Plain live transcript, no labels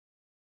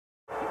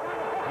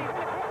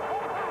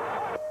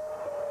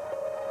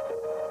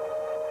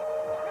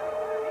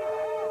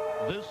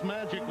This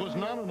magic was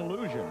not an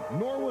illusion,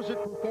 nor was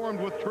it performed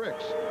with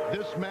tricks.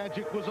 This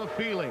magic was a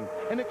feeling,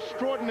 an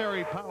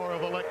extraordinary power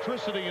of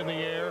electricity in the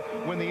air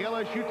when the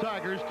LSU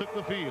Tigers took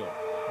the field.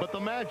 But the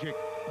magic,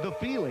 the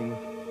feeling,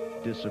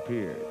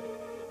 disappeared.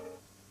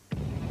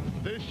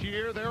 This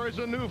year, there is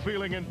a new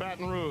feeling in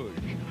Baton Rouge.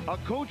 A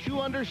coach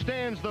who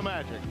understands the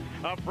magic.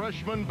 A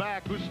freshman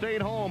back who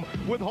stayed home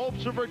with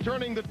hopes of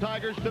returning the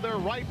Tigers to their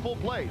rightful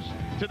place.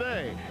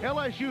 Today,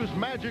 LSU's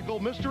magical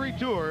mystery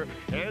tour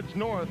heads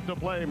north to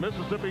play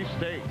Mississippi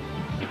State.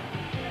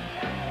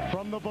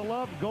 From the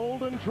beloved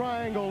Golden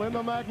Triangle in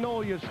the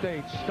Magnolia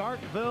State,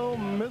 Starkville,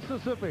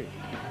 Mississippi,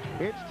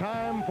 it's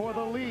time for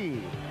the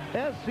lead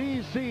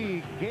SEC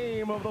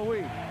Game of the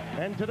Week.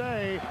 And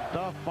today,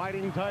 the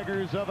Fighting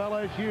Tigers of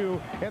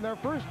LSU in their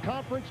first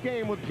conference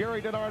game with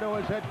Jerry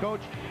DiNardo as head coach,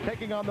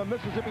 taking on the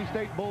Mississippi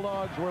State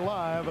Bulldogs. We're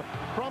live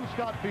from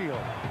Scott Field.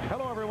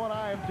 Hello, everyone.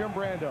 I am Jim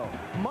Brando.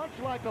 Much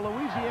like a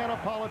Louisiana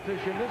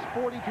politician, this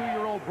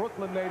 42-year-old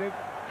Brooklyn native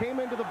came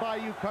into the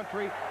Bayou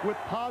country with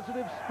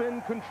positive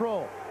spin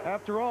control.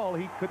 After all,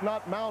 he could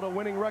not mount a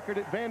winning record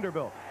at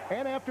Vanderbilt.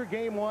 And after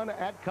game one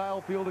at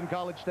Kyle Field in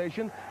College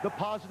Station, the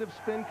positive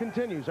spin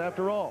continues.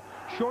 After all,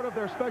 short of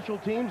their special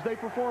teams, they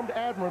performed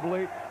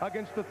admirably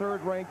against the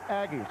third-ranked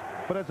Aggies.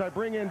 But as I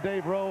bring in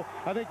Dave Rowe,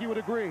 I think you would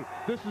agree,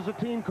 this is a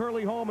team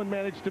Curly Holman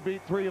managed to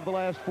beat 3 of the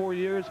last 4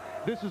 years.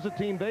 This is a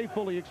team they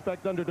fully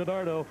expect under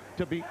DiNardo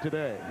to beat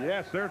today.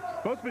 Yes, they're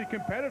supposed to be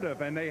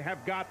competitive, and they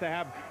have got to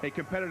have a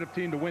competitive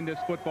team to win this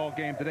football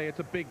game today. It's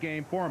a big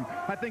game for them.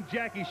 I think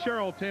Jackie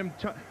Sherrill, Tim,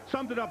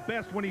 summed it up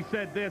best when he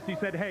said this. He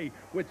said, hey,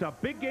 it's a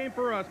big game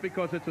for us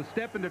because it's a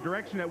step in the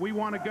direction that we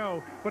want to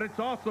go, but it's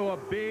also a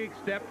big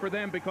step for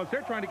them because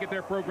they're trying to get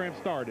their program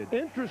started.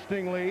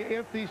 Interestingly,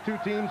 if these two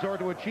teams are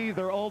to achieve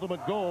their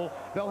ultimate goal,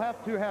 they'll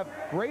have to have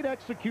great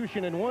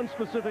execution in one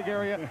specific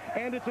area,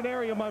 and it's an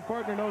area my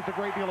partner knows a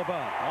great deal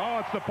about. Oh,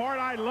 it's the part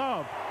I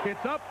love.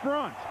 It's up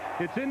front.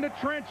 It's in the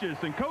trenches,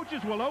 and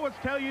coaches will always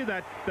tell you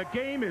that the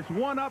game is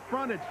one up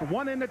front, it's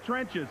one in the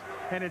trenches,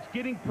 and it's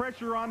getting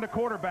pressure on the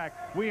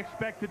quarterback. We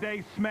expect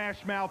today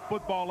smash-mouth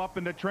football up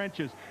in the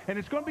trenches, and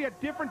it's going to be a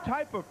different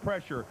type of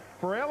pressure.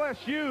 For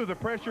LSU, the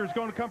pressure is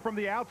going to come from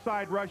the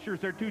outside rushers.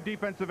 Their two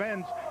defensive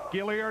ends,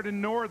 Gilliard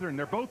and Northern.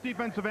 They're both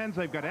defensive ends.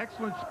 They've got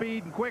excellent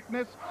speed and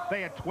quickness.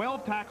 They had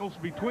 12 tackles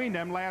between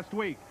them last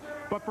week.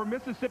 But for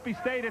Mississippi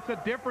State, it's a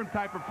different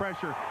type of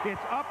pressure.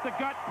 It's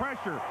up-the-gut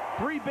pressure.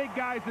 3 big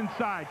guys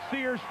inside,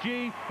 Sears,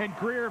 G, and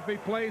Greer. If he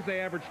plays,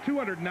 they average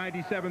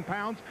 297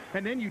 pounds.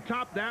 And then you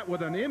top that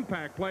with an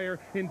impact player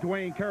in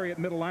Dwayne Carey at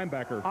middle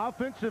linebacker.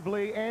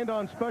 Offensively and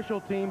on special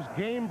teams,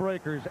 game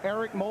breakers.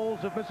 Eric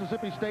Moles of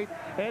Mississippi State,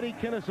 Eddie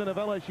Kinnison of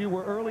LSU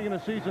were early in the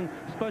season.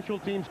 Special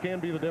teams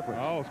can be the difference.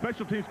 Oh,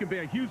 special teams can be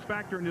a huge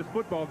factor in this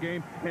football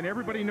game, and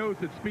everybody knows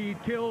that speed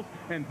kills,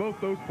 and both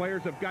those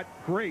players have got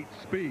great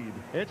speed.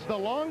 It's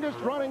the longest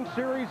running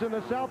series in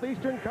the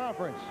Southeastern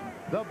Conference.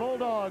 The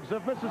Bulldogs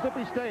of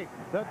Mississippi State,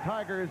 the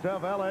Tigers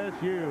of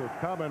LSU.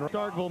 Coming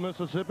Starkville,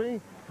 Mississippi,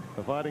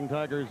 the Fighting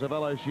Tigers of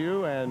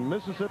LSU and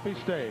Mississippi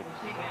State.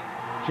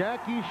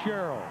 Jackie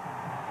Sherrill,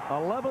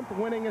 11th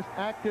winningest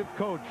active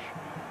coach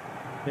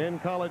in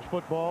college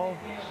football.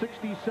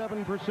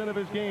 67% of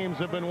his games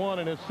have been won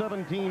in his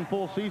 17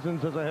 full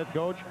seasons as a head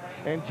coach.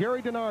 And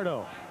Jerry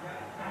DiNardo,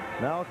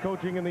 now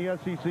coaching in the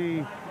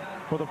SEC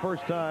for the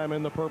first time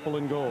in the purple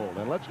and gold.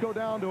 And let's go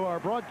down to our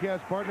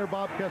broadcast partner,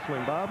 Bob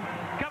Kessling. Bob?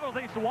 A couple of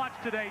things to watch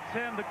today,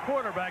 Tim. The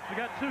quarterbacks, we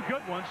got 2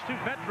 good ones, 2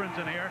 veterans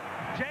in here.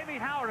 Jamie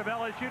Howard of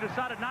LSU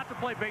decided not to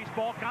play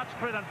baseball,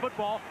 concentrate on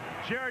football.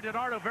 Jerry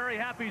DiNardo very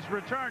happy he's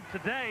returned.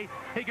 Today,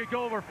 he could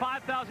go over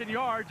 5,000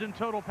 yards in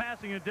total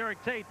passing. And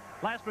Derek Tate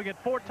last week had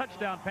 4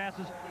 touchdown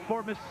passes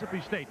for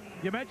Mississippi State.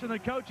 You mentioned the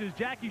coaches.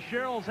 Jackie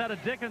Sherrill's had a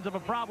dickens of a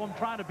problem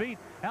trying to beat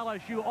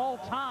LSU all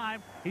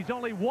time. He's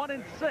only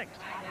 1-6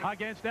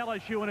 against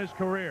LSU in his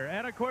career.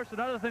 And, of course,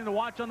 another thing to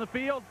watch on the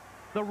field,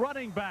 the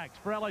running backs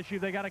for LSU.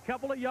 They got a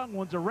couple of young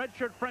ones, a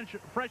redshirt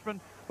freshman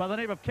by the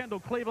name of Kendall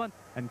Cleveland,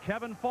 and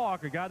Kevin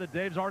Falk, a guy that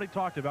Dave's already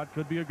talked about,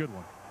 could be a good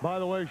one. By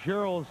the way,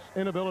 Sherrill's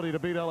inability to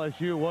beat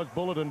LSU was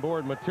bulletin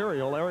board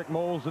material. Eric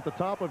Moles at the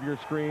top of your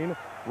screen.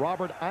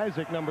 Robert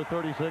Isaac, number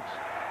 36,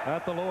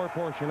 at the lower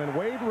portion. And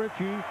Wade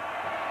Ritchie,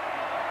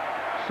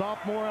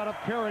 sophomore out of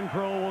Karen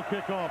Crow, will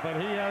kick off.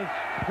 And he has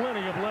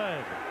plenty of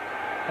leg,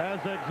 as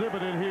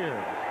exhibited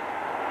here.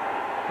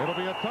 It'll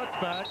be a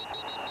touchback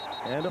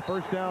and a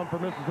first down for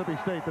Mississippi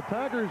State. The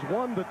Tigers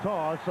won the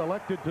toss,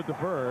 elected to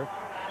defer,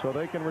 so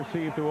they can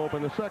receive to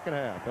open the second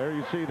half. There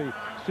you see the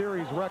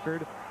series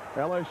record,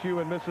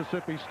 LSU and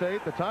Mississippi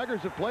State. The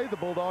Tigers have played the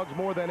Bulldogs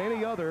more than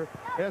any other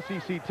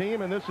SEC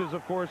team, and this is,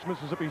 of course,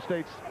 Mississippi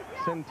State's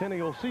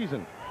centennial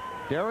season.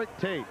 Derek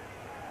Tate,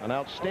 an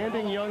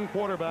outstanding young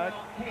quarterback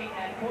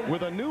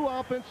with a new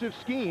offensive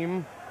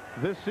scheme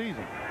this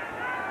season.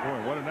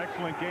 Boy, what an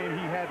excellent game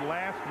he had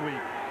last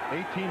week.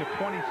 18 of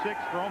 26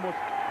 for almost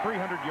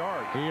 300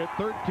 yards. He had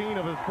 13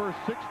 of his first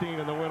 16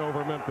 in the win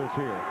over Memphis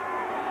here.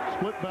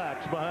 Split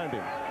backs behind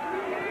him.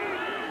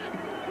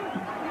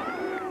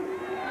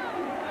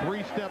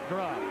 3-step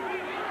drop.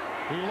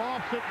 He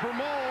lofts it for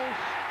Moles.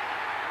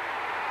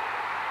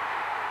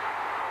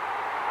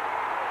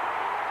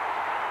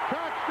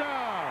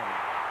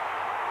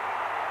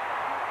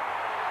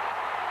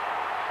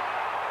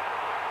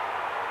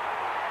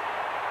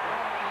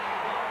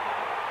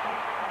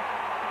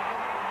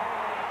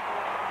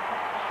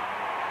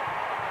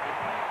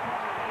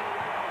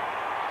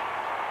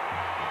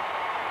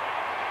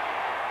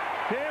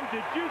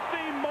 did you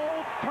see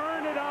Mold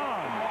turn it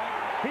on?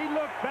 He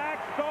looked back,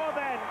 saw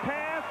that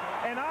pass,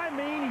 and I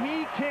mean,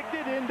 he kicked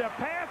it into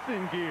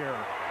passing gear.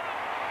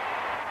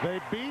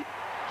 They beat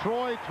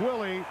Troy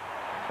Twilley,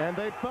 and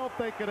they felt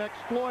they could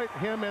exploit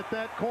him at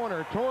that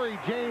corner. Torrey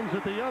James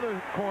at the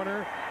other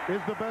corner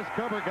is the best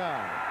cover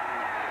guy.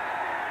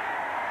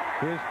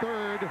 His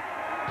third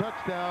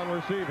touchdown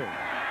receiving.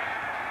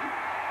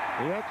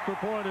 The extra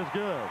point is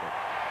good.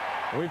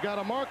 We've got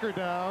a marker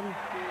down.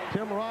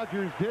 Tim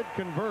Rogers did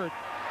convert.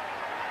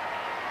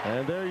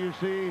 And there you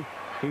see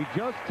he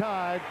just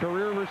tied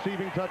career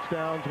receiving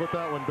touchdowns with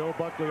that one. Bill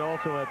Buckley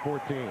also had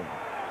 14.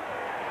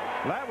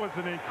 That was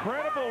an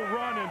incredible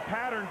run and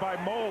pattern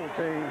by Mold.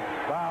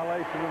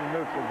 Violation in the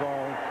neutral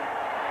zone.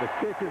 The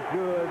kick is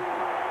good.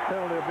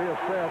 Penalty will be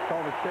assessed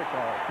on the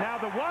kickoff. Now,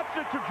 watch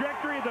the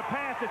trajectory of the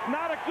pass. It's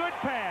not a good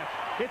pass.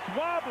 It's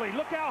wobbly.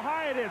 Look how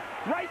high it is.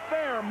 Right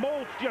there,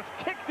 Moltz just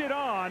kicked it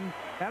on,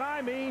 and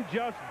I mean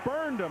just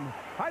burned him.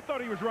 I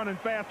thought he was running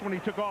fast when he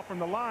took off from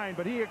the line,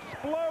 but he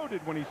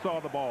exploded when he saw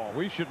the ball.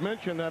 We should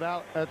mention that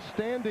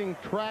outstanding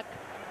track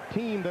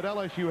team that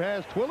LSU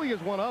has. Twilley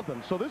is one of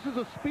them. So this is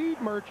a speed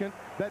merchant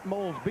that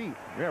Moles beat.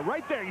 Yeah,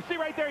 right there. You see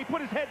right there, he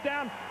put his head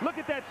down. Look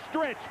at that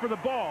stretch for the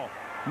ball.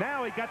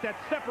 Now he got that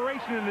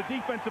separation in the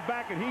defensive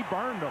back, and he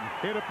burned him.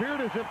 It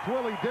appeared as if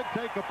Twilley did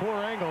take a poor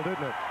angle,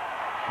 didn't it?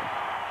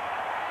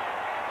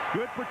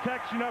 Good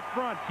protection up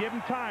front. Give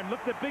him time.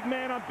 Look at the big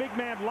man on big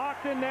man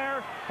locked in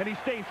there, and he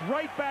stays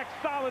right back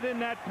solid in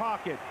that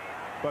pocket.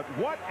 But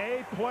what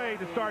a play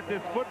to start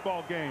this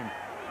football game.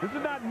 This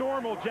is not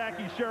normal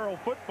Jackie Sherrill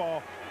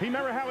football. He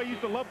remember how he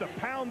used to love to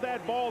pound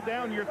that ball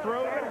down your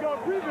throat? Let's go,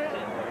 defense.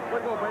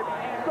 Let's go, baby.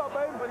 Let's go,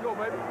 baby. Let's go,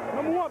 baby.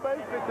 Number one,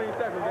 baby. 15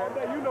 seconds,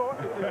 baby. You know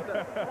it. 15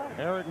 seconds.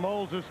 Eric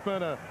Moles has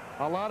spent a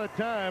lot of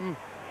time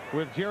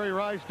with Jerry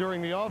Rice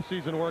during the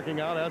offseason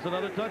working out. Has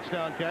another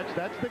touchdown catch.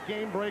 That's the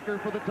game breaker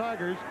for the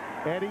Tigers,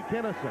 Eddie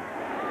Kinnison.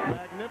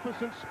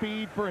 Magnificent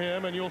speed for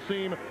him, and you'll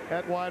see him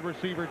at wide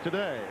receiver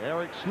today.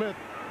 Eric Smith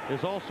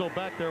is also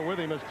back there with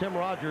him as Tim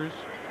Rogers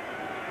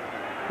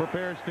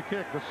prepares to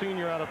kick, the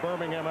senior out of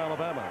Birmingham,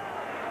 Alabama.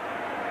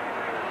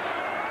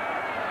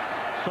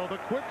 So the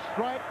quick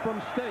strike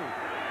from State.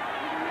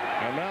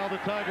 And now the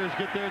Tigers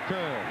get their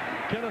turn.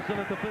 Kinnison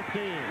at the 15.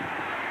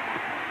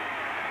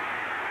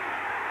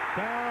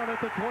 Down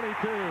at the 22.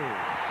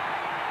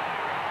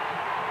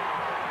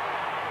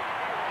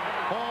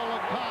 Paul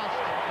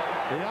Lacoste,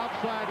 the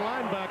outside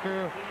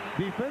linebacker,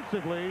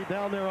 defensively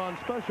down there on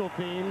special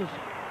teams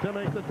to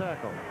make the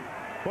tackle.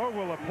 Boy,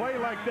 will a play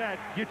like that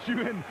get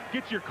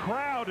your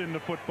crowd in the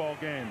football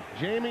game.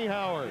 Jamie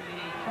Howard,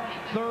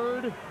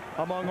 third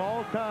among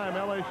all-time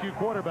LSU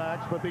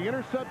quarterbacks, but the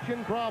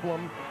interception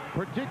problem,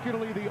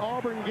 particularly the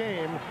Auburn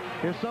game,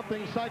 is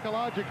something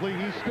psychologically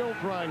he's still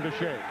trying to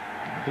shake.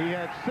 He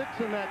had 6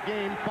 in that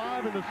game,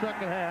 5 in the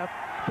second half,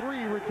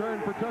 3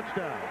 returned for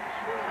touchdowns.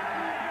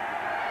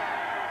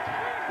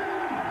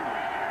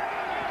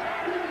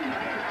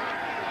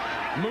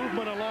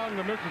 Movement along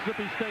the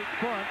Mississippi State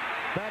front.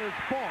 That is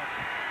Falk.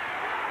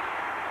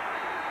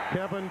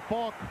 Kevin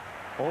Falk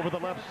over the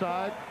left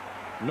side.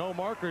 No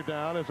marker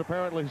down, as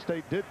apparently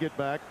State did get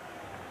back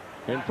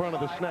in front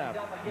of the snap.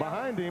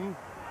 Behind him,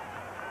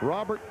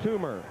 Robert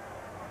Toomer,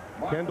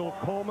 Kendall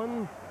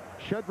Coleman,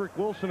 Shedrick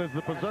Wilson is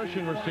the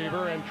possession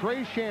receiver, and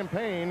Trey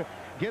Champagne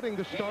getting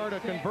to start a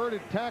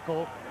converted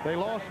tackle. They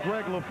lost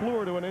Greg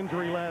LaFleur to an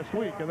injury last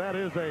week, and that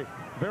is a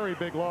very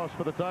big loss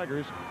for the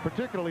Tigers,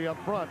 particularly up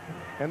front.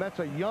 And that's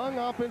a young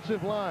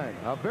offensive line,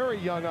 a very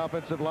young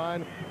offensive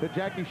line that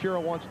Jackie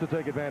Sherrill wants to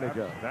take advantage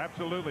of.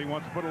 Absolutely.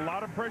 Wants to put a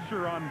lot of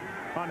pressure on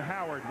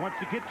Howard. Wants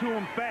to get to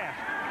him fast.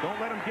 Don't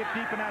let him get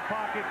deep in that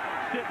pocket.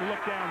 Sit and look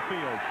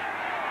downfield.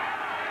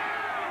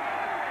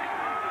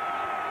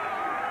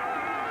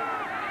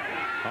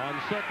 On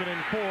 2nd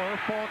and 4,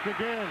 Falk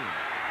again.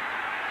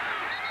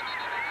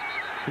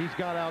 He's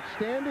got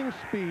outstanding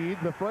speed.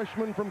 The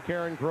freshman from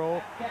Karen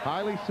Crow,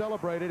 highly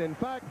celebrated. In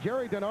fact,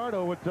 Jerry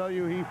DiNardo would tell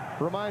you he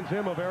reminds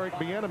him of Eric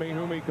Bieniemy,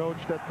 whom he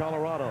coached at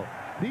Colorado.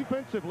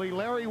 Defensively,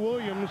 Larry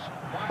Williams,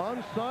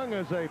 unsung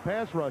as a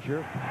pass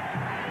rusher.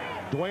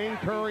 Dwayne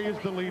Curry is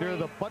the leader,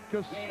 the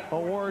Butkus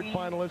Award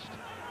finalist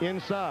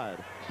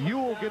inside.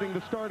 Ewell getting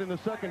the start in the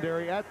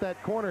secondary at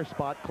that corner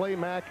spot. Clay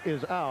Mack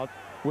is out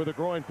with a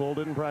groin pull,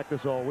 didn't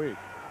practice all week.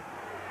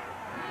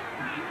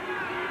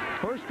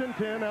 1st and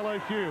 10,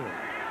 LSU.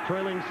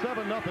 Trailing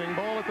 7-0,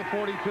 ball at the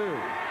 42.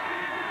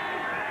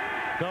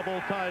 Double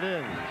tight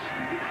ends.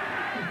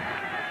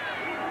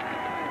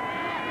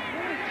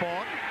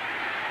 Falk.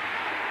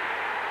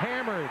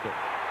 Hammered.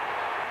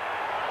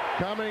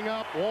 Coming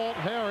up, Walt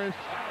Harris,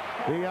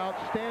 the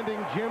outstanding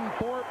Jim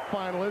Thorpe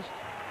finalist,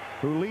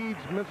 who leads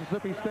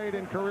Mississippi State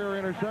in career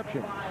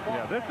interception.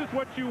 Yeah, this is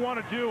what you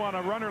want to do on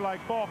a runner like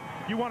Falk.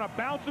 You want to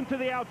bounce him to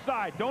the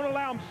outside. Don't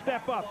allow him to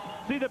step up.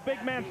 See the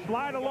big man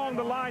slide along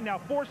the line. Now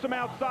force him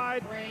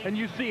outside, and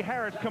you see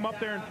Harris come up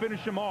there and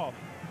finish him off.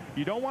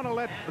 You don't want to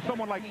let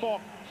someone like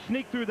Falk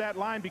sneak through that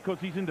line because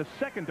he's in the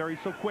secondary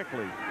so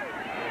quickly.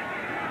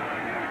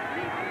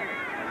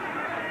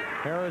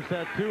 Harris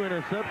had 2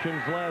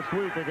 interceptions last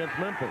week against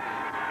Memphis.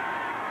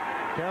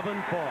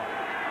 Kevin Falk.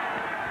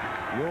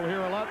 You'll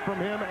hear a lot from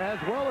him as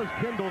well as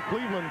Kendall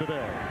Cleveland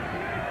today.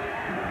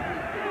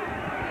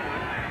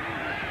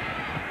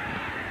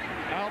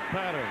 Out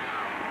pattern.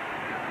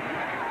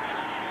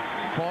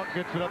 Falk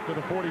gets it up to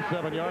the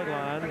 47-yard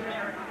line.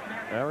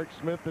 Eric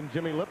Smith and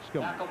Jimmy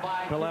Lipscomb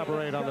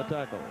collaborate on the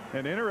tackle.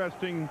 And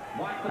interesting,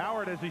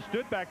 Howard, as he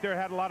stood back there,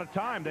 had a lot of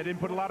time. They didn't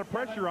put a lot of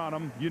pressure on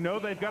him. You know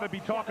they've got to be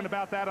talking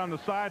about that on the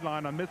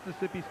sideline on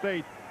Mississippi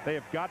State. They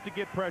have got to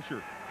get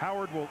pressure.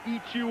 Howard will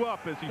eat you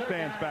up as he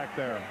stands back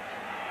there.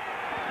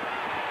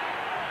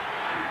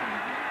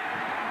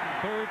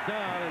 3rd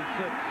down and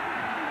 6.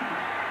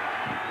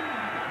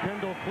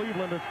 Kendall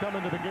Cleveland has come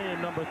into the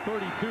game, number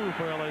 32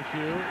 for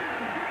LSU.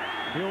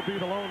 He'll be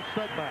the lone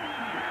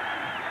setback.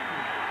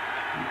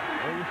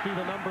 Well, you see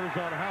the numbers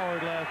on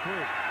Howard last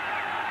week.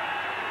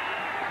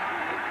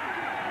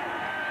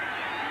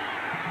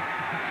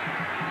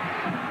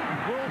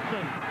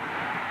 Wilson.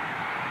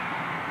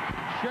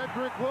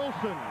 Shedrick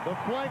Wilson, the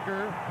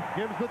flanker,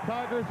 gives the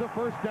Tigers a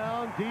 1st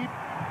down deep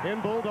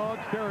in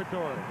Bulldogs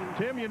territory.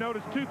 Tim, you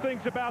notice 2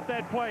 things about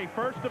that play.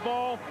 First of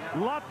all,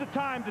 lots of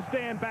time to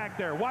stand back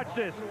there. Watch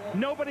this.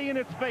 Nobody in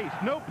his face.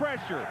 No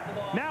pressure.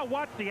 Now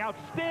watch the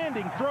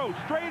outstanding throw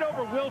straight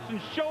over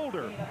Wilson's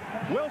shoulder.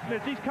 Wilson,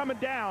 as he's coming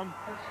down,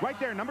 right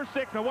there, number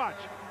 6. Now watch.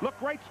 Look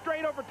right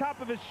straight over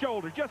top of his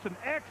shoulder. Just an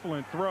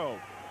excellent throw.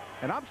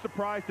 And I'm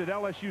surprised at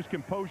LSU's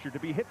composure to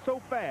be hit so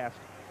fast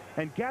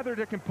and gather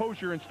their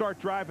composure and start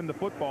driving the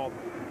football.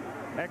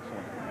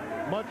 Excellent.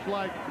 Much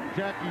like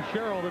Jackie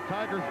Sherrill, the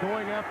Tigers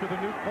going after the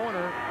new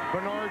corner,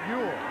 Bernard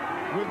Ewell,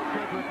 with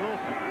Cedric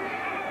Wilson.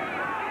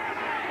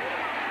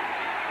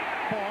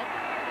 Falk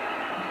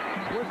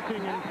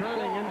twisting and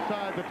turning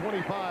inside the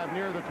 25,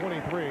 near the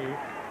 23.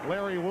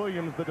 Larry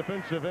Williams, the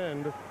defensive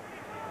end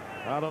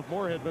out of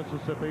Moorhead,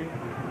 Mississippi,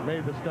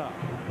 made the stop.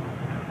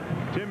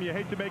 Tim, you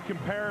hate to make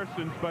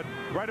comparisons, but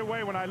right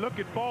away when I look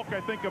at Falk,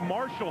 I think of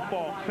Marshall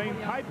Falk, same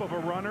type of a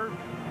runner.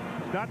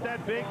 Not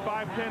that big,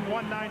 5'10",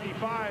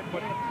 195,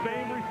 but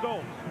same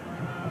results.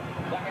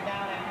 2nd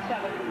down and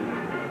 7.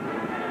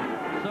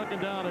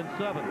 2nd down and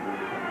 7.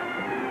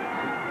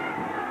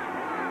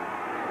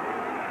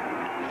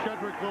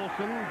 Shedrick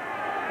Wilson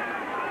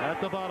at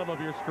the bottom of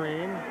your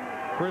screen.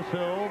 Chris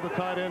Hill, the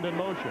tight end, in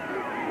motion.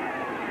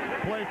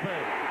 Play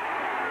fake.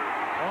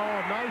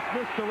 Oh, nice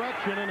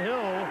misdirection, and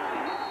Hill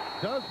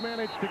does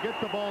manage to get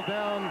the ball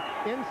down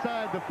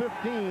inside the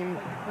 15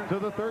 to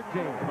the 13.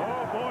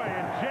 Oh, boy,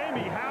 and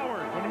Jamie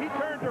Howard, when he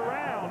turned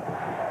around,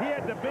 he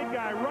had the big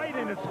guy right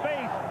in his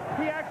face.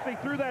 He actually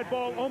threw that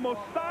ball almost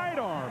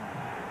sidearm.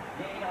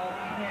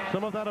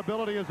 Some of that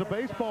ability as a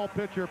baseball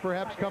pitcher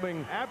perhaps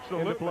coming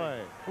into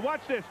play.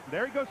 Watch this.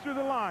 There he goes through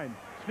the line.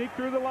 Sneak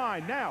through the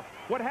line. Now,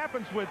 what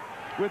happens with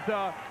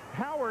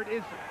Howard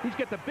is he's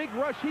got the big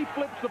rush. He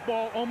flips the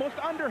ball almost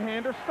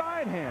underhand or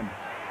side hand.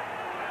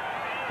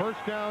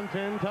 1st down,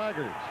 10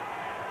 Tigers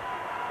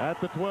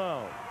at the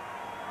 12.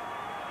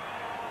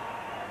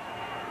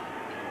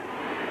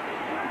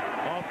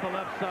 Off the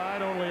left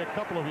side, only a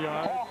couple of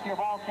yards. Your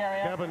ball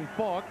carrier. Kevin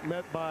Falk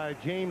met by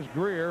James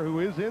Greer, who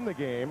is in the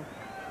game.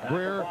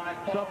 Greer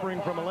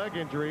suffering from a leg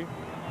injury.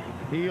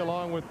 He,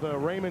 along with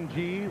Raymond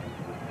G.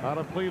 out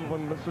of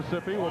Cleveland,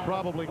 Mississippi, will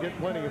probably get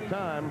plenty of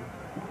time.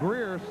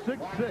 Greer,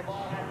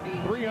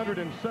 6'6",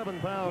 307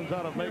 pounds,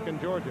 out of Macon,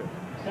 Georgia.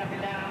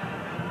 2nd down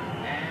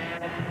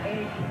and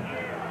 8.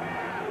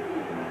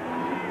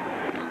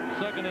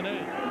 2nd and 8.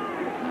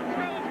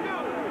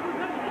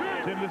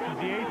 Tim, this is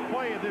the 8th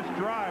play of this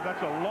drive.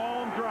 That's a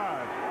long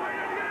drive.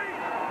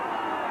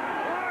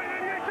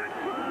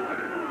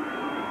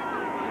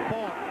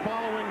 Falk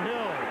following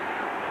Hill.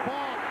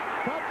 Falk,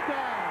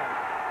 touchdown.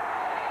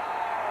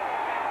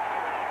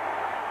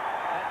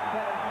 That's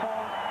Kevin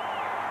Falk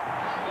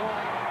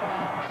scoring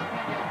from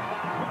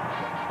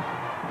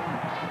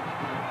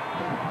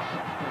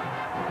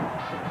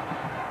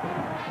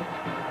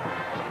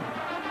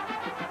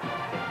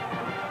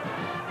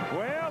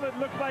Well, it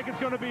looks like it's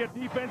going to be a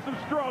defensive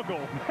struggle.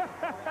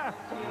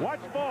 Watch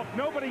Falk.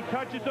 Nobody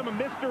touches him. A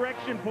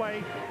misdirection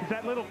play is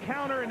that little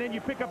counter, and then you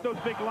pick up those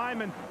big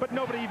linemen, but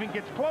nobody even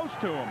gets close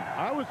to him.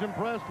 I was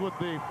impressed with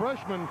the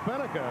freshman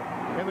Fenica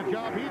and the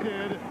job he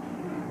did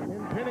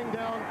in pinning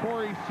down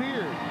Corey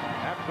Sears.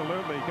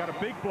 Absolutely. Got a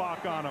big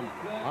block on him.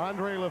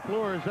 Andre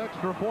LaFleur's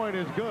extra point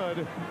is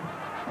good.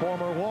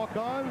 Former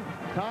walk-on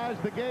ties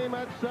the game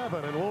at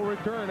 7, and we'll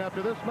return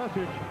after this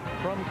message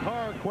from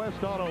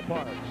CarQuest Auto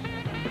Parts.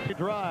 A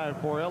drive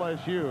for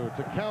LSU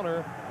to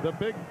counter the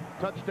big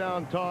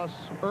touchdown toss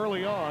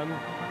early on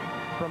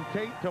from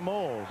Tate to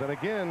Moles. And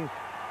again,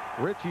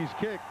 Richie's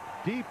kick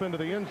deep into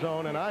the end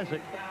zone, and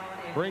Isaac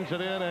brings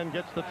it in and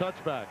gets the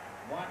touchback.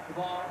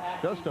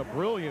 Just a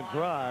brilliant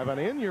drive, an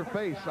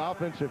in-your-face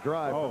offensive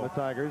drive for the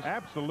Tigers.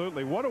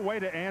 Absolutely. What a way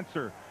to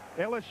answer.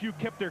 LSU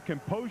kept their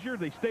composure.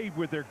 They stayed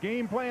with their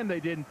game plan.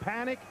 They didn't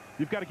panic.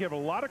 You've got to give a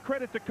lot of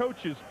credit to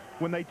coaches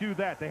when they do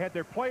that. They had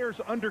their players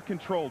under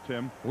control,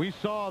 Tim. We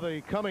saw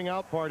the coming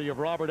out party of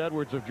Robert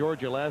Edwards of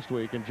Georgia last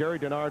week, and Jerry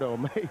DiNardo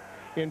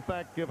in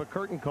fact, give a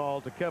curtain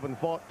call to Kevin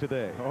Falk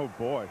today. Oh,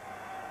 boy.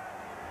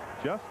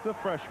 Just a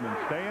freshman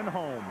staying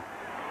home.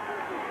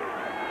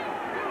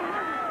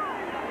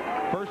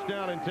 First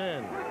down and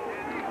 10.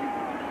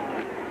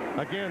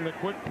 Again, the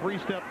quick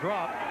three-step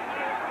drop.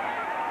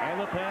 And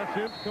the pass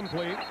is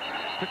complete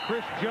to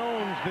Chris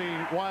Jones,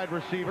 the wide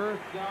receiver.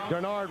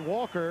 Bernard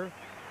Walker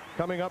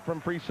coming up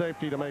from free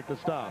safety to make the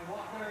stop.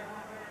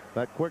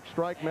 That quick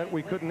strike meant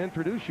we couldn't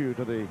introduce you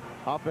to the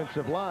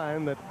offensive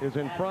line that is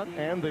in front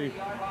and the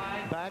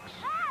backs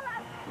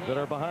that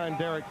are behind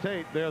Derek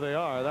Tate. There they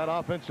are. That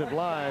offensive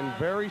line,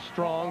 very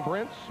strong.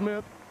 Brent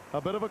Smith, a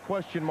bit of a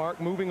question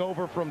mark, moving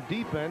over from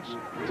defense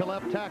to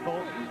left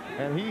tackle,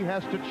 and he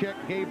has to check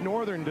Gabe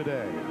Northern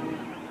today.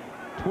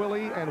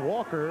 Twilley and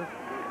Walker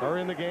are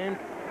in the game,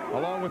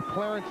 along with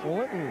Clarence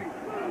Linton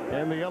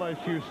and the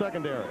LSU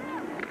secondary.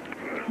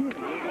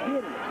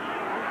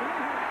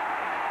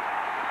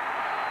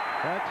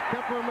 That's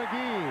Kepper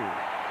McGee.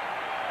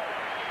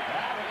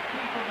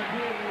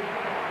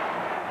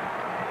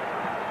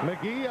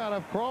 McGee out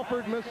of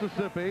Crawford,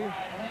 Mississippi,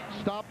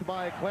 stopped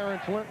by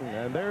Clarence Linton.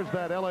 And there's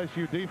that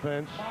LSU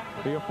defense,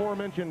 the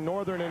aforementioned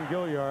Northern and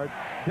Gilliard.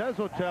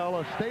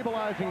 Desotel, a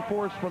stabilizing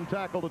force from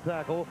tackle to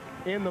tackle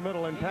in the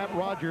middle. And Pat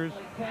Rogers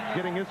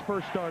getting his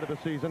first start of the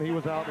season. He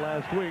was out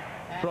last week,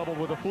 troubled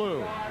with the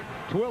flu.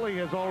 Twilley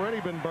has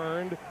already been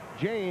burned.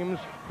 James,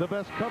 the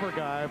best cover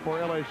guy for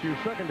LSU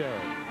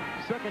secondary.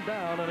 Second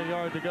down and a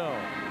yard to go.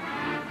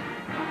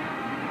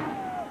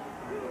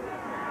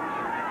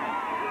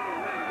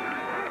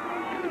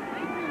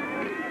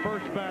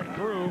 First back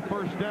through,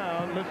 first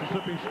down,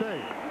 Mississippi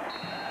State.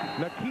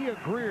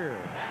 Nakia Greer,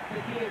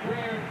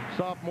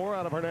 sophomore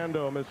out of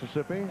Hernando,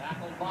 Mississippi,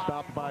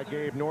 stopped by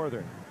Gabe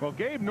Northern. Well,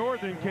 Gabe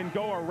Northern can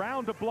go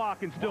around the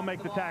block and still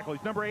make the tackle.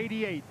 He's number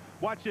 88.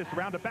 Watch this,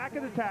 around the back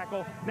of the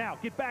tackle. Now,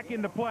 get back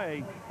into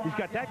play. He's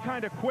got that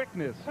kind of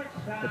quickness.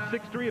 At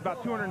 6'3",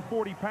 about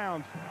 240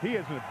 pounds. He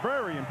is a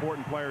very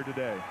important player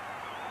today.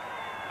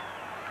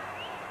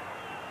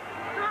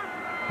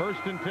 First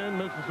and 10,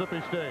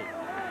 Mississippi State.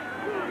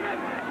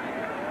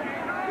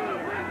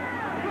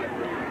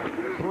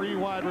 Three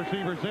wide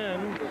receivers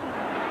in.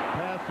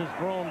 Pass is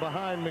thrown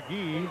behind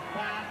McGee.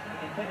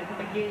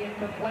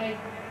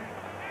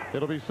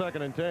 It'll be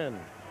second and 10.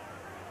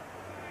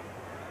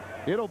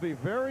 It'll be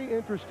very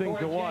interesting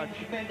to watch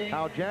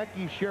how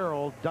Jackie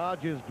Sherrill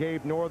dodges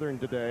Gabe Northern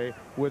today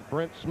with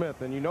Brent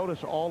Smith. And you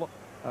notice all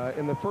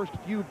in the first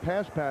few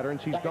pass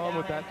patterns, he's gone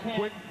with that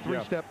quick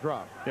three-step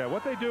drop. Yeah,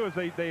 what they do is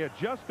they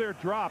adjust their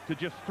drop to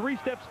just 3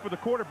 steps for the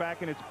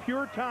quarterback, and it's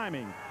pure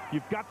timing.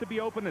 You've got to be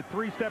open at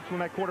 3 steps when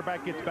that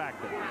quarterback gets back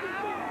there.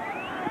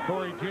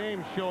 Corey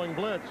James showing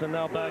blitz and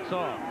now backs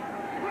off.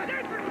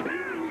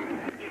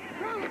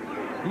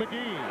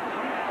 McGee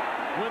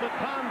with a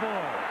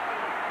convoy.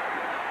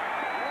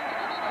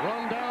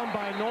 Run down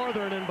by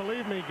Northern, and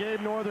believe me, Gabe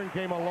Northern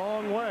came a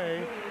long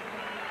way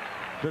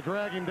to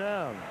drag him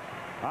down.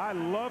 I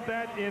love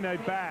that in a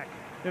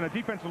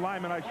defensive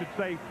lineman, I should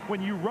say,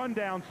 when you run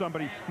down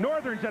somebody.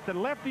 Northern's at the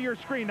left of your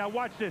screen. Now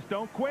watch this.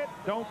 Don't quit.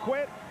 Don't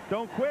quit.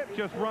 Don't quit.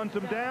 Just runs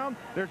him down.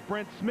 There's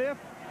Brent Smith.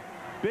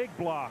 Big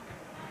block.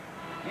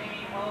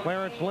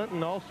 Clarence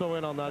Linton also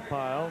in on that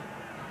pile.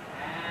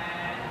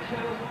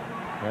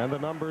 And the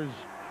numbers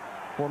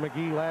for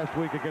McGee last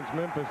week against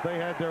Memphis, they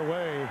had their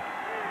way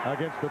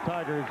against the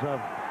Tigers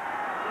of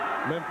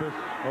Memphis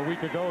a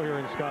week ago here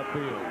in Scott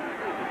Field.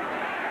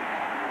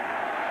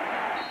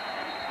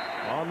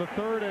 On the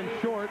third and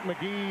short,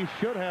 McGee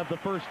should have the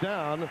first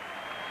down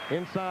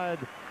inside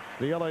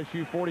the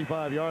LSU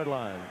 45-yard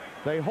line.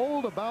 They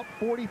hold about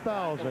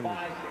 40,000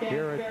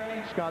 here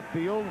at Scott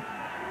Field,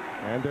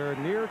 and they're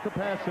near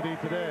capacity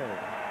today.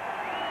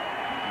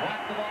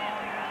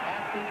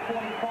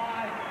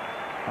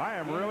 I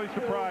am really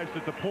surprised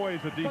at the poise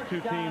that these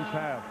two teams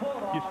have.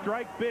 You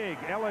strike big.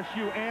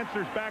 LSU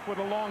answers back with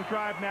a long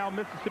drive now.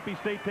 Mississippi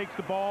State takes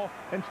the ball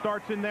and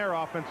starts in their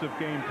offensive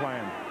game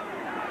plan.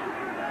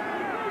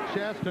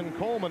 Shaston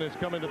Coleman is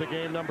coming to the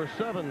game, number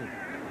 7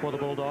 for the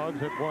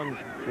Bulldogs at one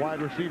wide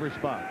receiver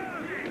spot.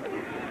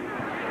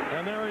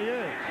 And there he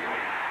is.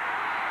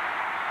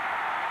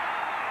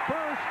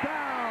 First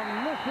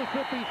down,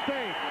 Mississippi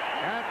State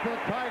at the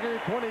Tiger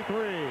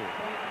 23.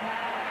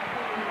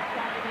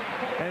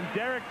 And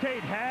Derek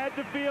Tate had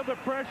to feel the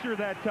pressure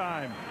that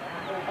time.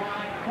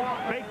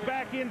 Fake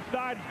back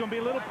inside. It's going to be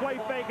a little play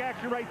fake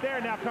action right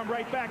there. Now come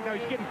right back. Now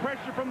he's getting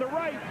pressure from the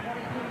right.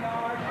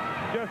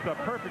 Just a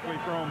perfectly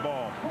thrown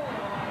ball.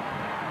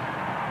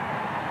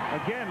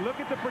 Again, look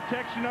at the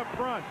protection up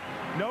front.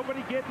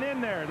 Nobody getting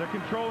in there. They're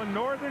controlling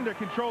Northern. They're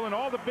controlling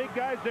all the big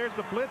guys. There's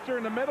the blitzer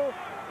in the middle.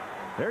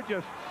 They're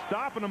just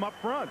stopping them up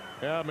front.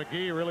 Yeah,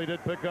 McGee really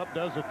did pick up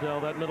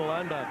Desotel, that middle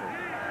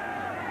linebacker.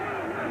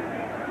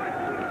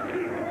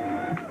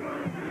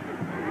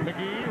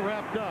 McGee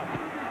wrapped up.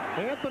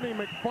 Anthony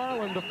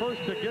McFarland, the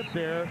first to get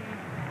there.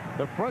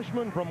 The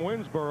freshman from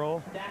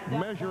Winsboro,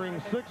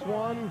 measuring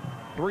 6'1",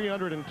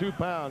 302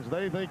 pounds.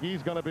 They think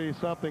he's going to be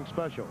something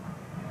special.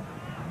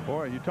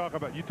 Boy, you talk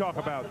about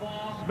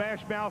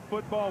smash mouth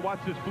football. Watch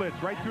this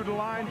blitz right through the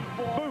line.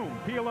 Boom,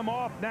 peel them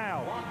off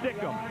now. Stick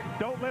them.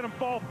 Don't let them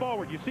fall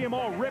forward. You see them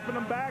all ripping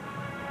them back.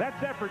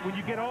 That's effort when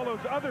you get all those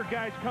other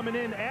guys coming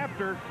in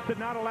after to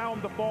not allow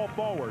them to fall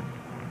forward.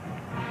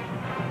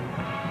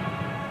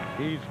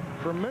 He's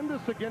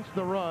tremendous against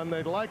the run.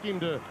 They'd like him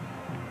to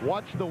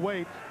watch the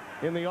weight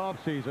in the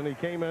offseason. He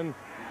came in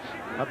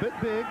a bit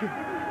big,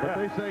 but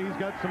they say he's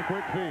got some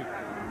quick feet.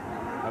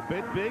 A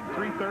bit big,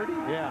 330?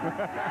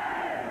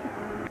 Yeah.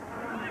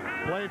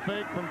 Play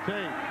fake from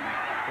Tate.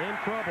 In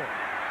trouble.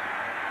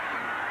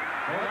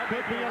 That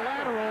could be a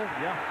lateral.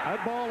 Yeah.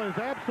 That ball is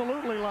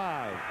absolutely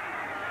live.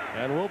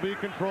 And will be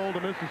controlled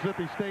to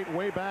Mississippi State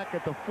way back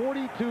at the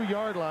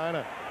 42-yard line.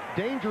 A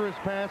dangerous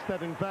pass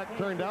that, in fact,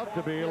 turned out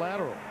to be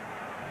lateral.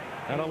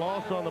 And a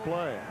loss on the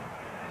play.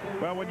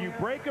 Well, when you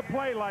break a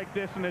play like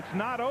this and it's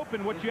not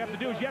open, what you have to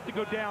do is you have to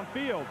go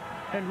downfield.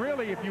 And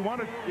really, if you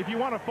want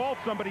to fault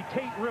somebody,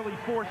 Tate really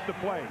forced the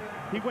play.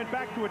 He went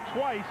back to it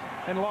twice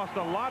and lost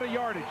a lot of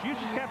yardage. You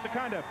just have to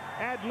kind of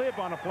ad-lib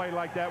on a play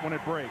like that when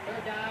it breaks.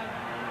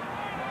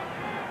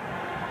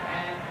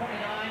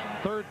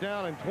 Third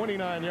down and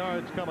 29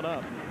 yards coming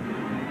up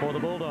for the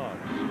Bulldogs.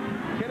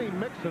 Kenny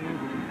Mixon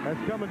has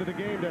come into the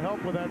game to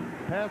help with that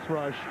pass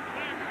rush.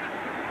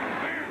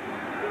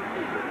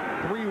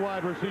 3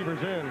 wide receivers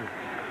in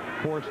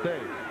for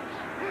State.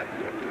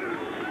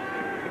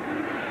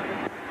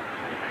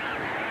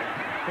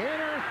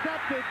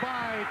 Intercepted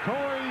by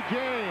Torrey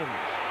James.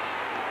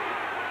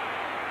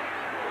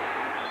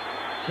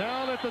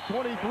 Down at the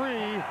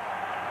 23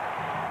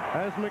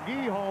 as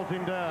McGee hauls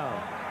him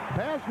down.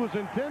 Pass was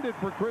intended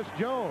for Chris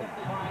Jones,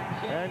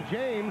 and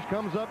James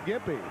comes up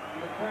gimpy.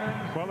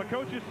 Well, the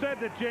coaches said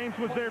that James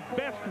was their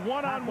best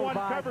one-on-one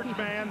coverage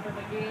man,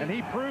 and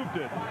he proved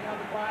it.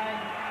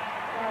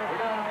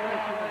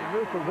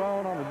 Neutral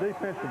zone on the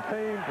defensive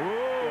team.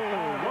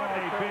 Whoa, what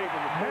a big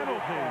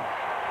penalty.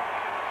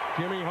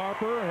 Jimmy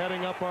Harper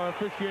heading up our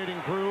officiating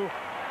crew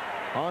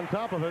on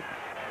top of it.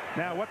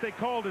 Now, what they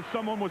called is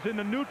someone was in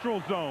the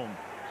neutral zone.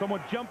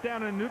 Someone jumped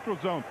down in the neutral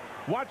zone.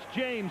 Watch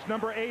James,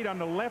 number 8, on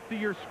the left of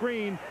your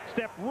screen,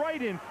 step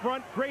right in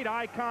front. Great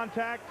eye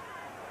contact.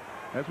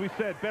 As we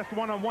said, best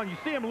one-on-one. You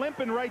see him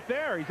limping right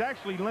there. He's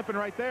actually limping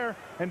right there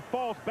and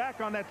falls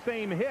back on that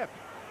same hip.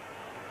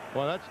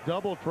 Well, that's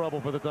double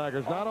trouble for the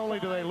Tigers. Not only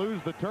do they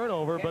lose the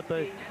turnover, but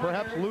they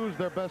perhaps lose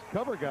their best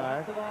cover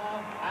guy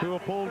to a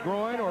pulled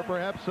groin or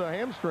perhaps a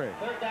hamstring.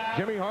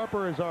 Jimmy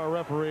Harper is our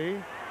referee.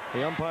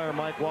 The umpire,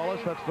 Mike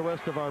Wallace. That's the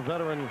rest of our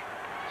veteran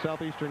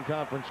Southeastern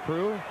Conference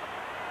crew.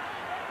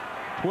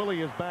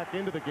 Twilley is back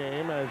into the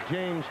game as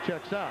James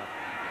checks out.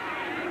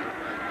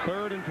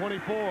 3rd and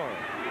 24.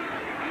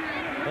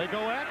 They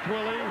go at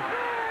Twilley.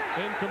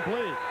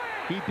 Incomplete.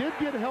 He did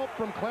get help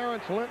from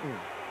Clarence Linton.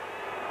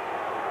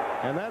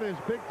 And that is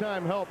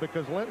big-time help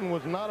because Linton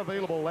was not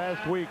available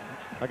last week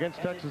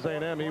against Texas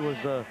A&M. He was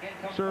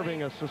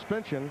serving a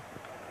suspension.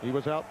 He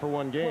was out for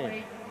 1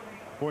 game.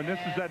 Boy, and this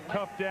is that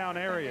tough down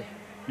area.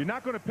 You're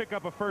not going to pick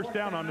up a first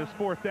down on this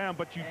 4th down,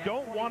 but you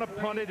don't want to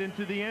punt it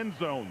into the end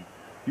zone.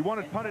 You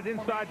want to punt it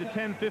inside the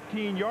 10,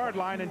 15-yard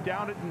line and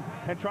down it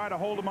and try to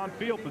hold them on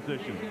field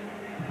position.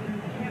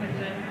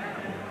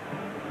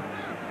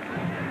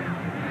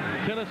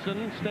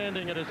 Kinnison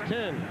standing at his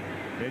 10.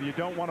 And you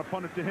don't want to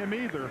punt it to him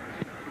either.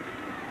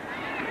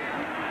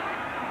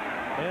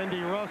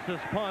 Andy Russ's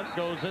punt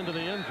goes into the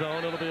end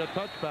zone. It'll be a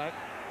touchback.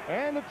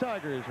 And the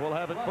Tigers will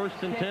have it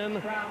 1st and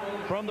 10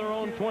 from their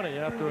own 20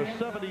 after a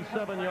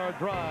 77-yard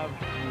drive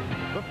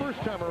the first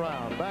time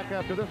around. Back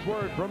after this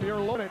word from your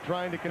opponent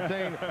trying to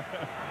contain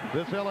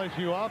this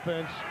LSU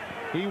offense.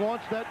 He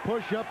wants that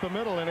push up the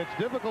middle, and it's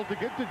difficult to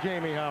get to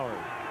Jamie Howard.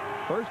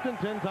 1st and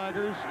 10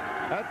 Tigers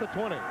at the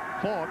 20.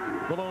 Falk,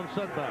 the lone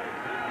setback.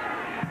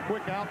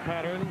 Quick out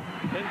pattern,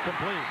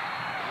 incomplete.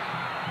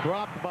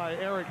 Dropped by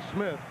Eric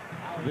Smith,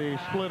 the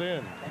split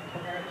end.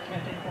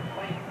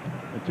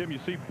 And Tim, you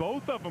see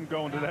both of them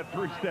going to that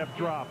 3-step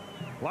drop.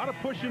 A lot of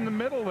push in the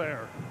middle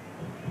there.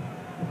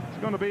 It's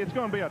going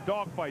to be a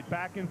dogfight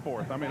back and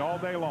forth. I mean, all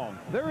day long.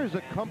 There is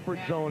a comfort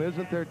zone,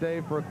 isn't there,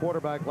 Dave, for a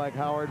quarterback like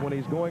Howard when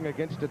he's going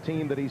against a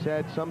team that he's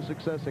had some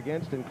success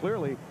against, and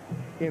clearly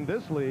in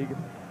this league,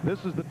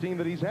 this is the team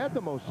that he's had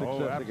the most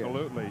success against.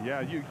 Absolutely.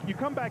 Yeah, you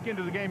come back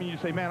into the game and you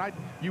say, man,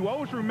 you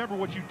always remember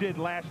what you did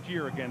last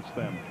year against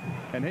them.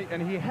 And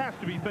he has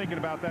to be thinking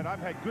about that. I've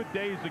had good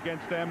days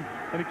against them,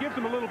 and it gives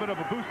him a little bit of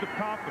a boost of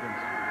confidence.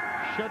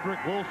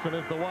 Shedrick Wilson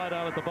is the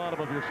wideout at the bottom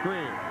of your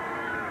screen.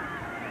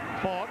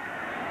 Falk.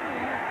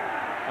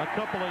 A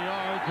couple of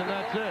yards, and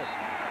that's it.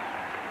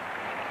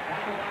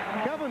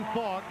 Kevin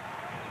Falk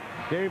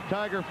gave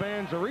Tiger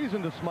fans a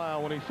reason to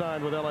smile when he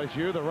signed with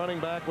LSU. The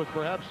running back was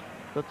perhaps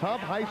the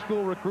top high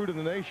school recruit in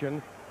the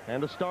nation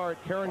and a star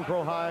at Caring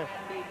Pro High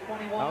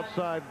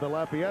outside the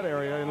Lafayette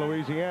area in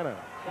Louisiana.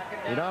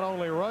 He not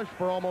only rushed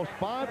for almost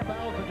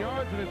 5,000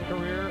 yards in his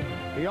career,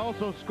 he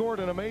also scored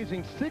an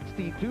amazing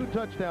 62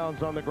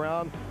 touchdowns on the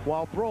ground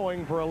while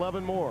throwing for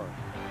 11 more.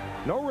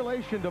 No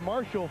relation to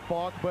Marshall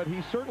Faulk, but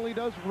he certainly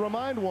does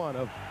remind one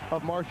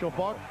of Marshall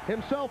Faulk,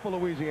 himself a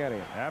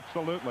Louisianian.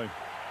 Absolutely.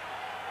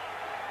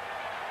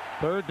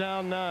 3rd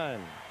down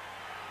 9.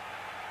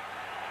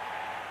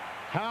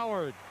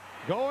 Howard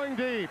going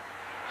deep.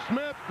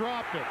 Smith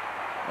dropped it.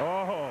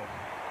 Oh.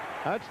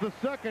 That's the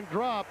second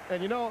drop,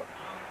 and you know,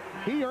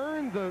 he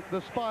earned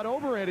the spot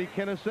over Eddie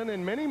Kinnison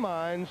in many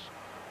minds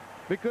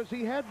because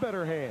he had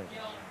better hands.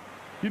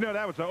 You know,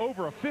 that was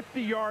over a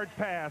 50-yard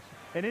pass,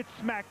 and it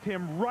smacked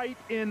him right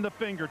in the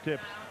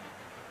fingertips.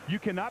 You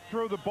cannot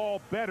throw the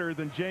ball better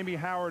than Jamie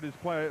Howard is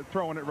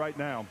throwing it right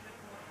now.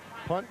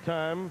 Punt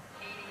time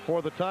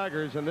for the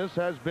Tigers, and this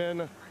has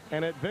been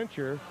an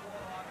adventure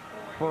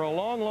for a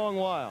long, long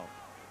while.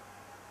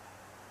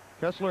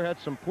 Kessler had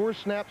some poor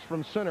snaps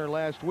from center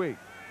last week,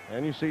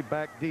 and you see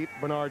back deep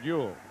Bernard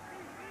Ewell.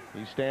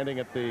 He's standing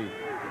at the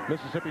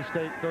Mississippi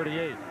State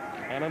 38,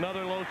 and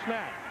another low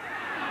snap.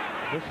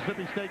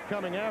 Mississippi State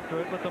coming after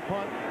it, but the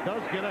punt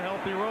does get a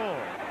healthy roll.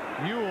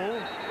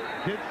 Ewell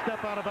did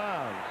step out of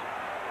bounds.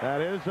 That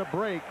is a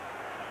break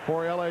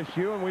for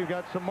LSU, and we've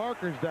got some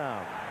markers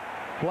down.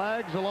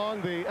 Flags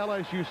along the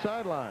LSU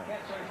sideline.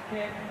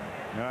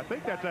 Now, I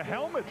think that's a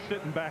helmet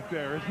sitting back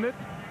there, isn't it?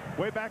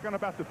 Way back on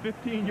about the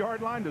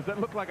 15-yard line. Does that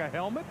look like a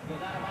helmet?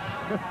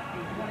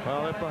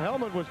 Well, if the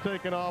helmet was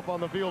taken off on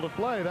the field of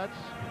play,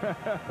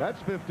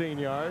 that's 15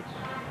 yards.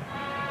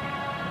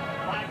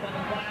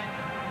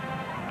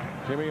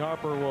 Jimmy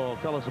Harper will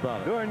tell us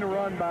about it. During the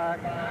run back,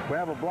 we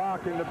have a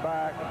block in the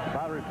back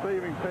by the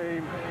receiving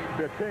team.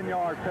 Be a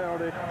 10-yard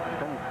penalty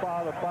from the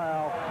spot of the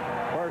foul.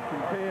 1st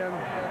and 10,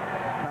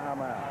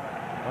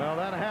 timeout. Well,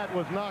 that hat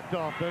was knocked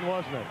off then,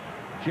 wasn't it?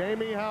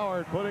 Jamie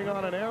Howard putting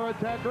on an air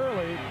attack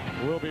early.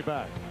 We'll be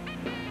back.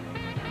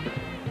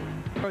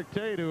 Eric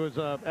Tate, who is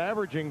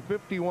averaging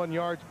 51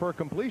 yards per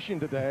completion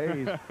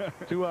today.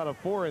 He's 2 out of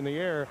 4 in the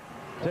air,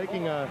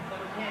 taking a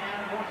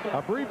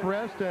brief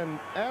rest, and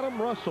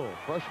Adam Russell,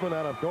 freshman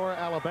out of Dora,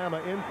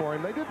 Alabama, in for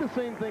him. They did the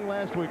same thing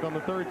last week on the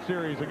 3rd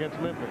series against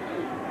Memphis.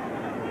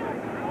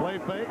 Play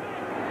fake,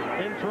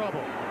 in trouble.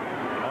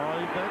 Oh,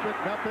 he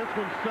got this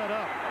one set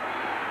up.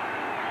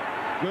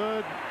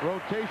 Good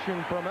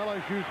rotation from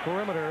LSU's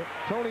perimeter.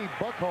 Tony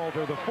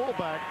Buckhalter, the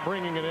fullback,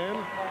 bringing it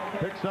in.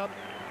 Picks up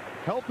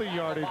healthy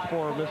yardage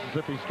for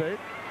Mississippi State.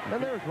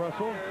 And there's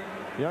Russell,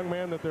 young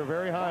man that they're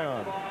very high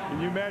on.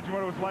 Can you imagine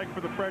what it was like for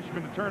the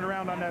freshman to turn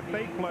around on that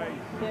fake play?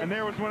 And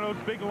there was one of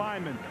those big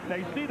linemen. Now,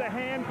 you see the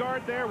hand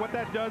guard there? What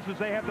that does is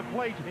they have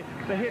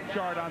the hit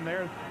chart on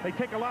there. They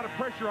take a lot of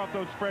pressure off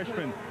those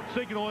freshmen.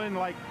 Signal in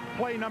like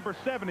play number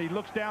 7. He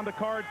looks down the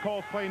card,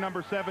 calls play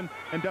number 7,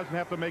 and doesn't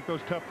have to make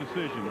those tough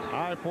decisions.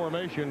 High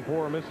formation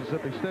for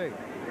Mississippi State.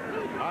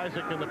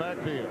 Isaac in the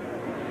backfield.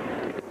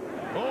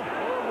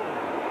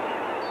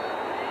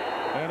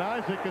 And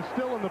Isaac is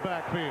still in the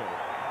backfield.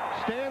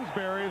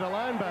 Stansberry, the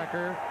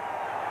linebacker,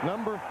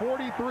 number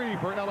 43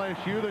 for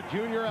LSU, the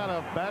junior out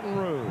of Baton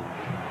Rouge.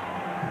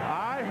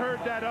 I heard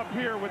that up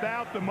here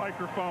without the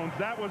microphones.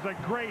 That was a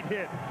great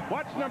hit.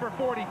 Watch number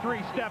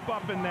 43 step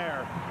up in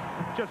there.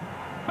 Just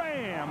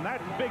bam!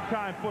 That's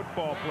big-time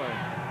football play.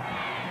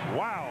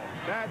 Wow,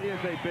 that is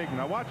a big one.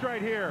 Now watch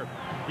right here.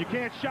 You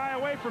can't shy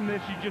away from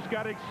this. You just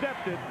got to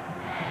accept it.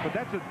 But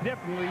that's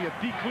definitely a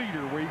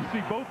decleater where you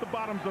see both the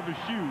bottoms of his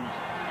shoes.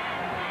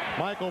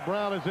 Michael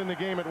Brown is in the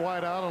game at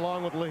wideout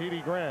along with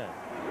Lahidi Grant.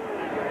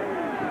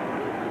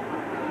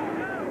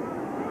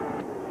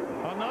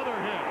 Another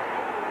hit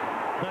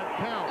that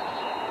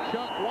counts.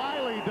 Chuck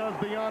Wiley does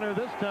the honor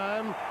this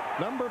time.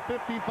 Number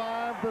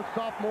 55, the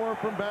sophomore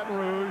from Baton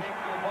Rouge.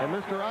 And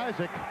Mr.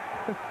 Isaac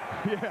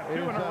yeah,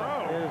 2 in a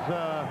row.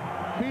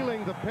 Is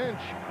feeling the pinch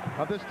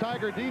of this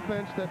Tiger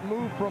defense that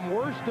moved from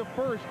worst to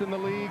first in the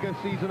league a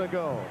season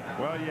ago.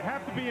 Well, you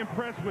have to be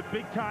impressed with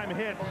big-time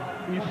hits.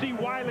 And you see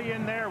Wiley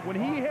in there. When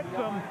he hits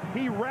them,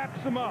 he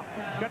wraps them up.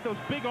 Got those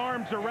big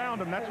arms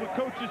around him. That's what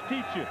coaches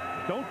teach you.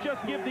 Don't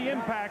just give the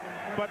impact,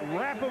 but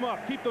wrap them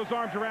up. Keep those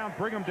arms around.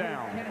 Bring them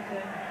down.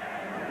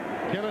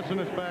 Kinnison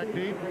is back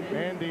deep.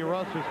 Andy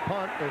Russ's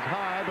punt is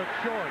high but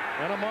short,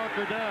 and a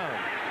marker down.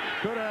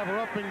 Could have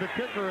roughing the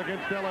kicker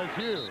against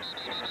LSU.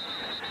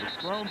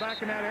 It's thrown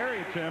back in that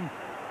area, Tim.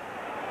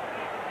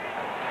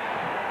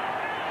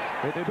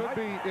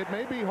 It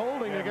may be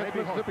holding against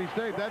Mississippi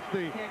State. That's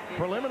the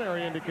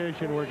preliminary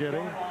indication we're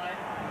getting.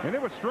 And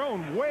it was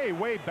thrown way,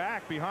 way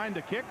back behind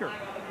the kicker.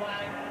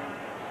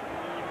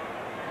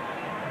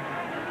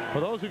 For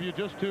those of you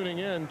just tuning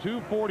in,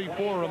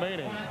 2:44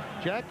 remaining.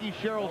 Jackie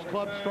Sherrill's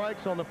club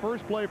strikes on the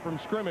first play from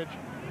scrimmage.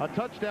 A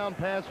touchdown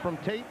pass from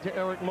Tate to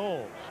Eric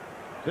Moles.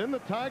 Then the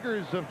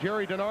Tigers of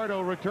Jerry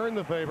DiNardo return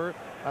the favor.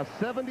 A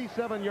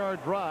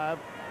 77-yard drive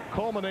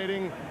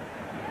culminating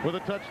with a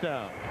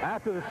touchdown.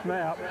 After the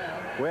snap,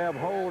 we have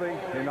holding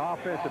in the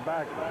offensive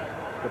backfield.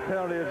 The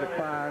penalty is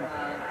declined.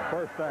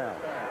 1st down.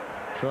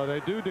 So they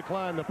do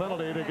decline the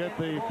penalty to get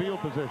the field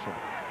position.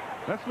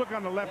 Let's look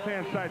on the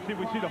left-hand side. See if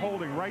we see the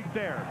holding right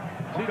there.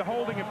 See the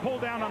holding and pull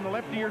down on the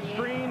left of your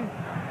screen?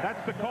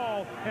 That's the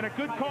call. And a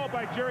good call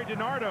by Jerry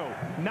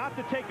DiNardo not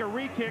to take a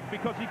re-kick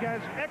because he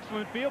has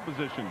excellent field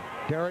position.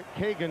 Derek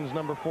Kagan's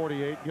number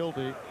 48,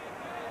 guilty.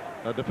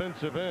 A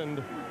defensive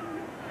end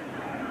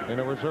in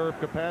a reserve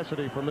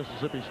capacity for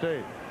Mississippi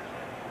State.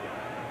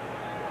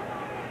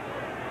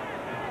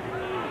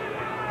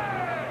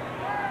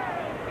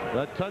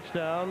 That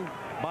touchdown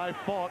by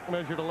Falk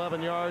measured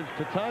 11 yards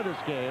to tie this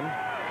game.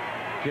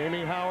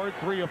 Jamie Howard,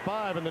 3 of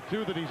 5, and the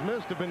 2 that he's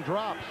missed have been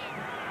drops.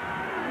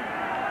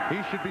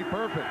 He should be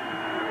perfect.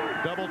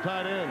 Double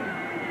tight end.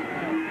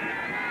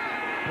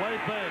 Play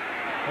fake.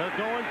 They're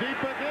going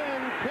deep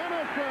again.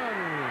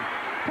 Kennison.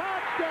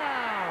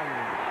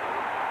 Touchdown.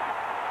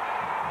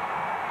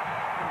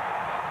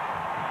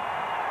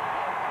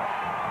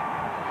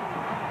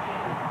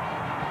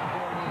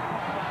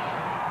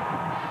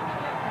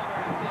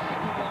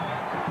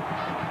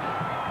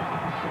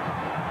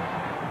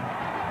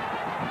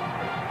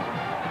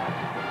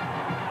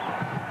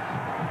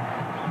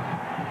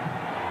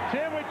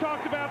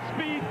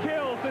 Speed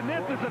kills, and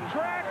this is a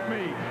track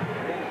meet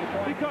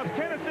because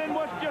Kennison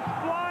was just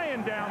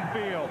flying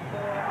downfield.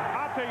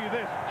 I'll tell you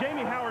this,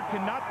 Jamie Howard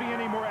cannot be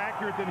any more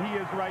accurate than he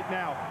is right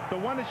now. The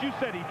one, as you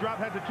said, he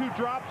had the 2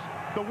 drops.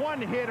 The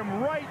one hit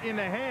him right in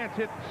the hands,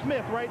 hit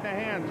Smith right in the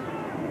hands.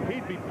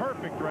 He'd be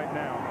perfect right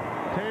now.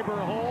 Tabor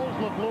holds.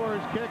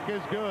 LaFleur's kick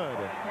is good.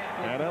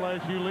 And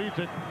LSU leads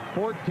it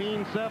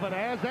 14-7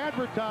 as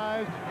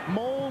advertised.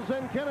 Moles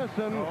and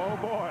Kennison. Oh,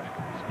 boy.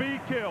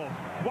 Speed kills.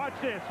 Watch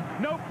this.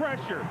 No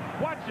pressure.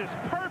 Watch this.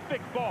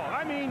 Perfect ball.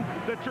 I mean,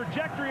 the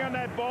trajectory on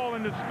that ball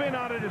and the spin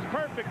on it is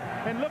perfect.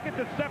 And look at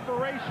the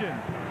separation.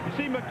 You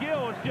see,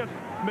 McGill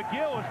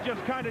is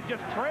just kind of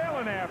just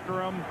trailing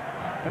after him.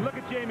 And look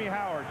at Jamie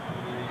Howard.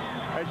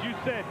 As you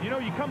said, you know,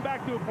 you come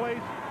back to a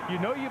place, you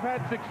know you've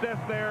had success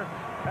there.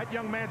 That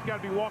young man's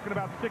got to be walking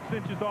about 6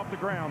 inches off the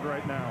ground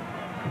right now.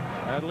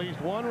 At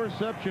least 1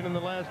 reception in the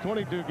last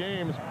 22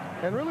 games.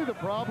 And really the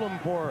problem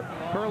for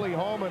Curly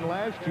Hallman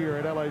last year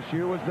at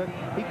LSU was that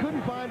he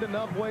couldn't find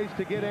enough ways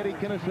to get Eddie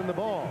Kennison the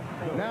ball.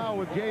 Now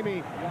with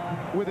Jamie,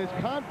 with his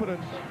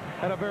confidence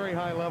at a very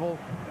high level,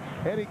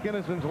 Eddie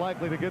Kennison's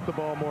likely to get the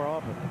ball more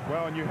often.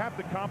 Well, and you have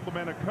to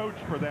compliment a coach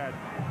for that,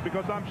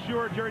 because I'm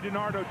sure Jerry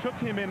DiNardo took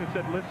him in and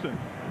said, listen,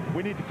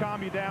 we need to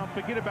calm you down.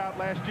 Forget about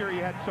last year. He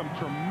had some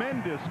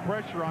tremendous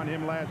pressure on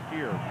him last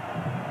year.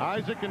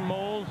 Isaac and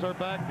Moles are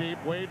back deep.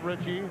 Wade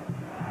Ritchie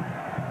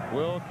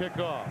will kick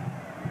off.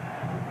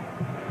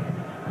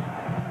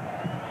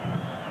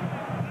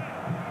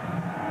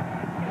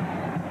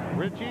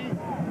 Ritchie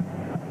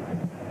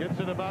gets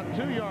it about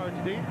 2 yards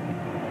deep.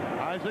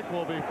 Isaac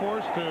will be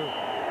forced to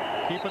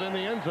keep it in the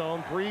end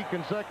zone. 3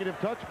 consecutive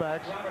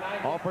touchbacks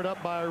offered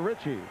up by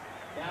Ritchie.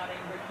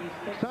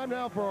 It's time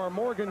now for our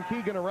Morgan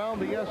Keegan Around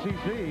the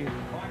SEC,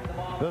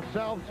 the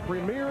South's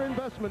premier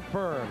investment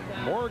firm.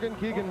 Morgan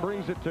Keegan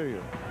brings it to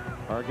you.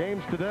 Our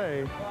games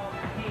today,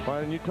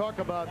 when you talk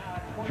about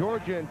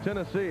Georgia and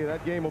Tennessee,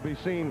 that game will be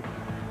seen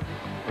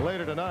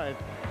later tonight.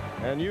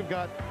 And you've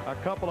got a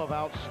couple of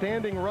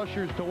outstanding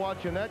rushers to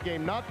watch in that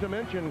game, not to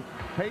mention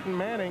Peyton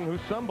Manning, who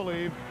some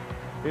believe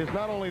is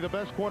not only the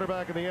best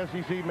quarterback in the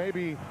SEC,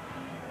 maybe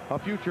a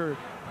future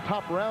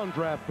top-round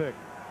draft pick.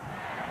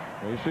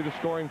 And you see the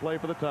scoring play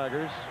for the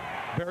Tigers.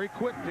 Very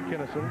quick to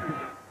Kennison.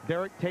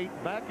 Derek Tate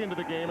back into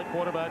the game at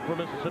quarterback for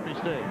Mississippi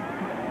State.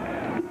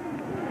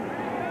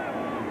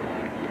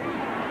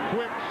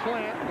 Quick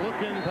slant,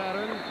 look-in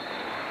pattern.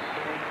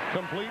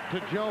 Complete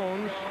to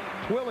Jones.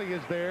 Twilly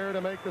is there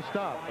to make the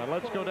stop. And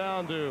let's go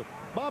down to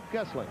Bob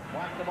Kessling.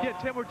 Yeah,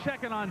 Tim, we're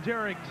checking on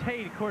Derek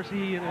Tate. Of course,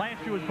 he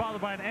last year was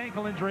bothered by an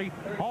ankle injury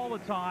all the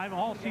time,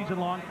 all season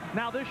long.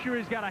 Now this year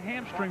he's got a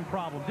hamstring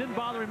problem. Didn't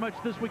bother him much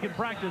this week in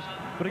practice,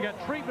 but he got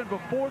treatment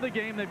before the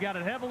game. They've got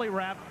it heavily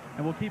wrapped,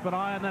 and we'll keep an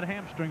eye on that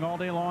hamstring all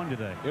day long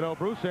today. You know,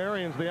 Bruce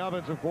Arians, the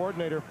offensive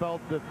coordinator,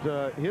 felt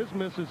that his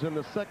misses in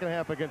the second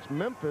half against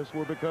Memphis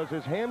were because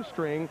his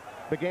hamstring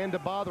began to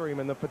bother him,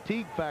 and the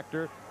fatigue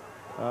factor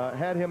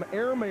had him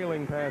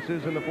airmailing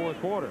passes in the fourth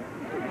quarter.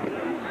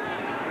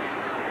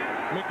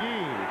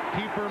 McGee,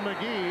 Keeper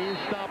McGee,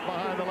 stopped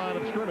behind the line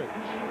of scrimmage.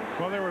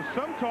 Well, there was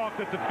some talk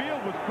that the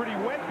field was pretty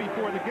wet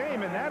before the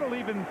game, and that'll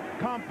even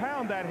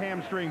compound that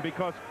hamstring,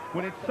 because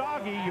when it's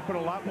soggy, you put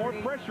a lot more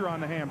pressure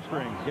on the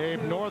hamstrings.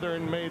 Gabe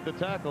Northern made the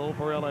tackle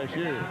for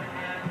LSU.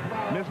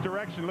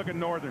 Misdirection, look at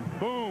Northern.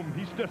 Boom,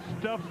 he just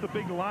stuffs the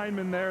big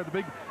lineman there.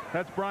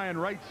 That's Brian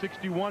Wright,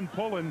 61,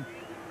 pulling.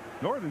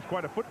 Northern's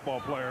quite a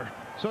football player.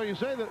 So you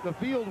say that the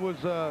field was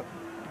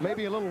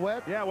maybe a little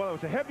wet? Yeah, well, it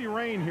was a heavy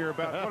rain here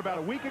about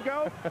a week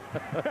ago.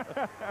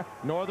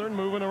 Northern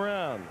moving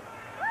around.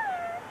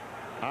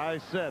 Eye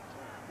set.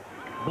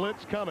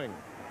 Blitz coming.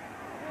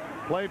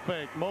 Play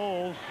fake.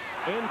 Moles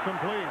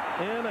incomplete.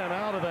 In and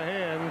out of the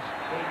hands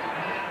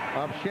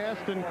of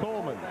Shaston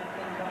Coleman,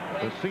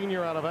 the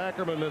senior out of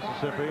Ackerman,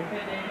 Mississippi.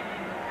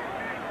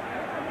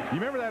 You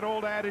remember that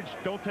old adage,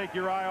 don't take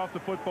your eye off the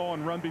football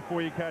and run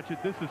before you catch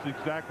it? This is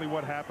exactly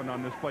what happened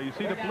on this play. You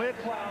see the blitz,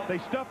 they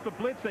stuff the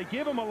blitz, they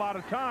give him a lot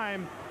of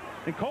time,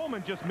 and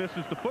Coleman just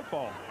misses the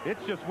football.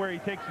 It's just where he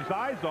takes his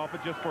eyes off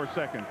it just for a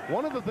second.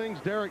 One of the things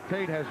Derek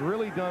Tate has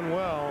really done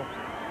well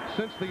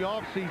since the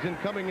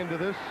offseason coming into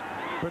this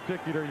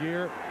particular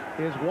year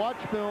is watch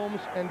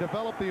films and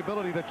develop the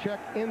ability to check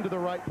into the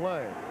right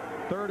play.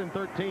 3rd and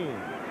 13.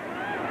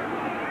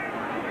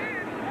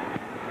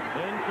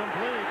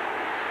 Incomplete.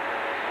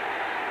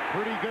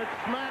 Pretty good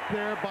smack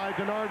there by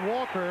Denard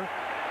Walker,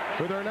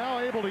 who they're now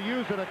able to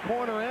use at a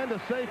corner and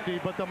a safety,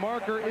 but the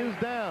marker is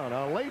down.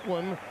 A late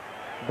one,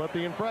 but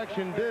the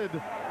infraction did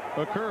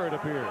occur, it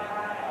appears.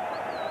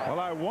 Well,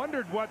 I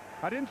wondered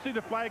I didn't see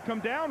the flag come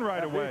down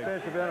right away.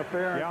 Defensive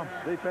interference.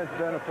 Yeah. Defensive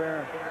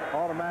interference.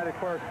 Automatic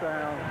first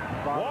down.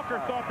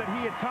 Walker thought that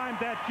he had timed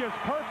that just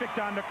perfect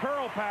on the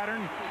curl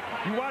pattern.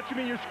 You watch him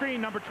in your screen,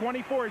 number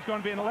 24. He's going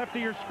to be in the left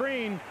of your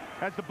screen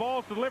as the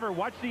ball's delivered.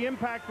 Watch the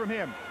impact from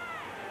him.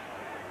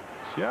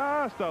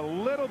 Just a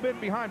little bit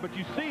behind, but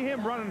you see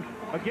him running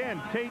again.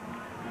 Tate,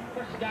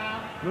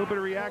 a little bit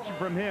of reaction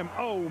from him.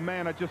 Oh,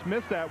 man, I just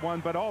missed that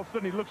one, but all of a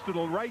sudden he looks to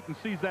the right and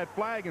sees that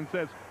flag and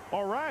says,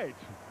 all right.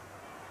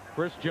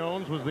 Chris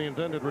Jones was the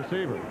intended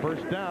receiver.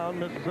 First down,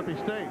 Mississippi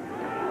State.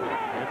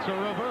 It's a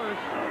reverse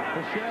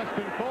to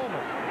Shaston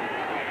Coleman.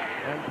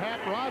 And Pat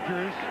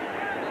Rogers,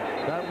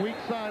 that weak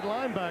side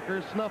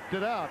linebacker, snuffed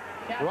it out.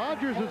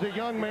 Rogers is a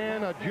young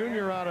man, a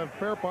junior out of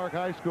Fair Park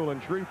High School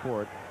in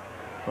Shreveport,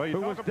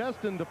 who was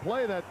destined to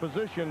play that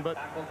position, but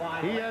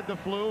he had the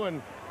flu,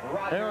 and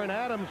Aaron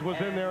Adams was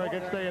in there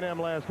against A&M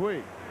last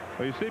week.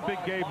 Well, you see Big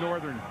Gabe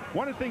Northern.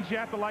 One of the things you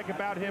have to like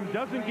about him,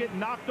 doesn't get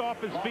knocked off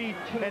his feet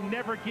and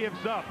never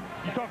gives up.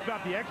 You talked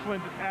about the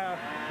excellent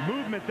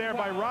movement there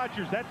by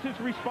Rogers. That's his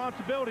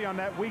responsibility on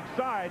that weak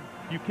side.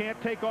 You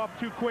can't take off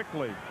too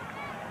quickly.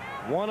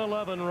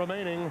 1:11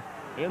 remaining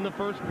in the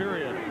first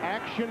period.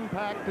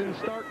 Action-packed in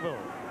Starkville.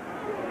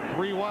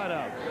 3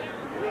 wideouts.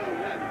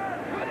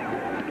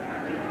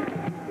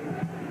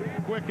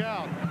 Quick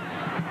out.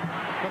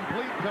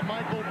 Complete to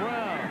Michael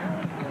Brown.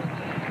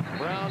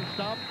 Brown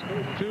stopped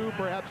 2,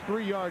 perhaps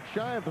 3 yards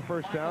shy of the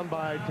first down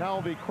by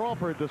Talvey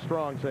Crawford, the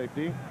strong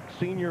safety,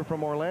 senior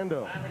from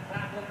Orlando.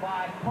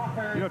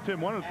 You know, Tim,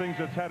 one of the things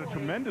that's had a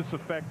tremendous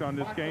effect on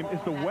this game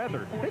is the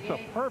weather. It's a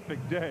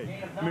perfect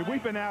day. I mean,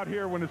 we've been out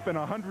here when it's been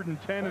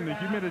 110 and the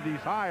humidity's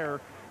higher.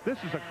 This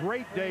is a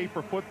great day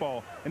for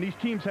football, and these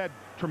teams had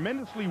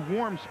tremendously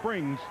warm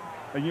springs,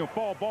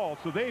 fall ball,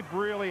 so they've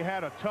really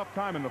had a tough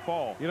time in the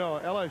fall. You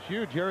know,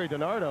 LSU, Jerry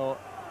DiNardo,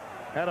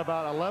 had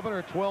about 11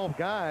 or 12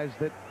 guys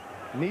that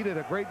needed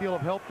a great deal of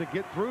help to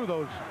get through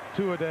those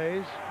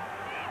 2-a-days.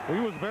 He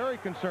was very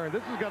concerned.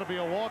 This has got to be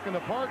a walk in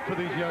the park for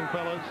these young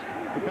fellas,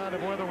 the kind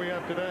of weather we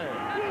have today.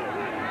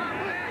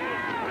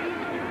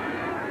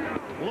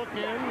 Look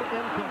in,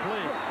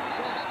 incomplete.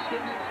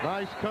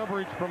 Nice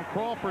coverage from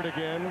Crawford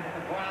again.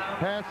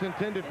 Pass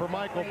intended for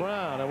Michael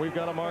Brown, and we've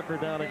got a marker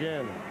down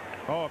again.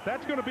 Oh, if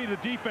that's going to be the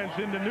defense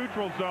in the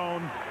neutral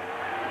zone,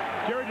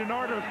 Jerry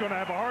DiNardo is going to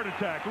have a heart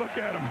attack. Look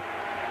at him.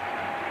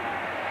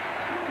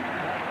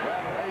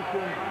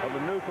 Of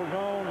the neutral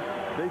zone,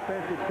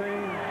 defensive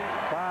team,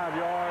 5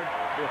 yards,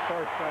 is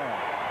first down.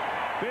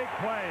 Big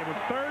play. It was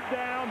 3rd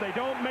down. They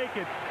don't make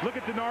it. Look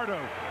at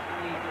DiNardo.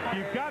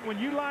 You've got, when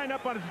you line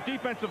up on his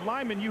defensive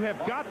lineman, you have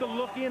got to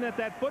look in at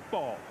that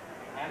football.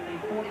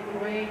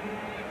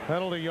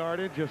 Penalty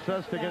yardage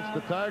assessed against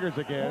the Tigers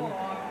again.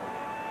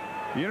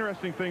 The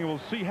interesting thing,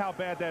 we'll see how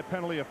bad that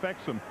penalty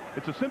affects them.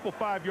 It's a simple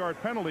 5-yard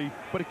penalty,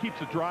 but it keeps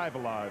the drive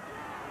alive.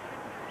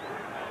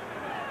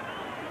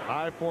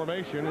 High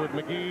formation with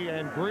McGee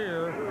and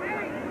Greer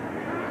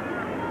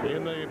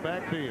in the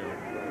backfield.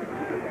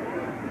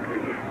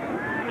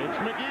 It's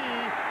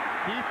McGee,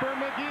 keeper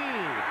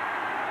McGee.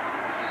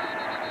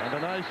 And a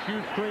nice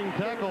shoestring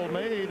tackle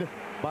made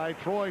by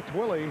Troy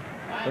Twilley,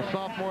 the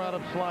sophomore out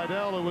of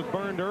Slidell, who was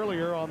burned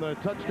earlier on the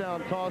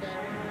touchdown toss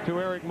to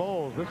Eric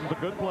Moles. This is a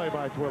good play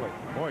by Twilley.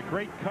 Boy,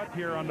 great cut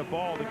here on the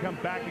ball to come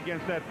back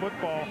against that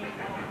football.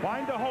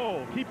 Find a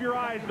hole. Keep your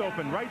eyes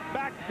open. Right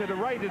back to the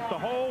right is the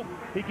hole.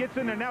 He gets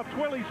in there. Now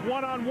Twilley's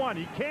one-on-one.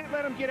 He can't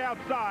let him get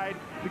outside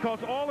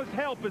because all his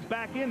help is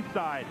back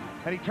inside.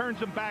 And he turns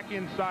him back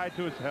inside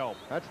to his help.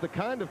 That's the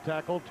kind of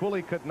tackle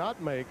Twilley could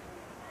not make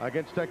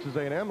against Texas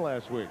A&M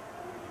last week.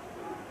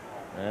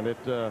 And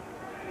it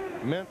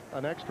meant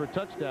an extra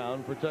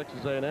touchdown for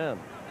Texas A&M.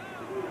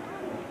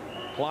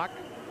 Clock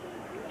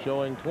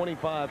showing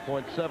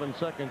 25.7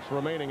 seconds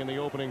remaining in the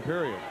opening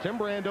period. Tim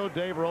Brando,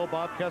 Dave Rowe,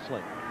 Bob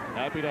Kessling.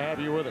 Happy to have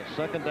you with us.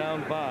 2nd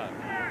down 5.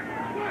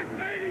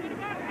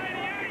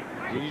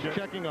 He's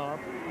checking off.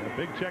 A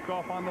big check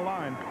off on the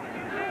line.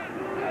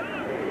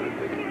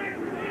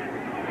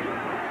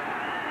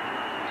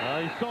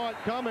 He saw it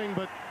coming,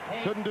 but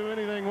couldn't do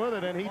anything with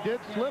it, and he did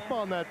slip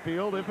on that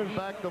field if, in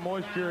fact, the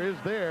moisture is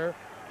there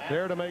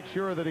to make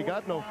sure that he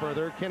got no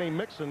further. Kenny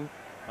Mixon,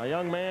 a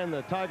young man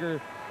the Tiger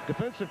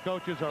defensive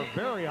coaches are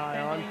very high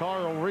on.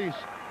 Carl Reese,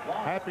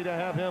 happy to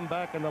have him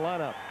back in the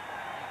lineup.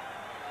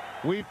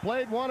 We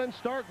played one in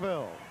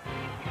Starkville.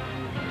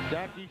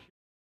 Jackie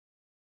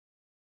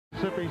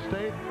Mississippi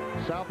State,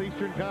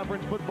 Southeastern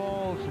Conference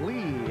football's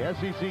lead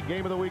SEC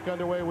game of the week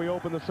underway. We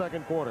open the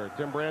second quarter.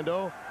 Tim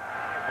Brando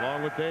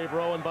along with Dave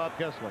Rowe and Bob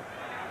Kessler.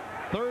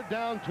 Third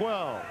down,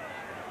 12.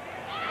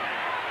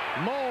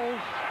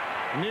 Moles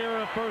near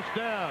a first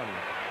down.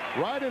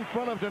 Right in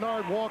front of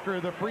Denard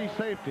Walker, the free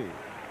safety.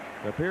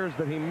 It appears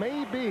that he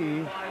may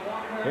be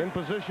in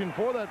position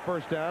for that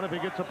first down if he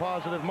gets a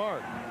positive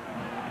mark.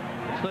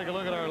 Let's take a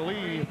look at our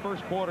Lee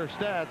first quarter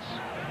stats.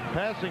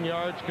 Passing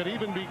yards could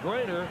even be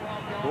greater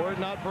were it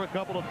not for a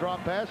couple of drop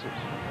passes.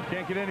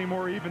 Can't get any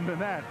more even than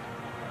that.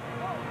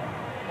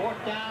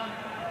 Fourth down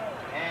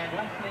and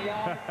less than a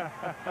yard.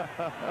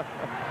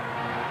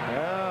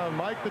 Yeah,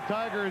 Mike the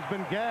Tiger has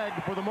been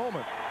gagged for the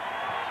moment.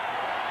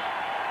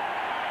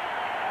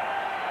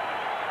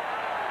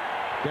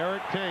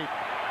 Derek Tate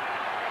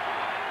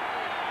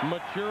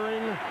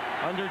maturing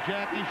under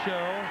Jackie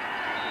Sherrill,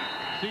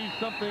 sees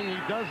something he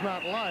does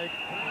not like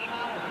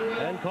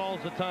and calls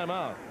a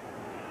timeout.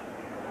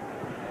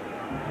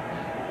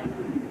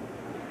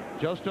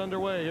 Just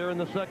underway here in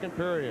the second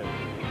period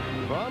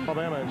from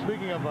Alabama. And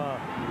speaking of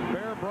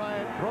Bear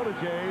Bryant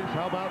proteges,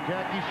 how about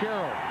Jackie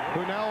Sherrill,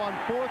 who now on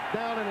fourth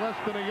down and less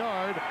than a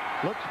yard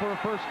looks for a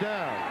first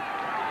down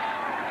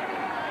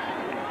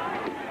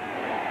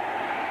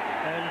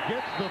and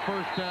gets the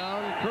first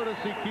down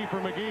courtesy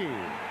Kiefer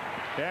McGee.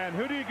 And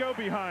who do you go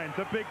behind?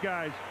 The big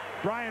guys.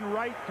 Brian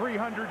Wright,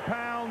 300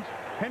 pounds.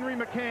 Henry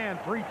McCann,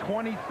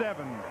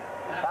 327.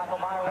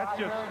 That's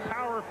just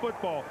power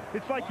football.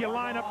 It's like you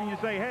line up and you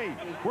say, hey,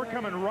 we're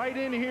coming right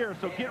in here,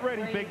 so get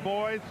ready, big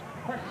boys.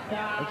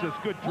 That's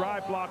just good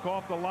drive block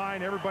off the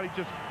line. Everybody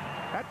just,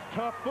 that's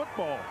tough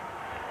football.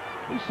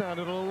 He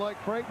sounded a little like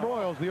Frank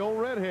Broyles, the old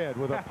redhead,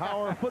 with a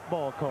power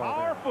football call.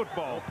 Power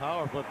football. Oh,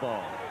 power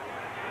football.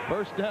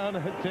 First down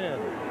at 10.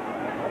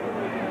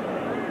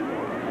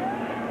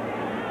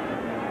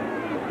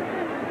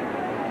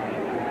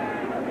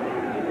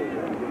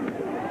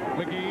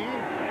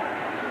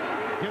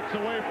 McGee gets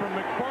away from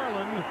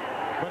McFarland,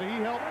 but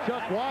he helped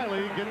Chuck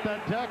Wiley get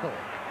that tackle.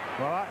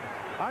 Well,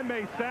 I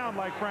may sound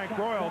like Frank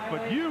Broyles,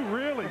 but you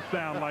really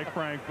sound like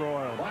Frank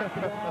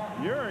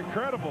Broyles. You're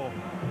incredible.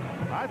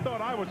 I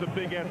thought I was a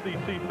big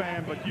SEC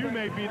fan, but you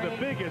may be the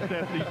biggest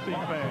SEC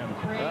fan.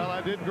 Well, I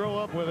did grow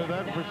up with it,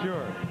 that's for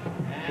sure.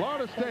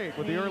 Florida State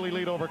with the early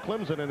lead over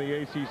Clemson in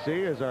the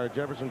ACC as our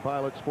Jefferson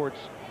Pilot Sports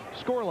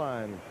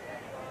scoreline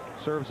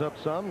serves up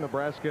some.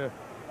 Nebraska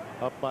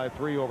up by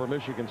 3 over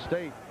Michigan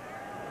State.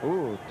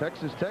 Ooh,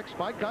 Texas Tech,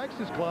 Spike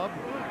Dykes' club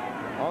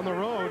on the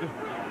road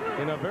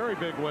in a very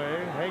big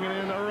way, hanging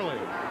in early.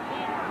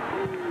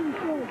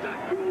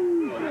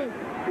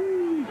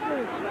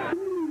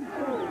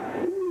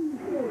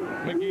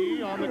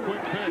 McGee on the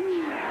quick pitch.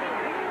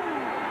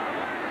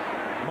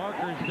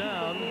 Markers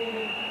down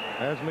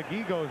as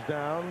McGee goes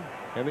down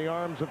in the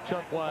arms of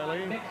Chuck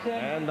Wiley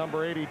and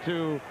number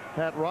 82,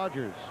 Pat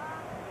Rogers.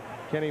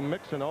 Kenny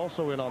Mixon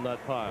also in on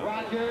that pile.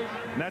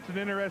 And that's an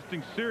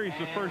interesting series.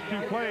 The first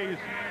 2 plays,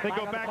 they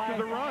go back to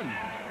the run.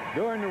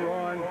 During the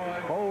run,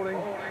 holding,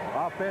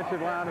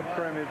 offensive line of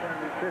scrimmage,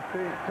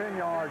 10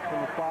 yards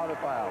from the spot of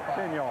foul.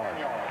 10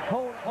 yards.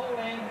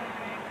 Holding.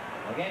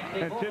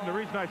 And Tim, the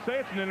reason I say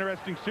it's an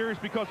interesting series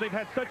because they've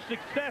had such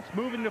success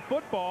moving the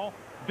football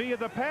via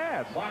the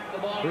pass.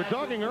 We were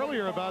talking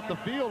earlier about the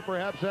field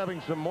perhaps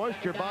having some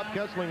moisture. Bob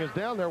Kessling is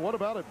down there. What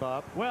about it,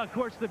 Bob? Well, of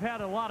course, they've had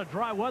a lot of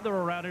dry weather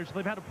around here, so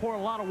they've had to pour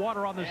a lot of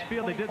water on this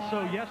field. They did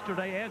so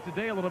yesterday and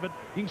today a little bit.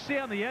 You can see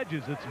on the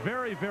edges, it's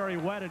very, very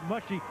wet and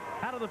mushy.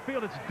 Out of the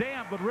field, it's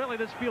damp, but really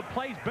this field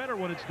plays better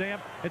when it's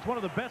damp. It's one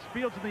of the best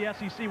fields in the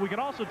SEC. We can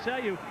also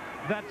tell you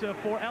that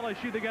for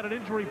LSU, they got an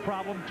injury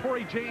problem.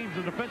 Torrey James,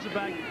 the defensive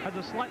back, has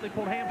a slightly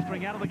pulled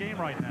hamstring out of the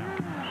game right now.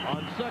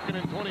 On 2nd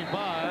and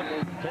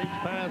 25, Tate's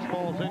pass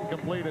falls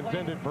incomplete,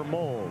 intended for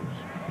Moles.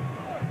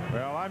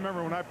 Well, I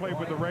remember when I played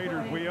with the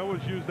Raiders, we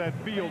always used that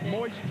field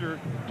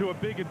moisture to a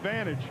big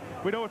advantage.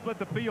 We'd always let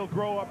the field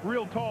grow up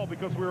real tall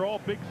because we were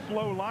all big,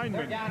 slow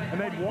linemen.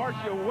 And they'd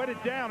wet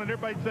it down, and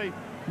everybody'd say,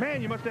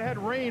 man, you must have had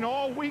rain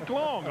all week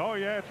long. Oh,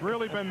 yeah, it's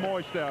really been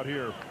moist out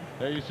here.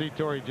 There you see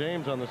Torrey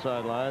James on the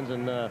sidelines,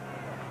 and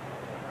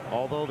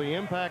although the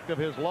impact of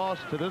his loss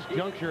to this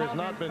juncture has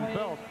not been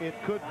felt, it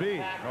could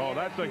be. Oh,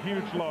 that's a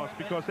huge loss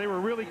because they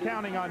were really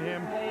counting on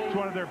him. It's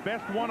one of their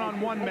best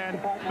one-on-one men,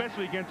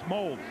 especially against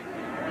Moles.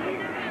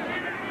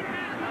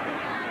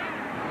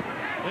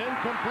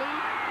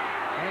 Incomplete,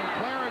 and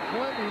Clarence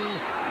Linton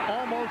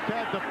almost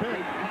had the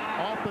pick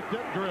off the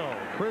tip drill.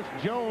 Chris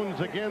Jones,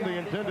 again, the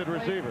intended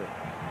receiver.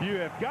 You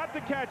have got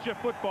to catch a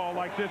football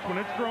like this when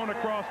it's thrown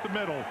across the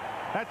middle.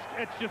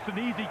 It's just an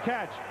easy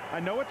catch. I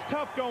know it's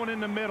tough going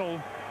in the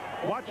middle.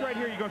 Watch right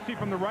here. You're going to see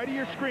from the right of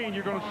your screen,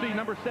 you're going to see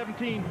number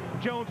 17,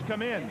 Jones,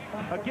 come in.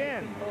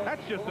 Again,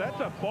 that's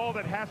a ball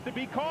that has to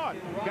be caught.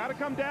 Got to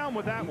come down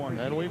with that one.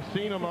 And we've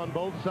seen them on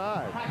both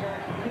sides.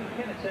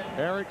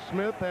 Eric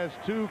Smith has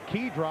 2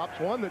 key drops,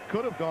 one that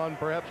could have gone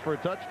perhaps for a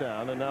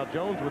touchdown, and now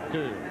Jones with 2.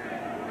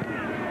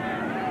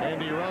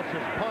 Andy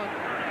Russ's punt,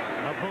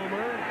 a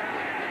boomer,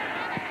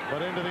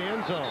 but into the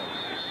end zone.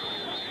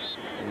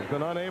 He's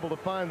been unable to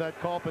find that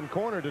Kaufman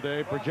corner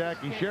today for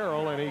Jackie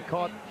Sherrill, and he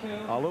caught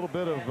a little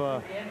bit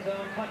of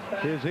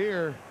his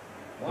ear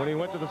when he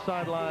went to the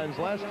sidelines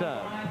last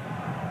time.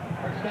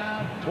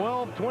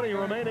 12:20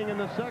 remaining in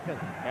the second.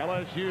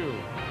 LSU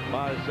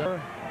by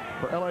 7.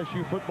 For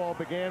LSU football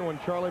began when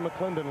Charlie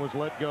McClendon was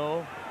let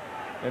go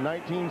in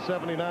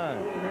 1979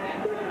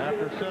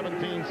 after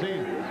 17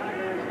 seasons.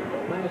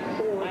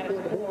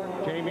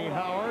 Jamie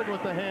Howard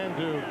with the hand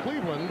to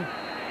Cleveland.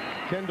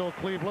 Kendall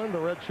Cleveland, the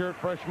redshirt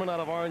freshman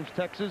out of Orange,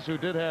 Texas, who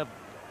did have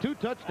 2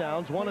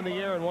 touchdowns, 1 in the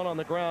air and 1 on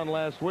the ground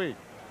last week.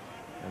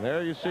 And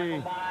there you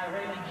see,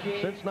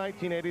 since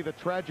 1980, the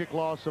tragic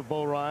loss of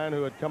Bo Ryan,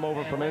 who had come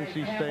over from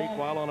NC State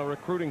while on a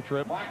recruiting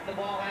trip.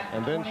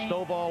 And then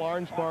Stovall,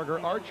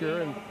 Arnsparger,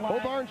 Archer, and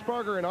both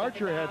Arnsparger and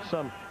Archer had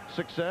some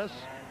success.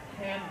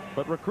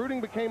 But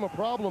recruiting became a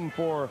problem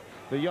for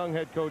the young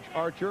head coach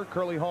Archer.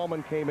 Curly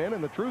Hallman came in,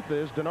 and the truth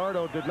is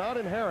DiNardo did not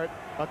inherit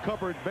a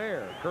cupboard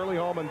bare. Curly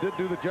Hallman did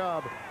do the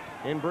job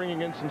in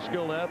bringing in some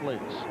skilled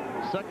athletes.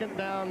 2nd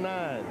down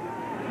 9.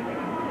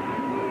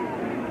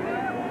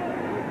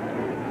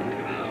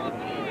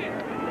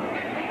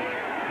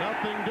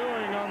 Nothing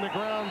doing on the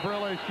ground for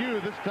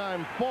LSU. This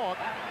time Falk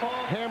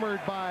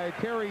hammered by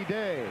Terry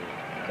Day.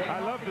 I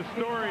love the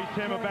story,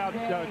 Tim, about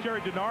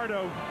Jerry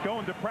DiNardo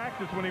going to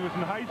practice when he was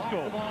in high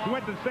school. He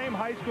went to the same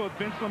high school that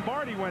Vince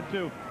Lombardi went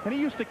to, and he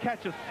used to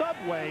catch a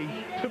subway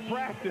to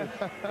practice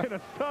in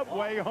a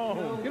subway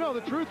home. You know,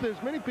 the truth is,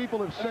 many people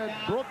have said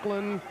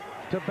Brooklyn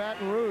to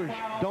Baton Rouge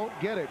don't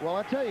get it. Well,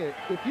 I tell you,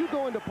 if you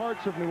go into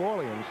parts of New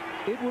Orleans,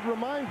 it would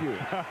remind you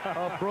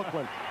of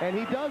Brooklyn. And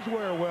he does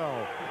wear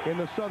well in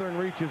the southern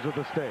reaches of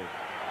the state.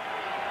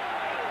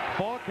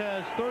 Falk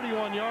has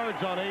 31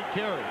 yards on 8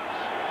 carries.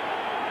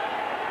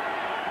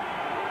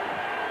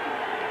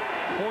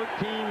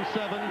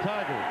 14-7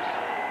 Tigers.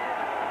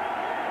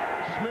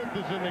 Smith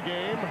is in the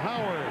game.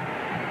 Howard.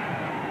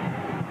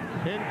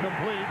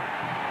 Incomplete.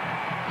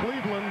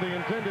 Cleveland, the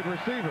intended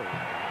receiver.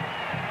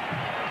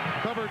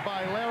 Covered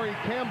by Larry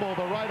Campbell,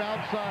 the right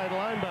outside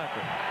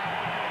linebacker.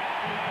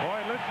 Boy,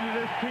 listen to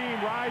this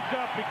team rise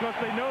up because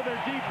they know their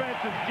defense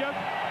has just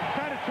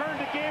kind of turned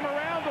the game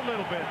around a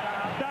little bit.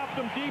 Stopped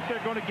them deep.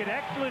 They're going to get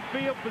excellent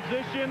field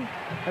position,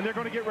 and they're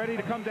going to get ready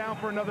to come down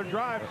for another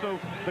drive. So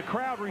the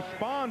crowd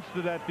responds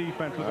to that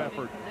defensive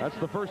effort. That's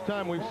the first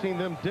time we've seen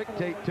them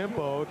dictate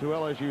tempo to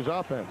LSU's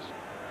offense.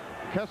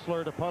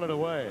 Kessler to punt it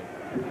away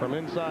from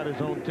inside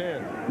his own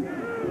 10.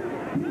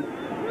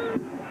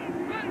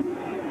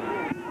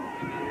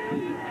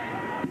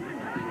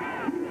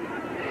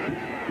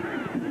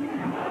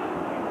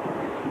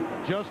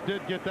 Just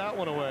did get that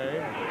one away.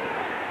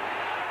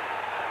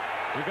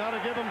 You got to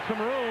give him some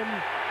room,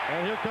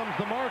 and here comes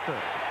the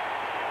marker.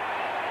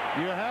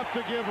 You have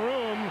to give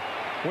room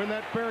when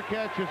that fair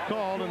catch is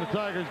called, and the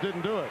Tigers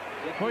didn't do it.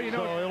 Well, you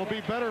know, so it'll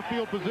be better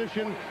field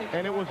position,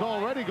 and it was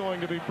already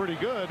going to be pretty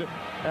good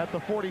at the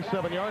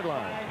 47-yard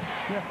line.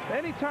 Yeah,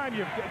 anytime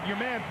your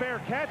man fair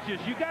catches,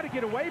 you got to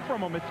get away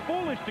from him. It's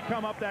foolish to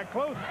come up that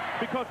close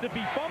because if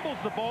he fumbles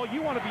the ball,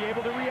 you want to be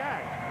able to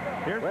react.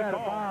 Here's we the had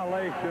call. A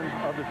violation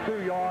of the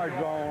 2-yard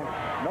zone,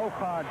 no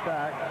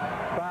contact,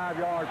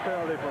 5-yard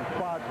penalty from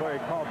spots where he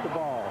caught the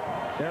ball.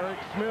 Eric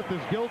Smith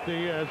is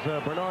guilty as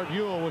Bernard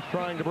Ewell was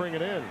trying to bring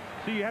it in.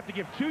 So you have to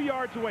give 2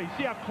 yards away.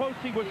 See how close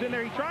he was in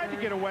there? He tried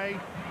to get away,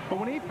 but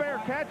when he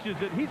fair catches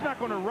it, he's not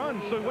going to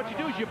run. So what you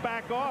do is you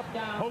back off,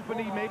 hoping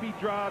he maybe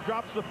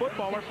drops the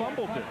football or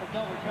fumbles it.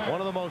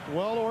 One of the most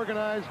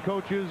well-organized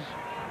coaches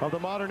of the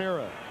modern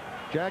era,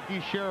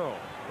 Jackie Sherrill,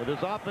 with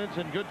his offense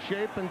in good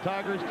shape in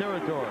Tigers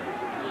territory.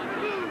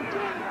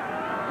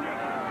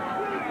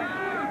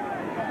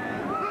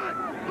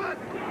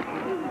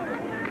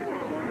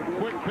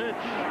 Quick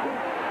pitch.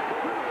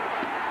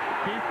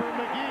 Keeper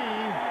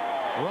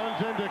McGee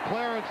runs into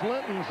Clarence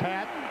Linton's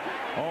hat,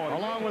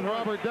 along with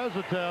Robert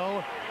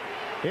Desautels,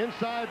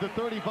 inside the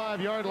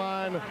 35-yard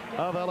line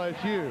of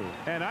LSU.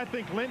 And I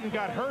think Linton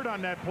got hurt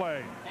on that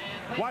play.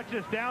 Watch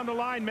this down the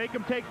line, make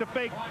him take the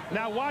fake.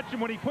 Now watch him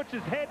when he puts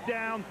his head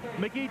down.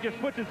 McGee just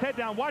puts his head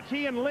down. Watch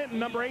he and Linton,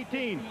 number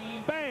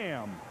 18.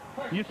 Bam!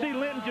 You see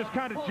Linton just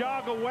kind of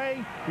jog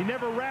away. He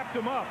never wrapped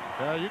him up.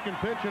 You can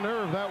pinch a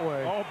nerve that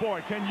way. Oh,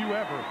 boy, can you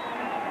ever.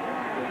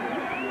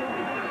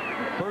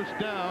 First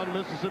down,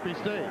 Mississippi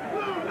State.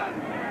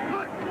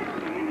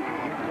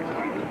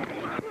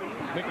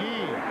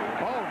 McGee.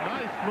 Oh,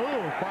 nice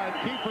move by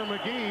Keeper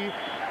McGee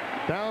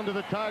down to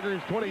the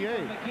Tigers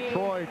 28.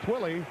 Troy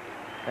Twilley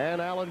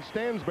and Alan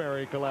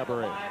Stansberry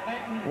collaborate.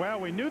 Well,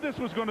 we knew this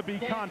was going to be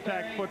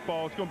contact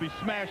football. It's going to be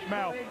smash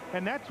mouth,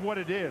 and that's what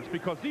it is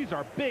because these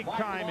are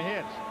big-time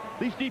hits.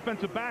 These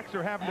defensive backs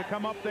are having to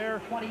come up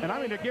there, and I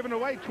mean, they're giving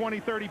away 20,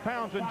 30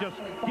 pounds and just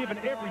giving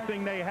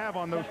everything they have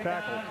on those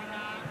tackles.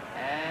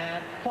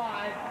 And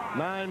 5.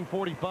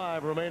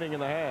 9:45 remaining in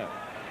the half.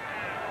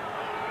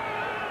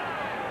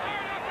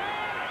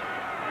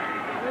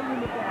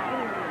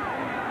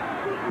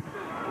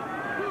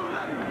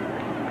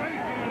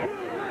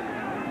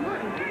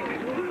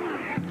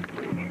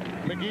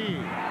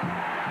 McGee.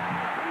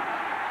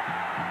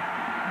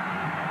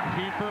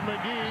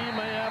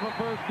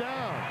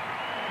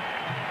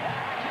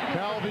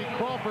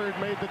 Crawford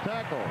made the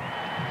tackle.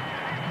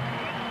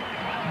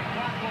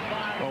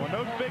 Well, when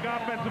those big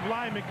offensive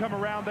linemen come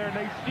around there and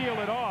they steal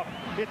it off,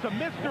 it's a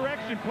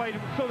misdirection play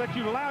so that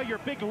you allow your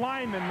big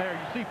linemen there.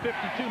 You see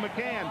 52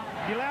 McCann.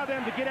 You allow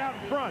them to get out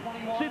in front.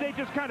 See, they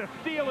just kind of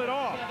steal it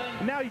off.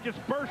 And now you just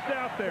burst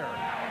out there.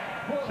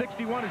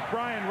 61 is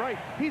Brian Wright.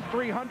 He's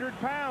 300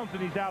 pounds,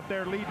 and he's out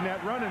there leading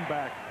that running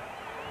back.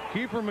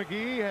 Kiefer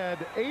McGee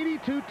had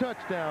 82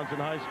 touchdowns in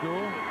high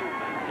school.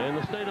 In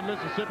the state of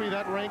Mississippi,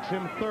 that ranks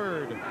him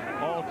 3rd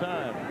all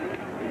time.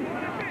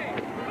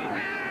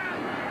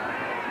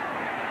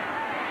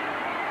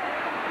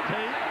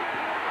 Tate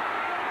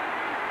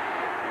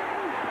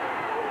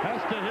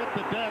has to hit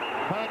the deck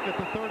back at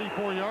the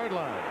 34-yard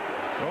line.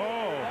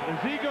 Oh, is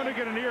he going to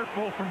get an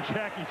earful from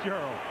Jackie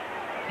Sherrill?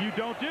 You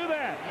don't do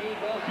that.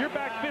 You're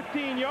back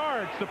 15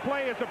 yards. The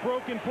play is a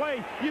broken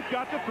play. You've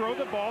got to throw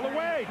the ball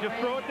away. Just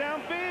throw it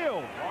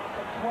downfield.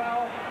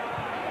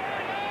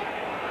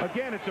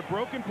 Again, it's a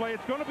broken play.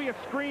 It's going to be a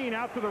screen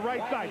out to the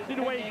right side. See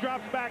the way he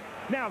drops back?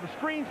 Now, the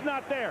screen's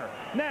not there.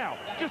 Now,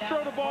 just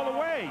throw the ball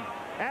away.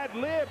 Ad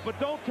lib, but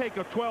don't take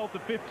a 12 to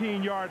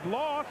 15-yard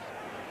loss,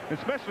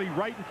 especially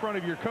right in front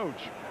of your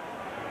coach.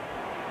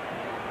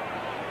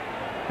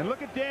 And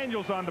look at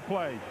Daniels on the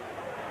play.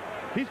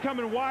 He's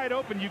coming wide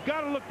open. You've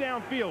got to look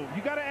downfield.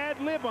 You got to ad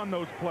lib on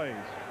those plays.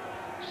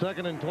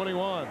 2nd and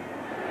 21.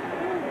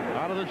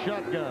 Out of the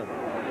shotgun.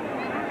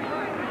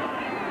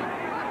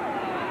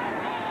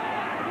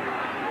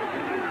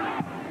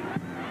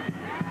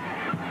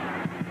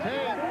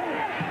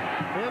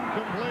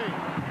 Incomplete.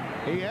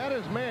 He had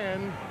his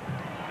man,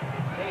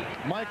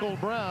 Michael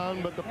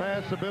Brown, but the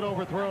pass a bit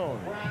overthrown.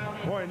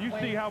 Boy, and you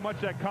see how much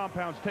that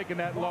compound's taken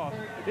that loss.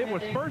 It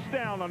was 1st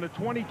down on the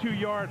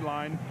 22-yard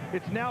line.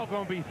 It's now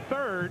going to be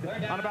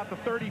 3rd on about the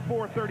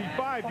 34,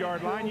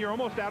 35-yard line. You're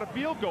almost out of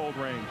field goal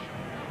range.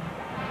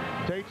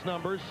 Tate's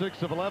numbers,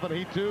 6 of 11.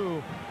 He,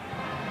 too,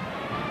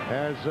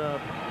 has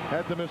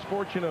had the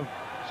misfortune of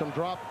some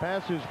dropped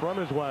passes from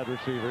his wide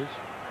receivers.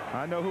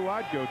 I know who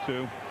I'd go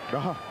to.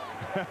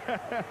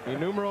 The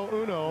numero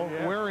uno,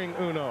 yeah. Wearing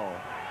uno.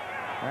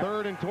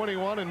 3rd and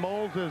 21, and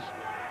Moles is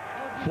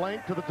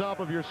flanked to the top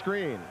of your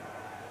screen.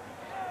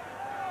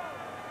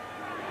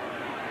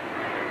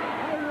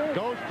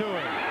 Goes to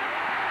him.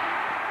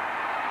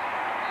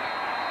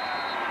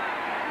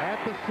 At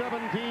the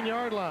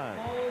 17-yard line.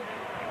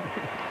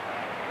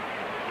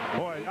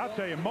 Boy, I'll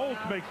tell you, Moles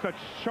makes such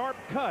sharp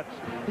cuts.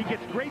 He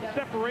gets great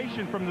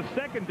separation from the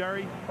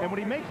secondary, and when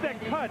he makes that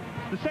cut,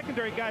 the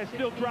secondary guy is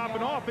still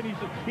dropping off, and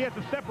he has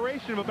a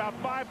separation of about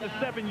 5 to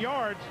 7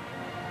 yards.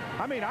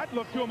 I mean, I'd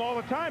look to him all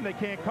the time. They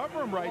can't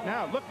cover him right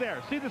now. Look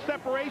there. See the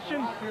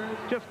separation?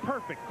 Just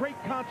perfect. Great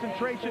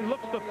concentration.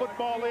 Looks the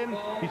football in.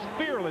 He's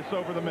fearless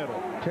over the middle.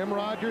 Tim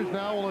Rogers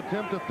now will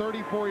attempt a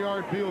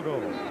 34-yard field goal.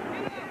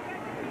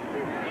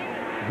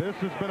 This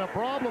has been a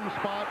problem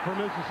spot for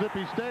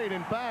Mississippi State.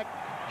 In fact,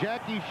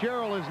 Jackie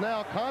Sherrill is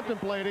now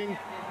contemplating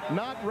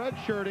not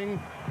redshirting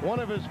one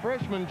of his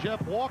freshmen,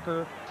 Jeff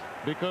Walker,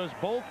 because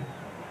both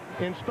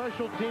in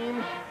special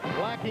teams,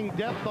 lacking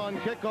depth on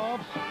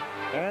kickoffs,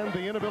 and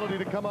the inability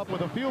to come up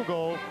with a field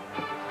goal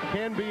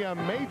can be a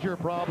major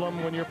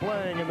problem when you're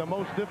playing in the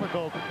most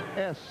difficult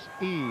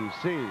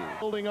SEC.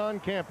 Building on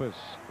campus,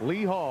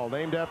 Lee Hall,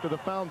 named after the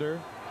founder,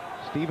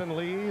 Stephen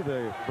Lee,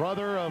 the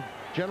brother of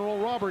General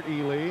Robert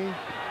E. Lee.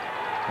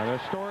 An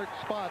historic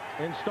spot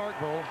in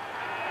Starkville.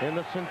 In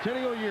the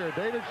centennial year,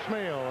 David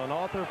Schmale, an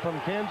author from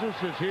Kansas,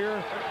 is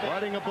here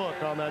writing a book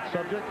on that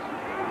subject.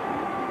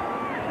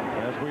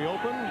 As we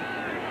open,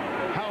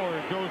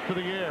 Howard goes to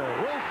the air.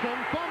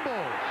 Wilson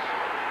fumbles.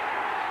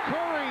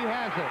 Curry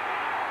has it.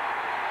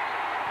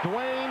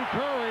 Dwayne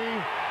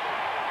Curry,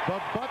 the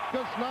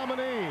Butkus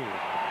nominee,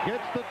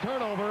 gets the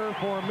turnover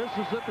for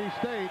Mississippi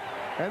State.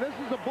 And this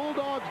is a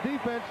Bulldogs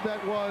defense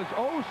that was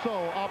oh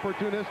so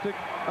opportunistic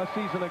a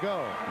season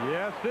ago.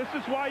 Yes, this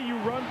is why you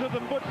run to the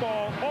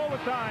football all the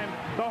time,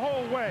 the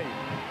whole way.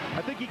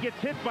 I think he gets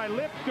hit by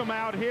Lipscomb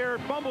out here,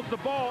 fumbles the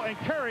ball, and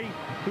Curry,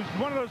 who's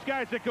one of those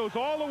guys that goes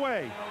all the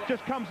way,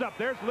 just comes up.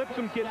 There's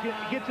Lipscomb,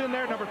 gets in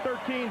there, number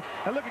 13,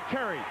 and look at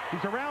Curry.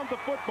 He's around the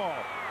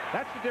football.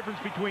 That's the difference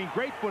between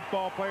great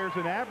football players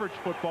and average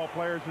football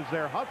players, is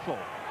their hustle.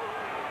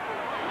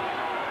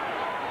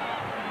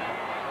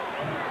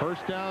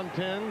 First down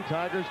 10,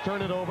 Tigers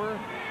turn it over.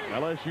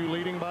 LSU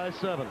leading by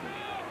 7.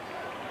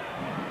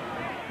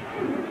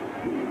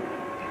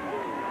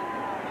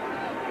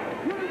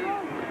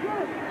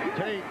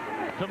 Tate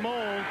to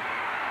Mold.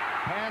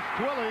 Pass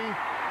Twilly.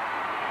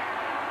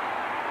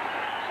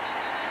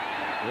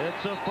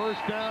 It's a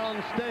first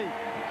down State.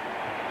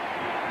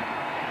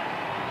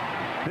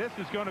 This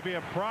is going to be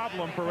a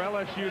problem for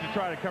LSU to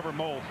try to cover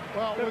Moles.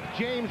 Well, with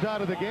James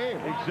out of the game.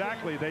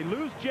 Exactly. They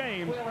lose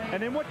James,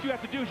 and then what you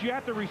have to do is you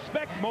have to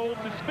respect Moles'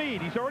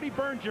 speed. He's already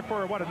burned you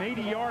for, what, an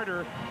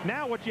 80-yarder.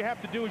 Now what you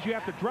have to do is you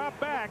have to drop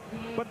back,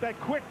 but that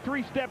quick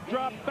 3-step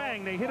drop,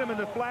 bang, they hit him in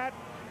the flat,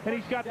 and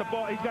he's got the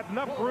ball. He's got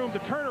enough room to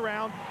turn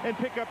around and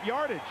pick up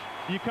yardage.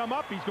 You come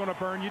up, he's going to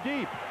burn you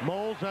deep.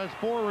 Moles has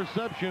 4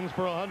 receptions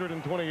for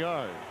 120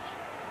 yards.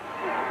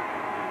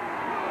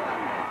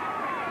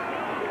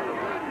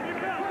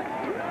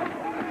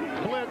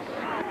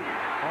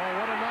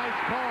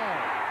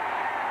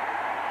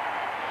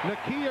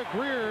 Nakia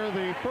Greer,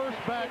 the first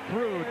back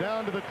through,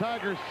 down to the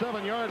Tigers'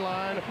 7-yard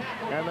line,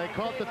 and they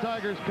caught the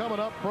Tigers coming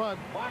up front.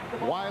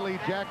 Wiley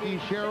Jackie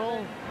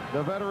Sherrill,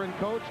 the veteran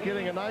coach,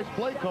 getting a nice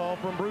play call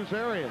from Bruce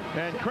Arians.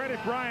 And credit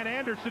Brian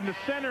Anderson, the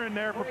center in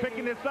there, for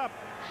picking this up.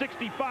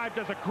 65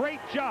 does a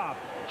great job.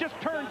 Just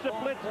turns the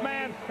blitz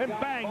man, and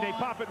bang, they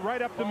pop it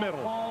right up the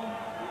middle.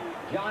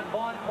 John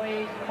Vaughn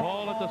plays.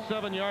 Ball at the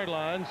 7-yard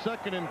line,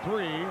 2nd and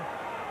 3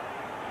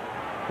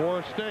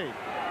 for State.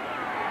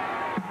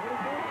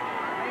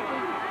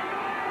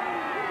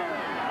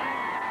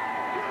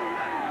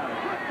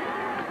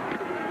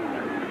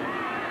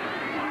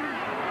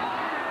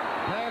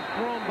 Pass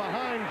thrown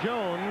behind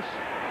Jones.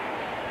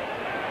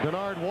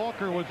 Denard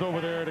Walker was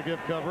over there to give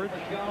coverage.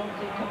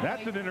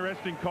 That's an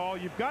interesting call.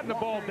 You've gotten the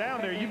ball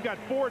down there. You've got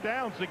 4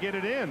 downs to get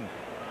it in.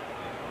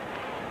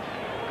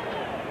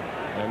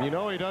 And you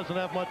know he doesn't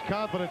have much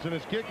confidence in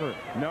his kicker.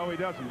 No, he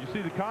doesn't. You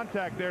see the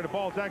contact there. The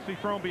ball's actually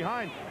thrown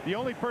behind. The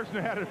only person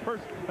who had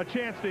a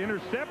chance to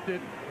intercept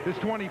it is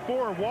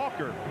 24,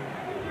 Walker.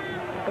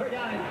 3rd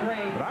down and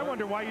 3. But I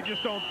wonder why you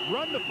just don't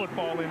run the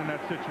football in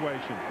that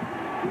situation.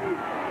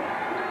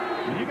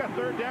 When you got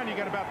 3rd down, you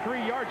got about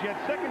 3 yards. You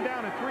had 2nd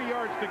down and 3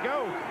 yards to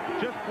go.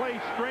 Just play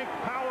strength,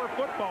 power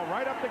football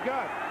right up the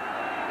gut.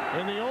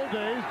 In the old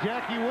days,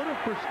 Jackie would have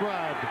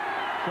prescribed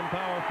some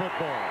power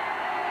football.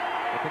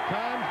 At the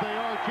times, they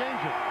are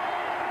changing.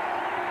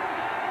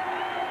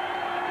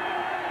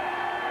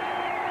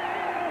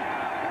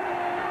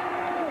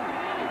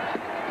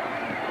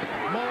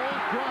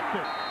 Moles dropped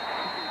it.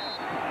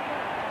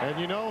 And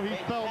you know, he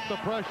felt the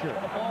pressure.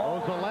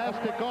 Those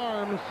elastic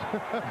arms,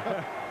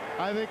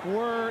 I think,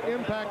 were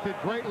impacted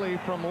greatly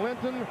from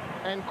Linton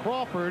and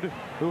Crawford,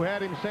 who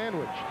had him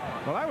sandwiched.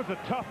 Well, that was a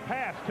tough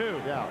pass,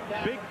 too. Yeah.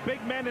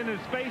 Big men in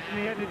his face, and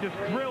he had to just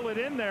drill it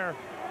in there.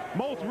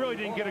 Moles really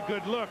didn't get a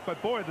good look,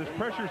 but boy, this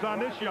pressure's on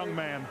this young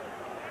man.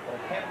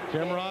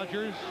 Tim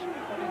Rogers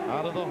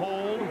out of the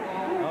hold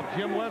of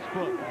Jim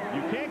Westbrook.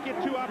 You can't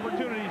get 2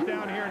 opportunities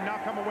down here and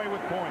not come away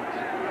with points.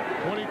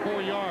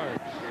 24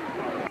 yards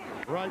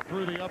right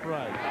through the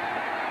uprights.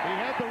 He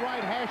had the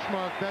right hash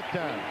mark that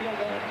time.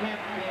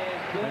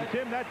 And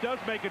Tim, that does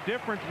make a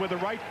difference with a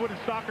right-footed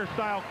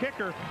soccer-style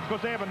kicker,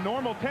 because they have a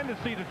normal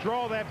tendency to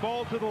draw that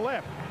ball to the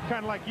left,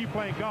 kind of like you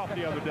playing golf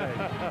the other day.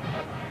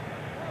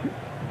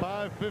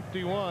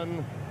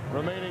 5:51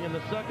 remaining in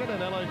the second,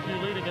 and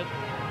LSU leading it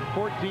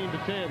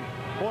 14-10.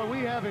 Boy, we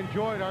have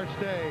enjoyed our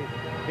stay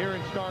here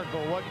in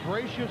Starkville. What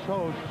gracious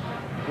hosts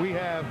we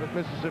have at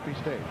Mississippi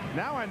State.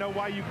 Now I know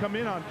why you come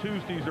in on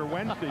Tuesdays or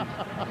Wednesdays.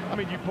 I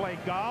mean, you play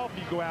golf,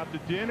 you go out to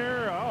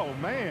dinner. Oh,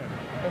 man.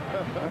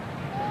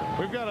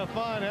 We've got a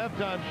fine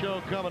halftime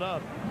show coming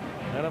up.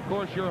 And, of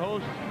course, your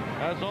host,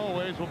 as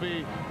always, will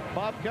be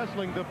Bob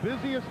Kessling, the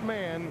busiest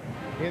man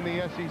in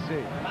the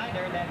SEC.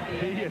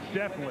 He is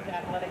definitely.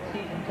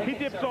 He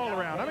dips all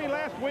around. I mean,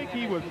 last week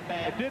he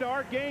did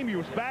our game. He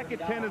was back at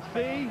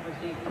Tennessee.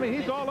 I mean,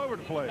 he's all over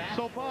the place.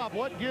 So, Bob,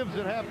 what gives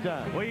at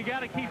halftime? Well, you got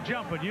to keep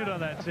jumping. You know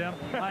that, Tim.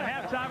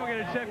 At halftime, we're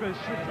going to check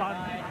on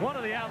one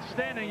of the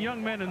outstanding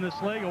young men in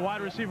this league, a wide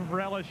receiver for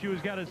LSU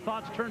who's got his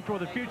thoughts turned toward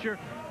the future.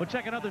 We'll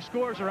check on other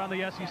scores around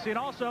the SEC. And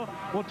also,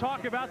 we'll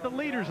talk about the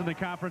leaders in the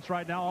conference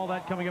right now. All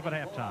that coming up at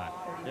halftime.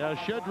 Yeah,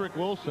 Shedrick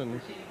Wilson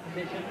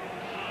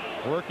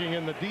working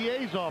in the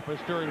DA's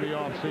office during the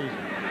offseason.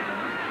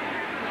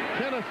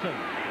 Kennison,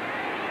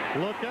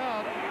 look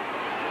out.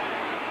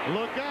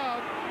 Look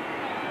out.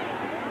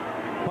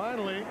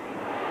 Finally,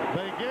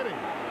 they get him.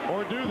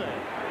 Or do they?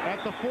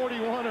 At the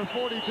 41 or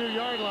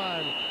 42-yard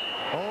line.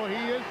 Oh,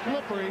 he is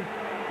slippery.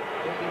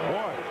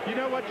 Boy, you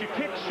know what? You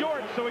kick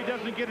short so he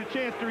doesn't get a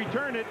chance to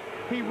return it.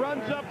 He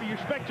runs up, you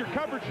expect your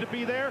coverage to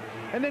be there,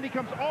 and then he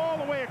comes all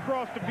the way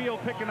across the field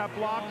picking up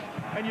blocks,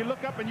 and you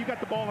look up and you got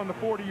the ball on the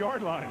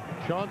 40-yard line.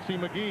 Chauncey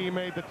McGee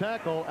made the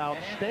tackle.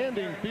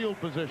 Outstanding field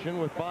position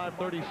with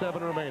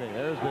 5:37 remaining.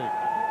 There's the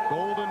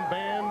golden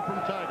band from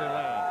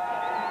Tigerland.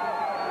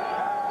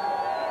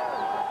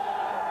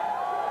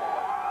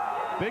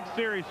 Big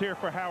series here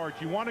for Howard.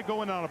 You want to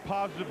go in on a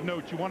positive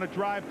note. You want to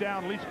drive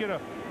down, at least get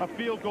a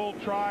field goal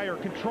try or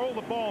control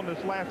the ball in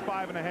this last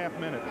 5.5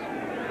 minutes.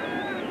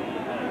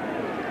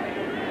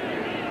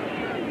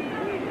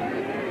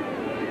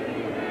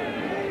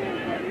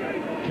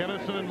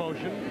 Kennison in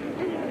motion.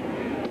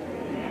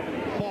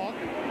 Falk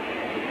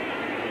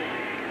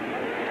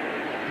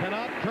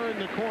cannot turn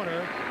the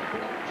corner.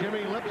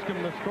 Jimmy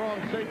Lipscomb, the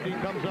strong safety,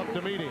 comes up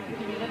to meet him.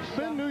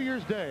 Spend New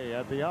Year's Day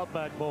at the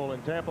Outback Bowl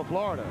in Tampa,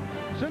 Florida.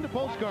 Send a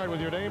postcard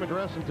with your name,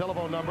 address, and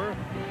telephone number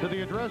to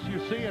the address you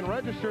see and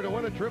register to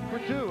win a trip for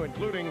 2,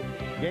 including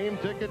game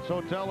tickets,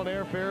 hotel, and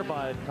airfare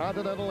by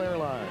Continental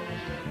Airlines.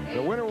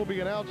 The winner will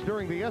be announced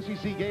during the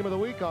SEC Game of the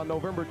Week on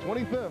November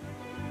 25th.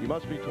 You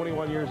must be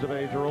 21 years of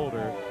age or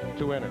older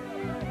to enter.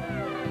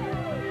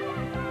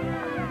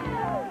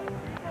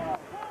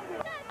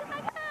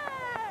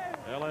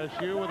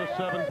 LSU with a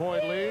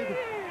 7-point lead.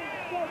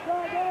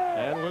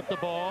 And with the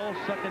ball,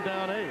 2nd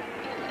down 8.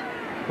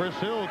 Chris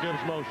Hill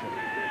gives motion.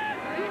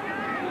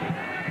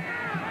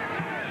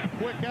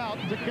 Quick out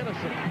to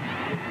Kennison.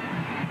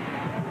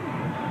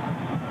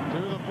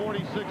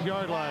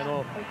 46-yard line.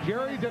 Well,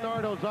 Jerry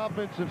DiNardo's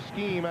offensive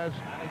scheme, as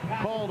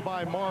called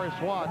by Morris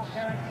Watts,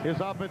 his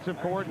offensive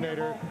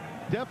coordinator,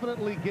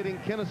 definitely getting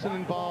Kinnison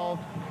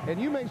involved, and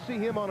you may see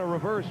him on a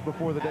reverse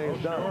before the day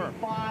is done.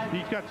 Sure.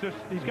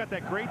 He's got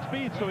that great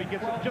speed, so he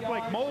gets, just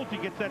like Moulds, he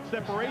gets that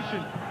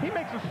separation. He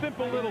makes a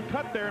simple little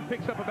cut there and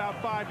picks up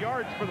about 5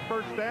 yards for the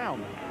first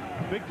down.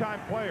 Big-time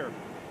player.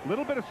 A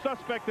little bit of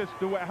suspect as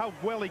to how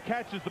well he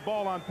catches the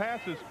ball on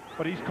passes,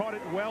 but he's caught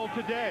it well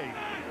today.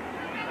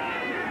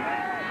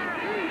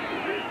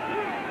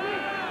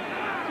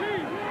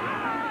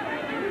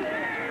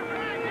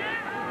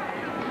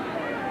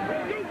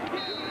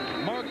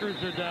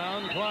 Markers are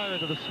down prior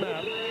to the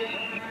snap.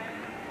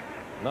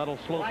 That'll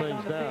slow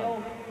things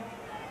down.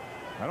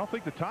 I don't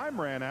think the time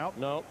ran out.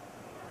 No.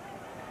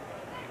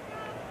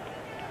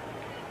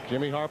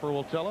 Jimmy Harper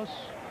will tell us.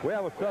 We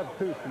have a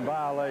substitution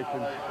violation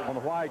on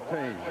the white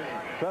team.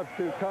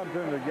 Substitute comes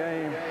into the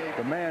game.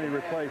 The man he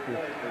replaces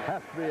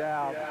has to be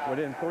out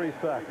within 3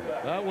 seconds.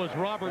 That was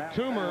Robert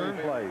Toomer,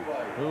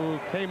 who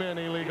came in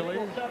illegally.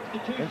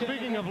 And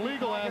speaking of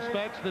legal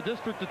aspects, the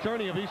district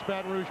attorney of East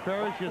Baton Rouge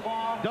Parish is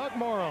Doug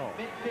Morrow,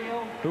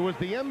 who was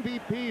the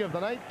MVP of the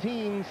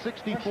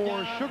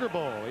 1964 Sugar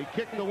Bowl. He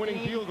kicked the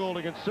winning field goal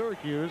against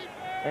Syracuse,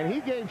 and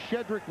he gave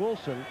Shedrick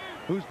Wilson,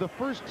 who's the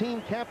first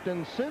team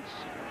captain since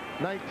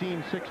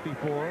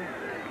 1964,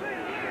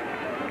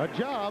 a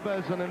job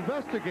as an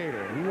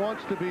investigator. He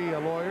wants to be a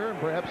lawyer,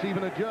 perhaps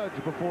even a judge,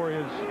 before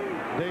his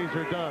days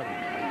are done.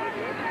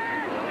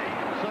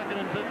 2nd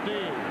and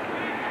 15.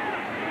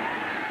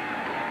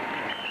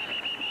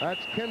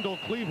 That's Kendall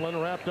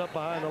Cleveland wrapped up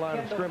behind the line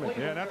of scrimmage.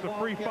 Yeah, that's a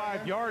free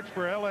 5 yards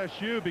for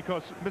LSU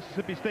because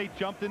Mississippi State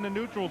jumped in the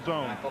neutral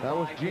zone. That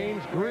was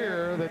James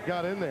Greer that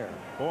got in there.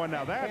 Boy,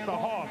 now that's a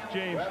hoss,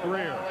 James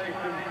Greer.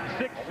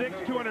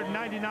 6'6",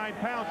 299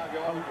 pounds.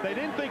 They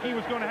didn't think he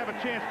was going to have a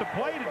chance to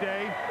play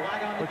today,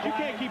 but you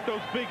can't keep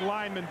those big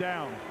linemen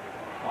down.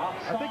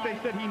 I think they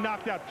said he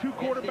knocked out 2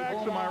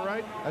 quarterbacks, am I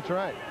right? That's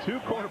right. 2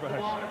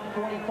 quarterbacks.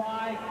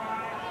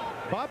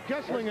 Bob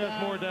Kessling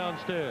has more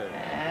downstairs.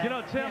 You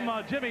know, Tim,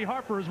 Jimmy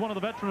Harper is one of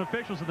the veteran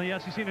officials in the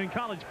SEC and in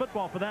college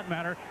football, for that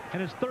matter, in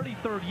his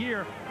 33rd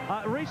year.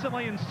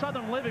 Recently in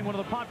Southern Living, one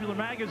of the popular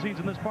magazines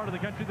in this part of the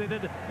country, they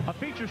did a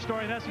feature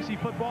story on SEC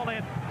football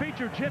and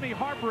featured Jimmy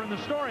Harper in the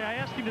story. I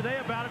asked him today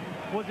about it.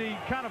 Was he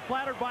kind of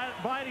flattered by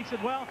it? He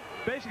said, well,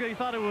 basically he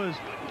thought it was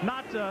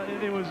not,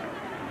 it was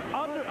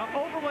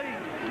overly...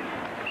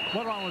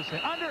 What do I want to say?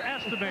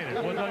 Underestimated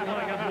was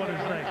I guess what he's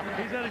saying.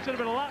 He said it should have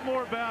been a lot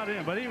more about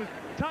him, but he was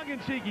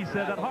tongue-in-cheek. He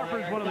said that Harper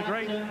is one of the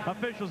great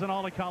officials in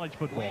all of college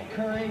football.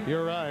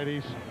 You're right.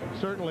 He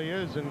certainly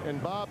is.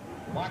 And Bob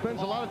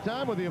spends a lot of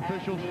time with the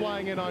officials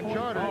flying in on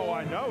charter. Oh,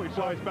 I know. He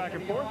flies back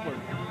and forth with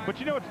them. But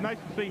you know, it's nice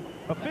to see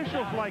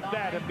officials like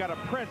that have got a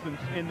presence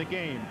in the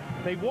game.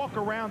 They walk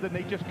around and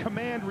they just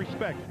command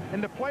respect,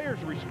 and the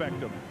players respect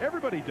them.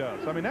 Everybody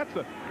does. I mean, that's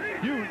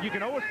you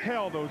can always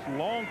tell those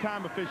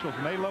long-time officials,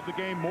 and they love the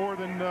game more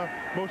than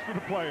most of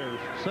the players.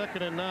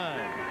 2nd and 9.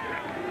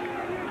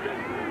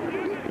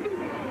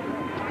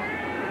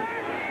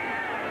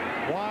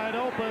 Wide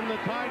open, the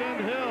tight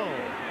end Hill.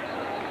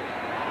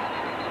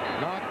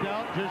 Knocked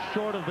out just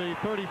short of the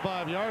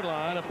 35-yard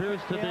line.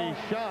 Appears to be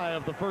shy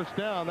of the first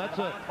down. That's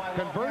a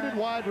converted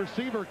wide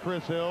receiver,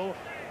 Chris Hill.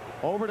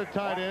 Over to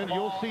tight end.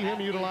 You'll see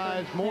him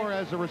utilized more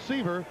as a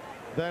receiver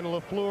than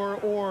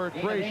LaFleur or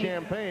Trey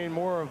Champagne,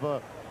 more of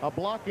a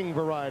blocking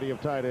variety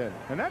of tight end.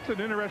 And that's an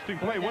interesting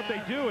play. What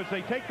they do is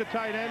they take the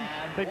tight end,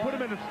 they put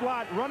him in a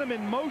slot, run him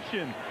in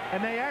motion,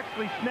 and they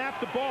actually snap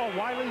the ball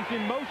while he's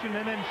in motion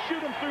and then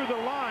shoot him through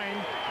the line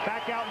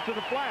back out into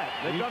the flat.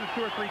 They've done it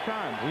 2 or 3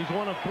 times. He's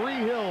one of 3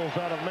 Hills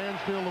out of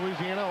Mansfield,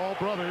 Louisiana, all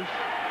brothers,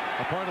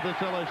 a part of this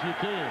LSU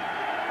team.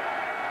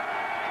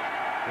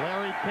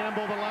 Larry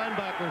Campbell, the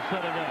linebacker,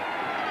 setting up.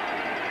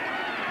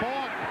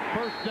 Falk,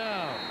 first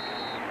down.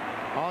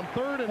 On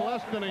 3rd and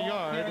less than a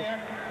yard,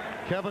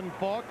 Kevin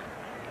Falk,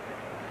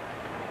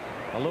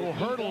 a little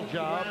hurdle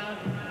job.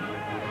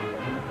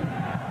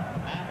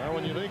 Now,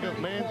 when you think of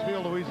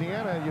Mansfield,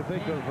 Louisiana, you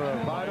think of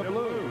Vida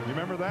Blue. You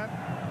remember that?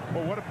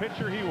 Well, what a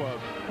pitcher he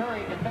was.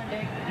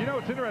 You know,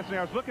 it's interesting.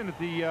 I was looking at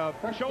the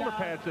shoulder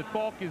pads that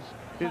Falk is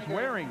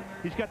wearing.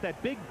 He's got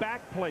that big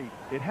back plate.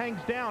 It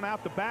hangs down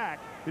out the back.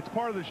 It's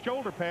part of the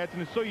shoulder pads,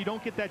 and it's so you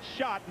don't get that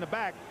shot in the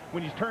back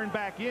when he's turned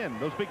back in.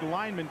 Those big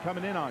linemen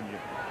coming in on you.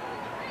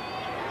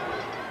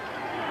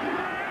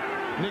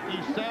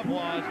 Nicky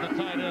Savoy is the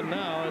tight end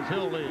now as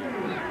Hill leads.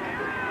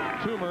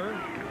 Toomer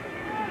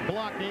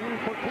blocking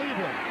for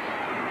Cleveland.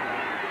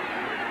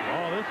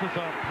 Oh, this is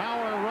a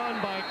power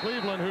run by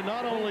Cleveland, who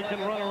not only can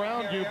run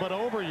around you, but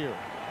over you.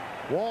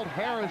 Walt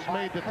Harris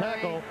made the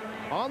tackle.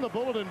 On the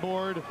bulletin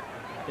board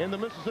in the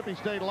Mississippi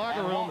State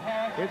locker room,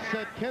 it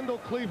said Kendall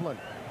Cleveland.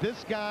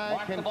 This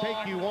guy can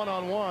take you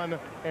one-on-one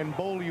and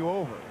bowl you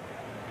over.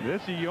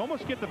 You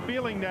almost get the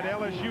feeling that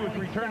LSU is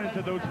returning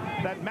to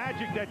that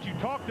magic that you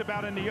talked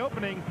about in the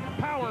opening.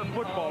 Power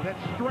football, that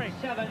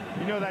strength.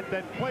 You know,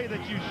 that play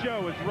that you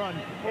show is run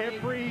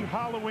every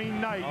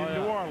Halloween night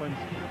in New Orleans.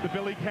 The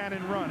Billy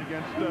Cannon run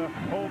against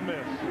Ole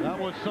Miss. That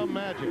was some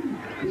magic.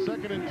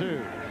 2nd and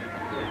 2.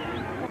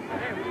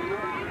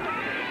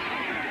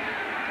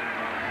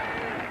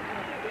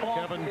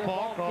 Kevin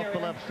Falk off the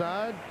left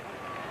side.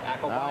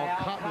 Al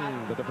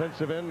Cotton, the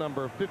defensive end,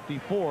 number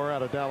 54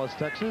 out of Dallas,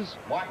 Texas,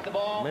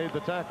 made the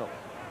tackle.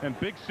 And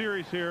big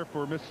series here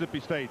for Mississippi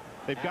State.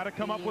 They've got to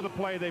come up with a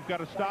play. They've got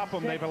to stop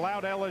them. They've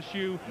allowed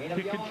LSU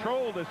to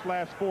control this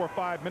last 4 or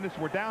 5 minutes.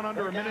 We're down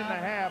under a minute and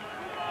a half.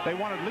 They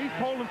want to at least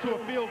hold them to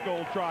a field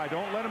goal try.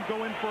 Don't let them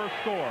go in for a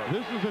score.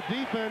 This is a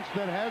defense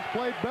that has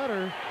played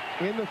better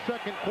in the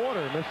 2nd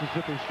quarter,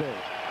 Mississippi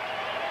State.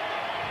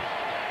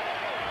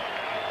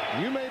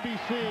 You may be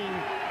seeing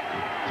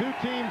 2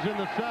 teams in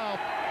the South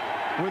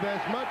with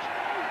as much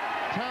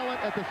talent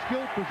at the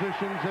skill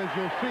positions as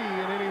you'll see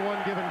in any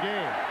one given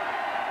game.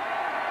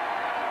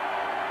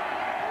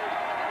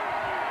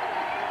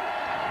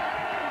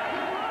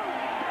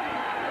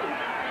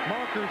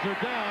 Markers are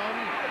down.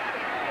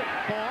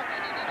 Falk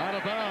out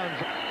of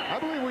bounds. I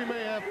believe we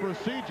may have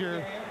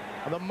procedure.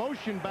 The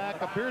motion back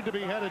appeared to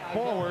be headed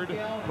forward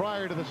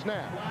prior to the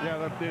snap. Yeah,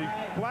 the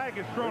flag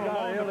is thrown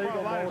along the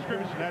front line of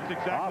scrimmage, and that's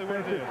exactly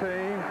what it is.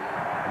 Team,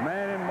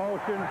 man in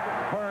motion,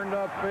 turned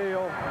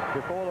upfield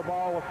before the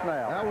ball was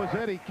snapped. That was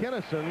Eddie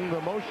Kennison,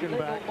 the motion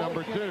back,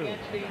 number 2.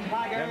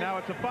 And now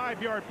it's a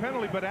 5-yard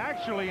penalty, but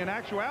actually, in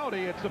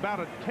actuality, it's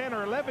about a 10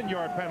 or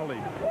 11-yard penalty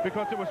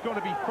because it was going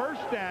to be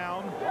 1st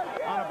down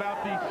on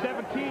about the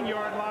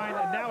 17-yard line,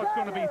 and now it's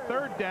going to be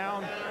 3rd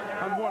down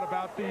on what,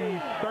 about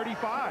the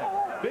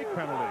 35. Big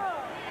penalty.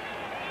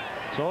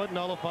 So it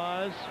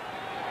nullifies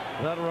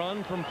that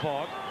run from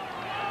Falk.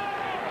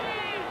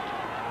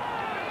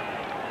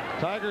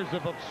 Tigers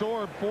have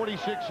absorbed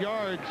 46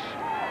 yards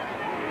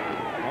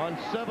on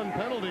 7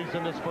 penalties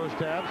in this first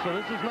half, so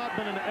this has not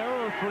been an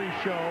error-free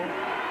show,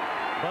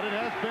 but it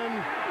has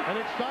been an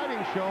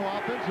exciting show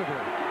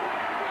offensively.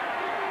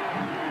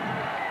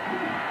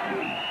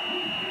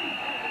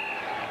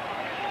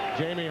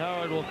 Jamie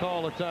Howard will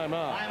call a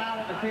timeout.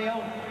 Timeout on the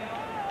field.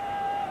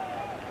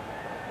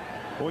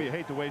 Boy, you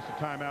hate to waste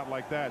a timeout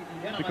like that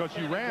because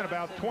you ran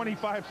about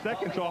 25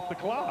 seconds off the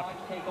clock.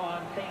 Take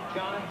on St.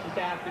 John's this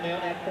afternoon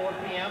at 4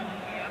 p.m.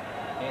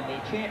 in the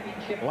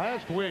championship.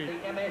 Last week,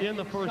 in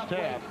the first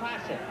half,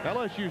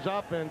 LSU's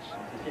offense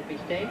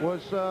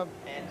was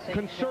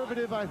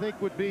conservative, I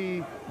think would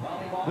be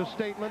the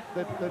statement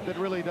that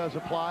really does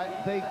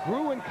apply. They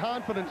grew in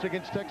confidence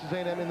against Texas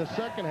A&M in the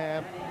 2nd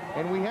half,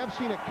 and we have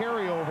seen a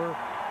carryover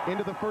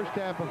into the first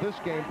half of this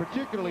game,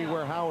 particularly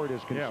where Howard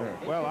is concerned.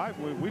 Yeah, well,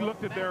 we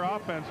looked at their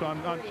offense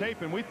on tape,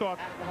 and we thought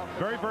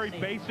very, very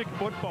basic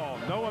football,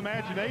 no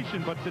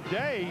imagination. But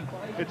today,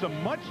 it's a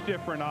much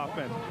different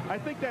offense. I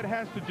think that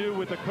has to do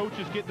with the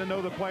coaches getting to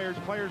know the players,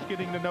 players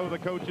getting to know the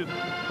coaches.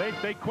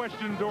 They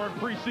questioned during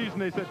preseason.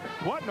 They said,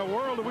 what in the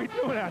world are we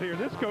doing out here?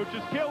 This coach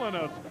is killing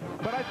us.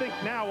 But I think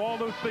now all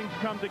those things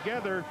come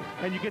together,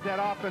 and you get that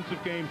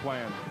offensive game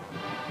plan.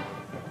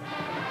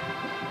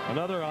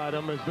 Another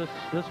item is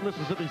this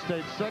Mississippi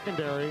State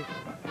secondary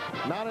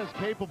not as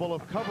capable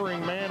of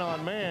covering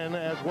man-on-man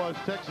as was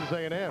Texas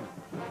A&M.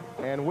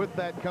 And with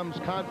that comes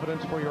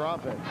confidence for your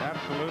offense.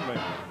 Absolutely.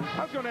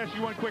 I was going to ask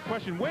you one quick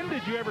question. When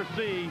did you ever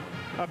see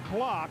a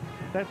clock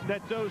that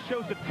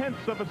shows the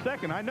tenths of a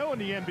second? I know in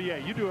the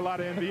NBA, you do a lot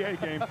of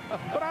NBA games,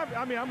 but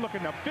I'm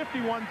looking at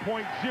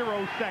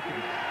 51.0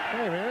 seconds.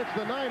 Hey, man, it's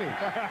the 90s.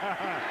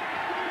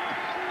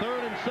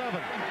 3rd and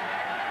 7.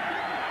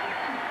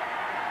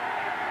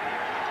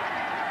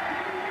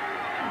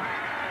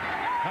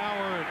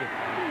 Howard,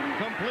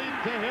 complete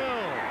to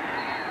Hill.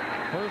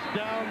 1st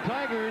down,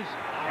 Tigers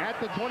at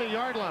the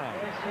 20-yard line.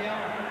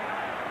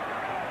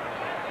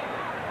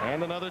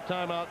 And another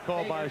timeout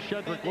called by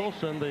Shedrick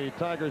Wilson, the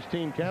Tigers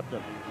team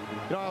captain.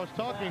 You know, I was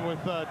talking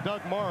with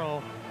Doug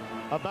Morrow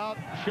about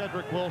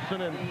Shedrick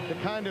Wilson and the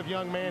kind of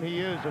young man he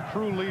is, a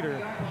true leader.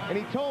 And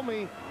he told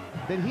me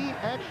that he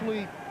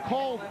actually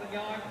called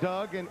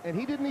Doug, and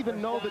he didn't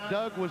even know that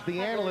Doug was the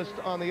analyst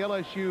on the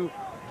LSU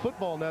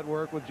Football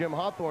Network with Jim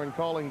Hawthorne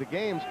calling the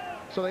games.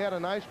 So they had a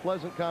nice,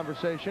 pleasant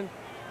conversation.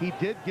 He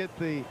did get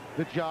the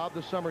job,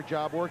 the summer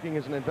job, working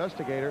as an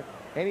investigator.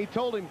 And he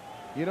told him,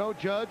 you know,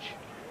 Judge,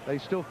 they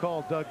still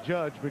call Doug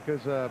Judge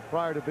because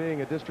prior to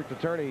being a district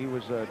attorney, he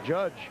was a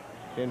judge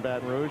in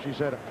Baton Rouge. He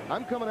said,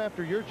 I'm coming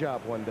after your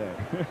job one day.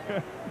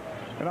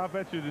 And I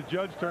bet you the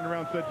judge turned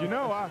around and said, you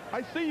know,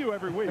 I see you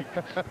every week.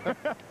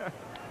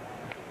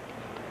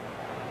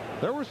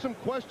 There were some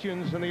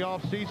questions in the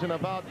offseason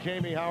about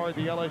Jamie Howard,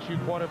 the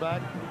LSU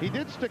quarterback. He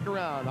did stick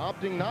around,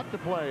 opting not to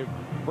play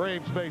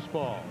Braves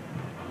baseball.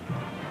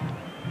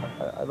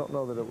 I don't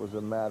know that it was a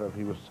matter of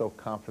he was so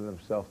confident in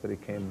himself that he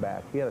came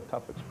back. He had a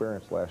tough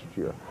experience last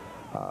year.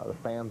 The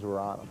fans were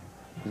on him.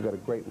 He's got a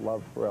great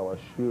love for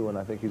LSU, and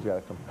I think he's got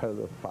a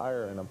competitive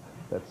fire in him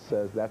that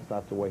says that's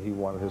not the way he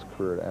wanted his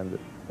career to end at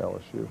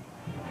LSU.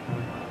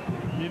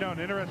 You know,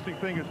 an interesting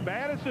thing, as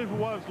bad as it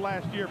was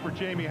last year for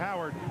Jamie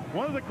Howard,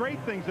 one of the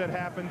great things that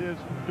happened is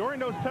during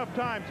those tough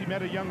times, he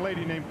met a young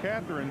lady named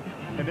Catherine,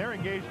 and they're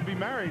engaged to be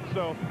married.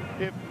 So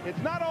if it's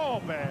not all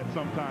bad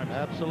sometimes.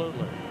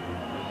 Absolutely.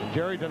 And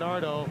Jerry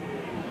DiNardo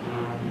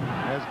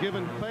has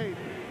given faith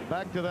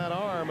back to that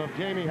arm of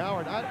Jamie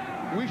Howard.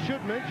 We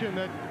should mention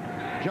that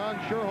John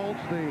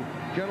Sherholtz, the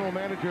general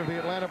manager of the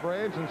Atlanta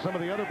Braves, and some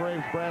of the other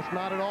Braves brass,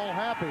 not at all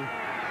happy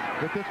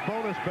that this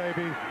bonus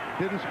baby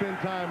didn't spend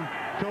time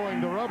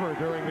towing the rubber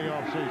during the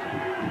offseason.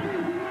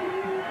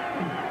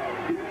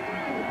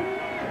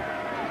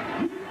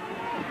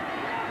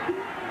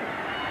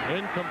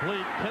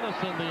 Incomplete.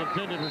 Tennyson, the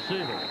intended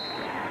receiver.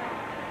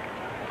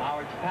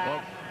 Howard's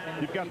pass.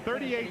 You've got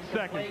 38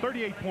 seconds,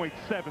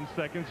 38.7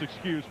 seconds,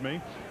 excuse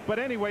me. But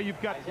anyway,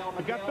 you've got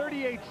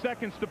 38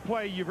 seconds to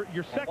play.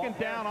 You're second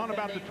down on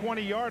about the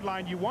 20-yard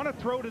line. You want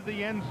to throw to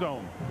the end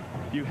zone.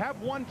 You have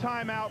one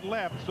timeout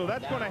left, so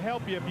that's going to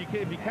help you if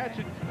you catch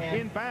it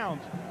in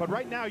bounds. But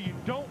right now, you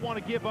don't want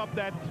to give up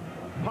that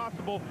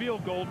possible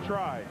field goal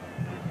try.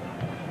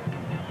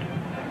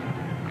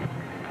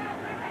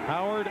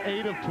 Howard,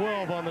 8 of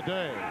 12 on the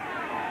day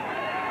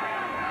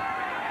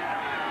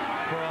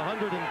for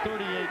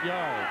 138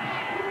 yards.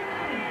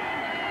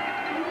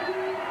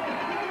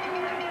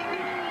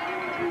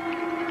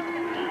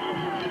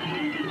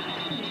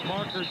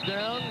 Markers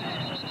down.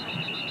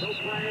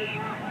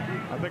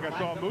 I think I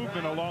saw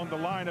movement along the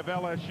line of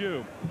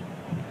LSU.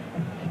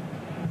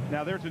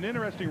 Now, there's an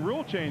interesting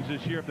rule change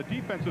this year. If the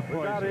defensive We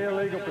got plays...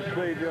 illegal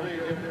procedure.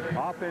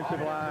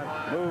 Offensive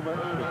line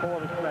movement before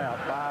the snap.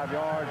 5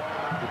 yards.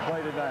 You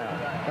played it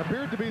down.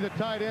 Appeared to be the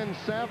tight end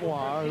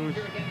Savoie, who's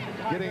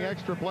getting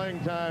extra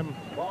playing time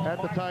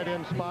at the tight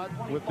end spot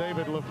with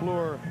David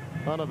LaFleur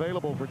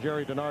unavailable for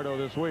Jerry DiNardo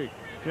this week.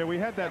 Yeah, we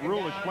had that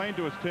rule explained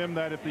to us, Tim,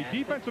 that if the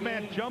defensive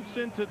man jumps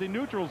into the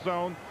neutral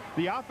zone,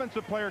 the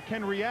offensive player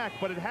can react,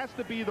 but it has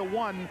to be the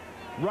one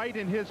right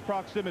in his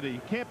proximity.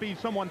 It can't be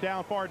someone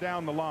far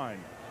down the line.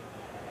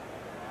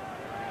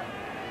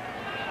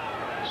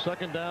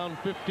 Second down,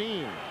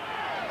 15.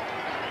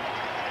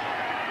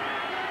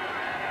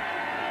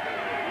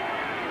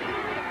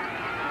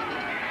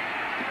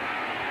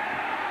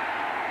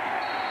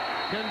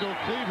 Kendall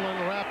Cleveland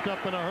wrapped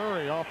up in a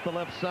hurry off the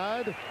left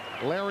side.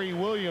 Larry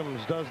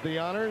Williams does the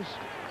honors.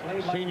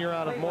 Senior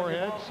out of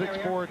Moorhead,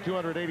 6'4",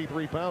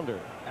 283-pounder.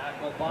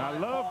 I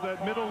love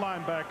that middle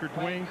linebacker,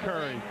 Dwayne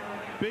Curry.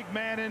 Big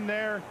man in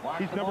there.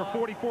 He's number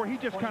 44. He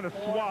just kind of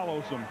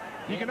swallows them.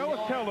 You can always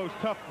tell those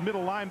tough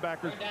middle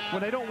linebackers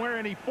when they don't wear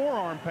any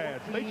forearm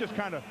pads.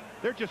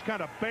 They're just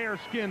kind of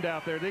bare-skinned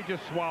out there. They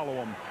just swallow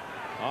them.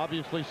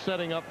 Obviously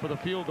setting up for the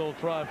field goal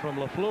try from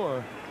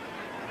LaFleur,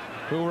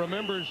 who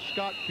remembers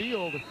Scott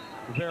Field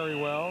very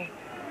well.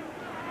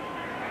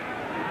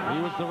 He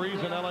was the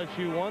reason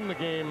LSU won the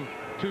game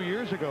 2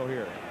 years ago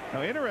here.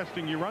 Now,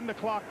 interesting, you run the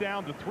clock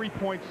down to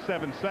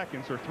 3.7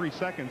 seconds or 3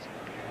 seconds.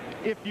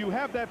 If you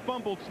have that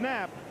fumbled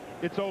snap,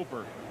 it's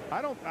over.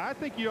 I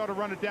think you ought to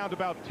run it down to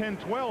about 10,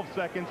 12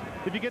 seconds.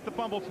 If you get the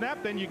fumbled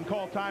snap, then you can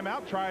call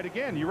timeout, try it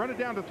again. You run it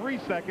down to 3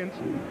 seconds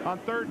on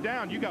third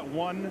down, you got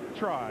one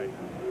try.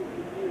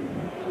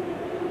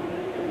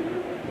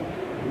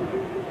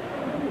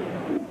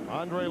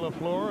 Andre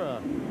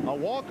LaFleur, a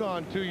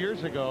walk-on 2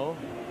 years ago,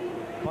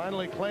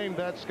 finally claimed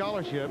that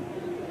scholarship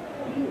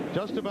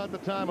just about the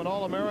time an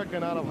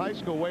All-American out of high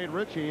school, Wade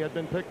Ritchie, had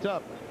been picked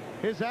up.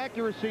 His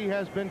accuracy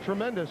has been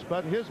tremendous,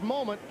 but his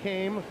moment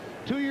came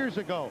 2 years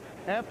ago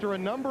after a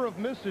number of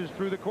misses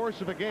through the course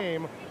of a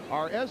game.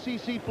 Our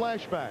SEC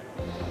flashback,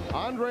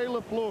 Andre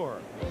LaFleur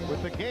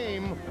with the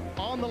game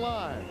on the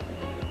line.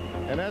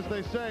 And as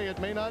they say, it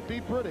may not be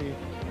pretty,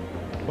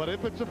 but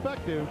if it's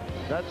effective,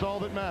 that's all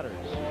that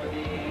matters.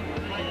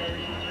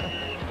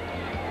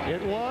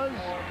 It was,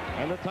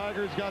 and the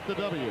Tigers got the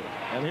W.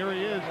 And here he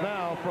is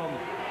now from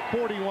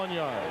 41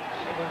 yards.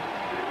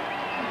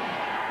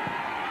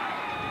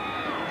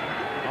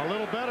 A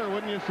little better,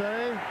 wouldn't you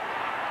say?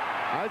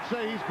 I'd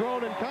say he's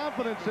grown in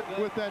confidence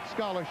with that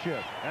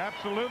scholarship.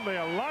 Absolutely,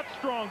 a lot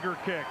stronger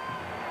kick.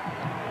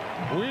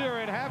 We are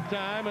at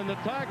halftime, and the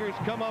Tigers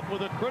come up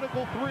with a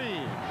critical 3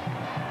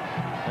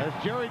 as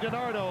Jerry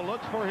DiNardo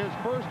looks for his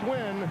first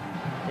win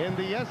in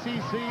the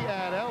SEC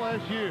at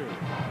LSU.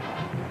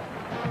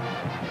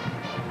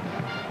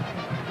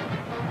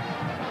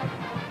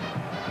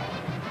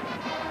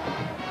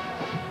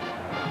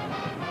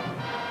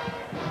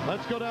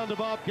 Let's go down to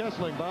Bob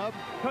Kessling. Bob.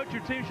 Coach,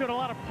 your team showed a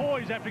lot of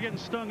poise after getting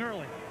stung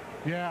early.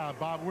 Yeah,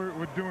 Bob, we're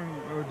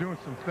doing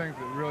some things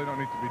that we really don't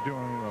need to be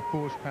doing.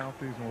 Foolish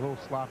penalties, and we're a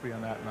little sloppy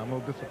on that, and I'm a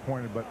little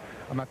disappointed, but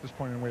I'm not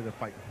disappointed in the way they're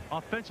fighting.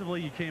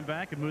 Offensively, you came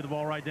back and moved the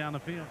ball right down the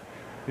field.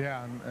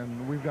 Yeah,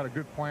 and we've got a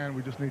good plan.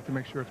 We just need to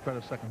make sure it's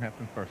better second half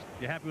than first.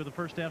 You happy with the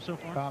first half so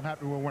far? I'm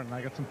happy we're winning.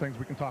 I got some things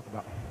we can talk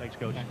about. Thanks,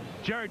 Coach.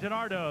 Jerry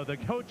DiNardo, the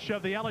coach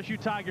of the LSU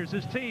Tigers.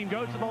 His team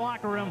goes to the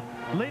locker room,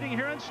 leading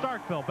here in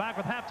Starkville. Back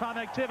with halftime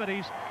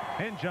activities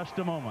in just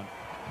a moment.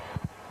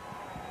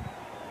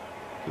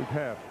 Good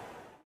half.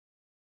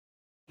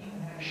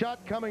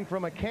 shot coming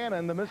from a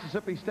cannon. The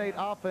Mississippi State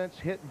offense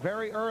hit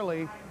very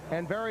early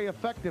and very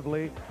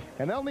effectively,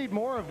 and they'll need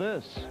more of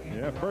this.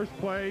 Yeah, first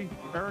play,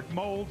 Eric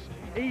Moulds,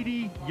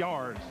 80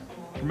 yards.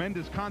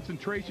 Tremendous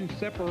concentration,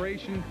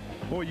 separation.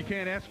 Boy, you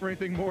can't ask for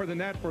anything more than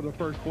that for the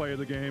first play of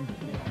the game.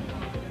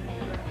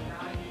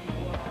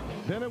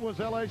 Then it was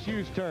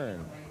LSU's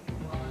turn.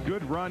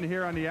 Good run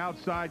here on the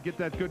outside, get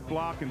that good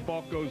block, and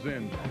Falk goes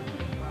in.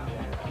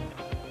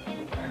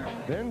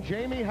 Then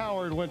Jamie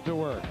Howard went to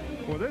work.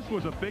 Well, this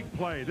was a big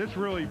play. This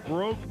really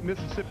broke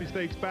Mississippi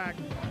State's back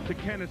to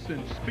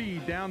Kennison.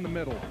 Speed down the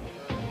middle.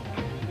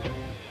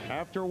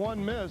 After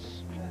one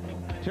miss,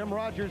 Tim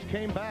Rogers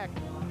came back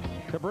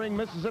to bring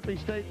Mississippi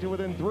State to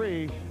within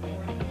 3.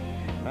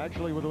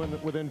 Actually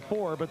within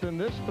 4, but then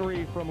this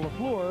 3 from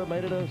LaFleur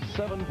made it a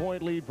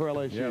 7-point lead for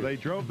LSU. Yeah, they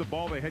drove the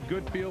ball. They had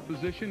good field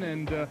position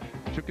and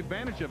took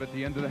advantage of it at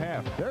the end of the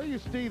half. There you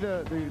see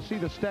the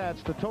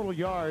stats, the total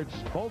yards.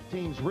 Both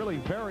teams really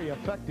very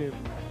effective.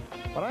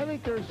 But I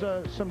think there's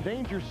some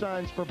danger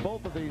signs for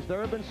both of these. There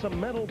have been some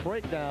mental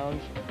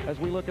breakdowns as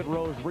we look at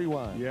Rose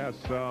Rewind. Yes,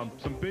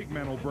 some big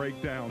mental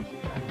breakdowns.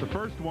 The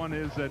first one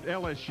is that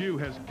LSU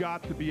has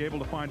got to be able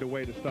to find a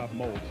way to stop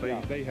Moulds.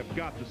 They have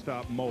got to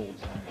stop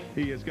Moulds.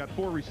 He has got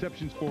 4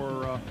 receptions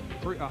for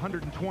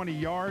 120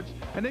 yards,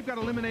 and they've got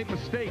to eliminate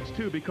mistakes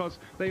too, because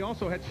they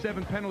also had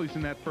 7 penalties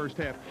in that first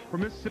half. For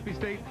Mississippi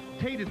State,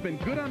 Tate has been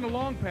good on the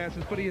long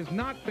passes, but he's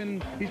not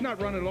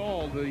run at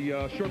all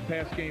the short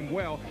pass game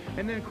well.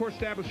 And then of course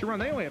establish a run.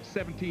 They only have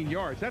 17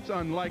 yards. That's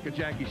unlike a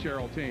Jackie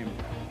Sherrill team.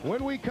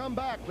 When we come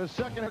back, the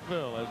second as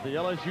the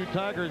LSU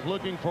Tigers,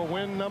 looking for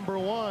win number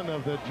 1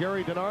 of the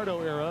Jerry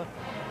DiNardo era,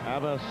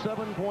 have a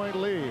 7-point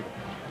lead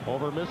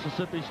over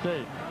Mississippi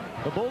State.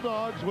 The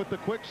Bulldogs with the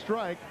quick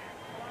strike,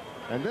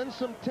 and then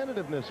some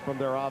tentativeness from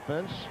their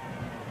offense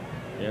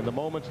in the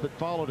moments that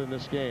followed in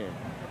this game.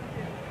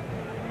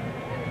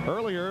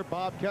 Earlier,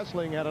 Bob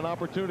Kessling had an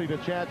opportunity to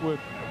chat with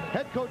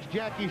head coach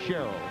Jackie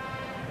Sherrill.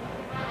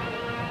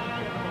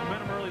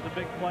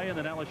 The big play, and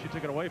then LSU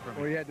took it away from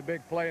him. We had the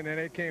big play, and then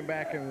they came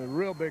back, and the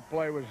real big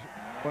play was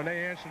when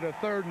they answered a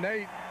 3rd and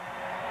 8.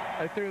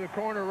 They threw the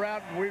corner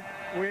route, and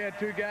we had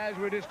 2 guys,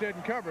 we just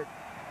didn't cover it.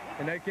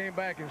 And they came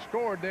back and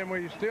scored. Then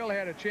we still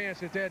had a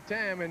chance at that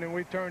time, and then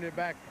we turned it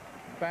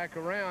back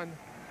around,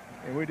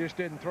 and we just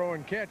didn't throw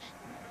and catch.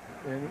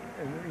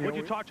 What'd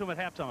you talk to him at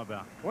halftime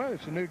about? Well,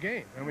 it's a new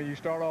game. I mean, you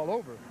start all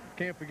over.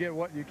 Can't forget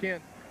what you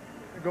can't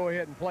go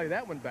ahead and play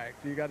that one back.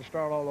 So you got to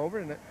start all over.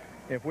 And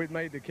if we'd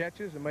made the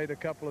catches and made a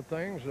couple of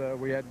things,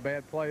 we had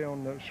bad play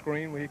on the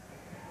screen. We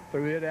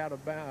threw it out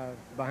of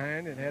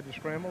behind and had to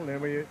scramble. And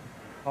then we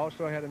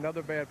also had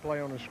another bad play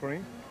on the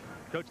screen.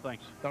 Coach,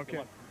 thanks.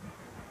 Okay.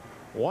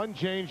 One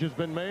change has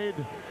been made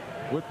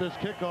with this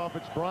kickoff.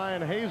 It's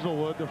Brian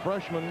Hazelwood, the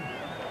freshman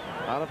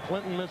out of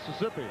Clinton,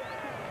 Mississippi.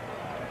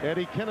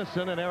 Eddie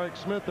Kennison and Eric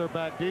Smith are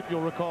back deep.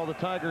 You'll recall the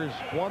Tigers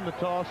won the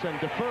toss and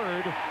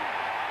deferred.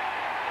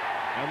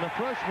 And the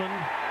freshman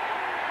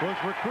was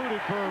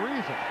recruited for a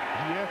reason.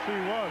 Yes, he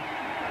was.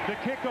 The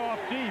kickoff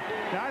deep.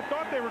 Now, I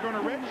thought they were going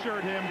to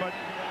redshirt him, but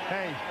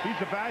hey,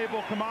 he's a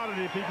valuable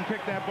commodity if he can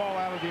kick that ball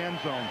out of the end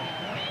zone.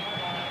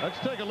 Let's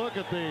take a look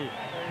at the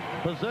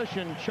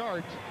possession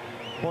chart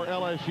for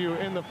LSU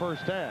in the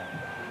first half.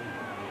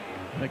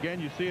 Again,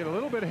 you see it a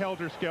little bit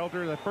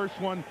helter-skelter. The first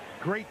one,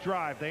 great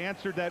drive. They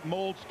answered that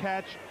Moulds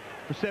catch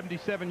for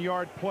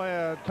 77-yard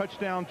play,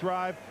 touchdown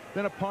drive.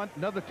 Then a punt,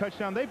 another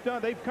touchdown. They've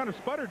kind of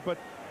sputtered, but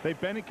they've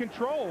been in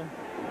control.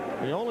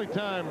 The only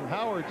time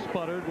Howard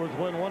sputtered was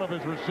when one of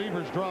his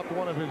receivers dropped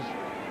one of his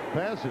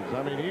passes.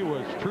 I mean, he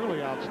was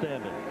truly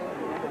outstanding.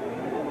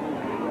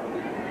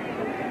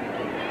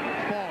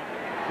 Falk,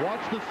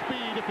 watch the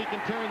speed if he can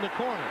turn the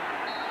corner.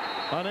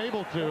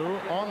 Unable to,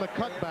 on the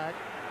cutback,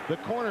 the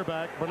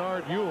cornerback,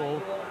 Bernard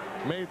Ewell,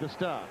 made the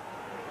stop.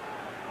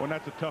 Well,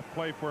 that's a tough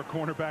play for a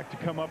cornerback to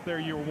come up there.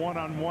 You're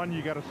one-on-one.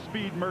 You got a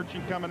speed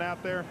merchant coming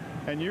out there,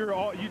 and you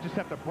just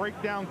have to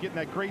break down, get in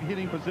that great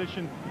hitting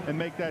position, and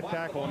make that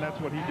tackle, and that's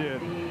what he did.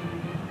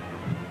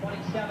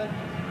 27,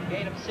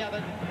 gain of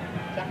 7,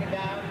 second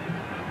down,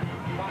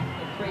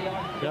 approximately 3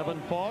 yards.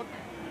 Kevin Falk,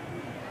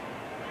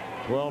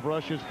 12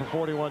 rushes for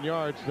 41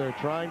 yards. They're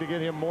trying to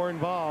get him more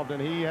involved, and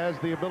he has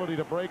the ability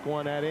to break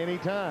one at any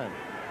time.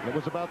 It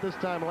was about this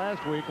time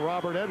last week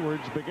Robert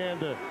Edwards began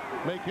to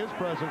make his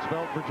presence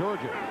felt for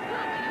Georgia.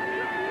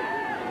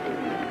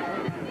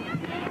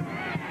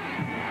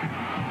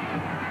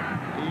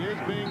 He is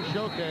being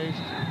showcased,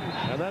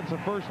 and that's a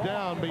first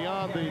down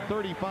beyond the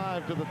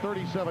 35 to the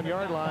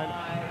 37-yard line.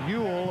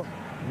 Ewell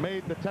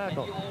made the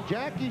tackle.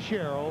 Jackie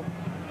Sherrill,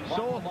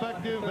 so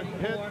effective at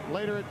Pitt,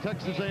 later at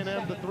Texas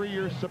A&M, the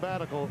 3-year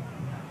sabbatical.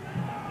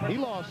 He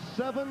lost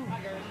 7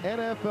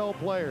 NFL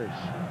players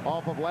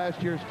off of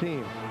last year's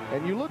team.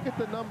 And you look at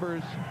the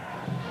numbers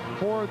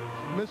for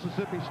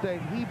Mississippi State,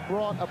 he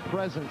brought a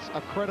presence, a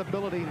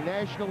credibility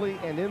nationally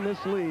and in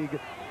this league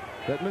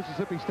that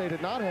Mississippi State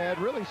had not had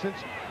really since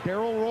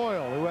Darrell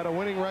Royal, who had a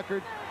winning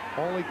record,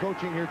 only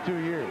coaching here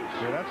 2 years.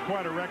 Yeah, that's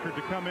quite a record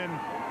to come in.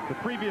 The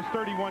previous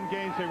 31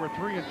 games, they were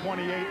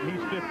 3-28, and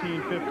he's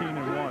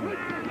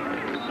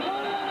 15-15-1.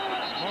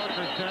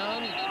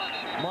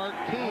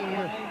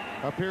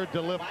 appeared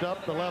to lift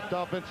up the left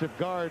offensive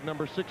guard,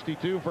 number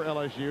 62 for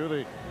LSU,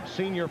 the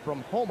senior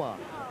from Houma,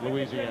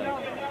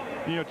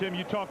 Louisiana. You know, Tim,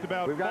 you talked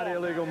about... We've got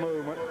illegal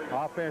movement,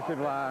 offensive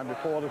line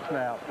before the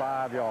snap,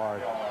 5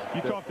 yards.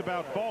 You talked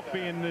about Falk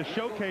being the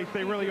showcase.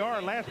 They really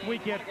are. Last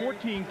week he had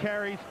 14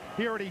 carries.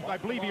 I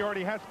believe he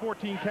already has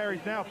 14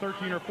 carries now,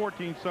 13 or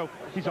 14, so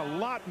he's a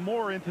lot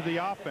more into the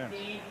offense.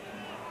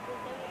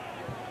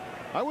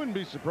 I wouldn't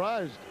be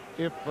surprised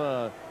if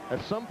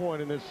at some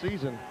point in this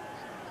season,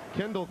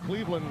 Kendall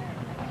Cleveland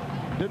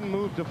didn't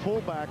move to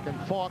fullback and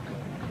Falk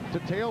to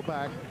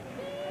tailback,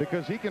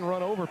 because he can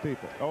run over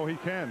people. Oh, he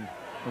can.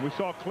 And we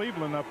saw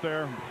Cleveland up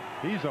there.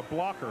 He's a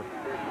blocker.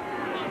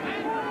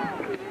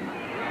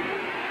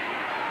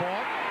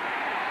 Falk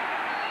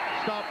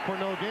stopped for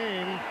no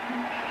gain.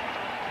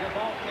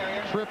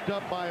 Tripped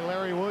up by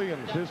Larry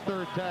Williams, his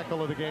third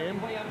tackle of the game.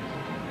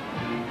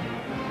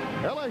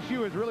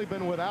 LSU has really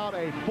been without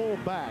a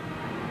fullback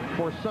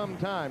for some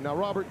time. Now,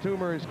 Robert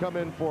Toomer has come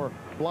in for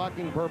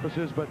blocking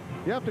purposes, but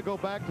you have to go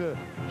back to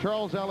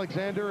Charles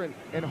Alexander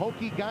and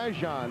Hokie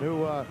Gaijan, who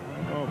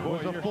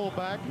was a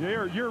fullback.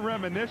 You're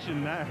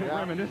reminiscing now. Yeah.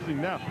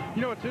 Reminiscing now.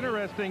 You know, it's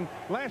interesting.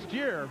 Last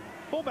year,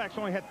 fullbacks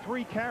only had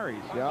 3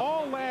 carries,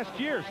 all last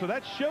year. So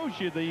that shows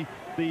you the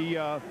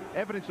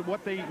evidence of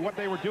what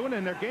they were doing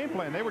in their game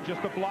plan. They were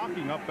just a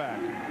blocking up back.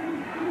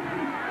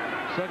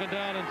 Second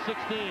down and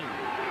 16.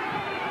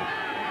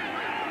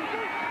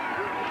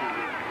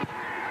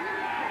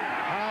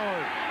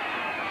 Howard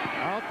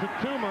out to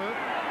Toomer,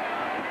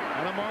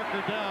 and a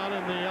marker down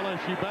in the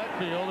LSU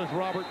backfield is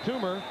Robert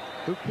Toomer,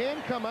 who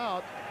can come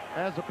out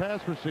as a pass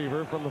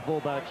receiver from the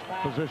fullback's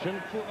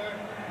position.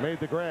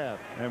 Made the grab.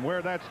 And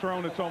where that's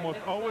thrown, it's almost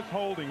always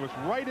holding. It was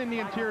right in the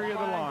interior of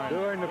the line.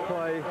 During the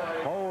play,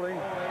 holding,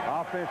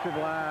 offensive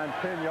line,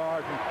 10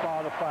 yards, and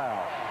spot a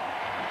foul.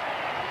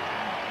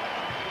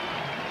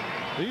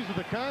 These are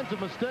the kinds of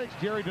mistakes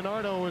Jerry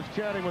DiNardo was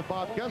chatting with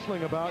Bob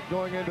Kessling about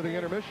going into the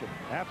intermission.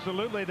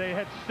 Absolutely. They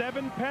had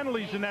 7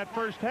 penalties in that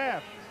first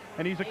half.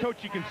 And he's a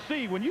coach you can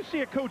see. When you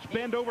see a coach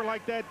bend over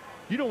like that,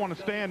 you don't want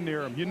to stand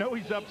near him. You know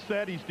he's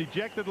upset. He's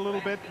dejected a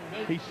little bit.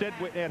 He said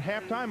at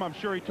halftime, I'm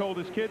sure he told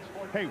his kids,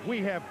 hey,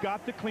 we have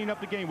got to clean up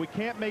the game. We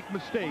can't make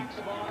mistakes.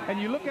 And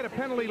you look at a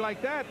penalty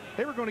like that,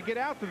 they were going to get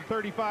out to the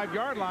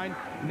 35-yard line.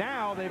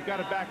 Now they've got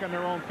it back on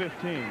their own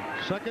 15.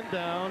 Second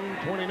down,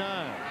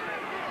 29.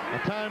 A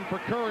time for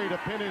Curry to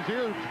pin his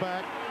ears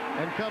back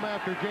and come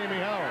after Jamie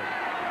Howard.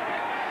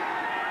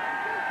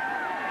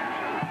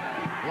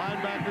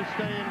 Linebackers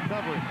stay in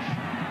coverage.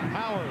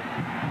 Howard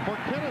for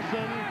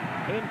Kinnison,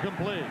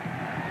 incomplete.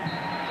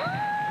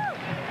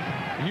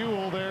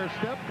 Ewell there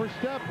step for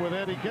step with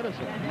Eddie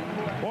Kinnison.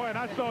 Boy, and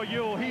I saw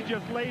Ewell. He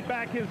just laid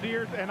back his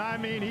ears, and I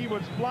mean, he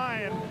was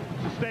flying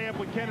to stay up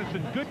with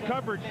Kinnison. Good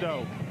coverage,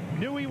 though.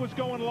 Knew he was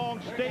going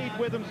along, stayed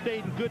with him,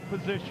 stayed in good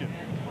position.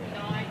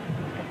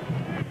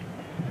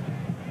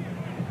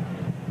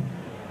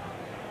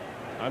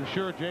 I'm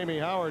sure Jamie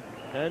Howard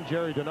and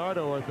Jerry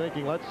DiNardo are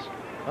thinking, let's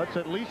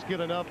at least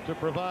get enough to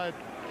provide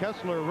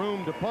Kessler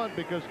room to punt,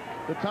 because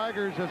the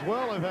Tigers as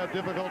well have had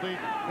difficulty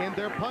in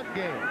their punt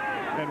game.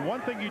 And one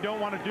thing you don't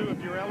want to do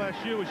if you're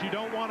LSU is you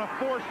don't want to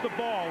force the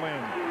ball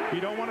in. You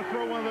don't want to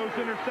throw one of those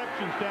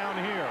interceptions down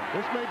here.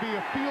 This may be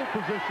a field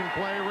position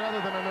play rather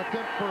than an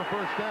attempt for a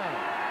first down.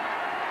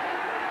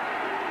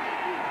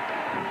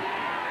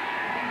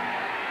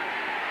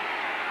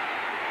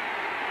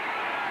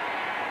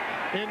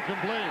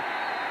 Incomplete.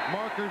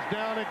 Markers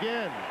down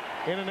again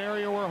in an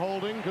area where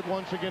holding could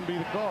once again be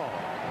the call.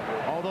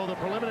 Although the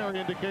preliminary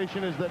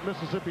indication is that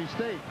Mississippi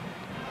State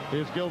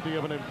is guilty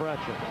of an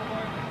infraction.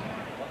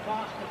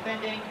 Lacrosse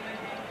defending.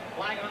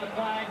 Flag on the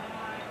flag.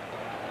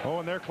 Oh,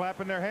 and they're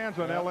clapping their hands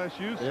on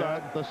LSU's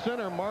side. The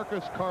center,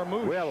 Marcus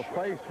Carmouche. We have a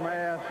face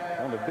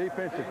mask on the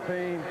defensive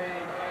team.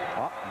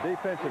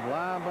 Defensive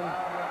lineman,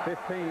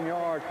 15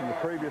 yards from the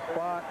previous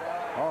spot.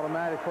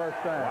 Automatic first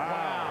down.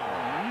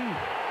 Wow.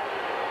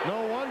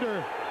 No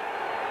wonder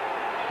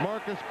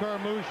Marcus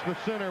Carmouche, the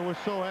center, was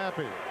so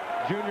happy.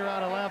 Junior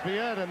out of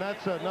Lafayette, and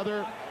that's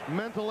another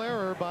mental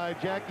error by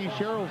Jackie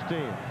Sherrill's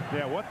team.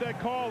 Yeah, what that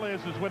call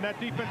is when that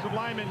defensive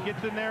lineman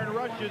gets in there and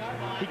rushes,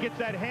 he gets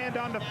that hand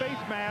on the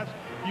face mask.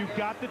 You've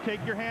got to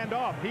take your hand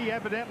off. He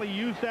evidently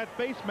used that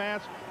face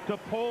mask to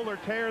pull or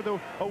tear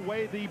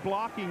away the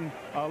blocking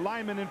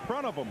lineman in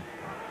front of him.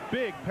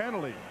 Big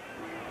penalty.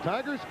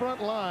 Tigers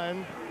front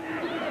line,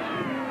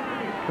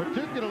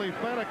 particularly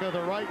Faneca,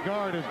 the right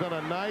guard, has done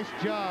a nice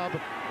job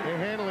in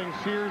handling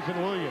Sears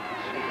and Williams.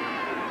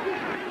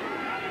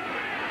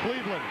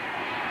 Cleveland.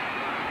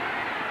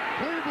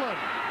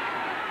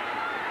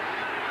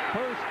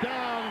 First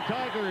down,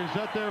 Tigers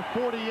at their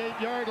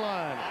 48-yard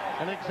line.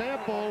 An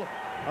example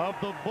of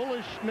the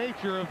bullish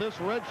nature of this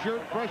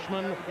redshirt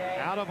freshman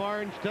out of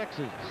Orange,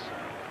 Texas.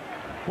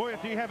 Boy,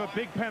 if you have a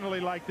big penalty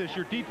like this,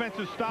 your defense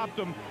has stopped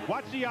them.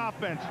 Watch the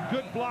offense.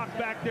 Good block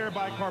back there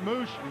by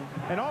Carmouche.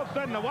 And all of a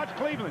sudden, now watch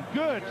Cleveland.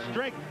 Good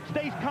strength.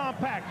 Stays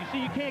compact. You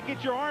see, you can't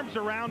get your arms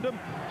around him.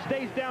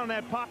 Stays down in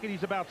that pocket.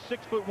 He's about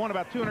 6'1",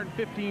 about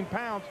 215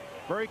 pounds.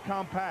 Very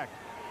compact.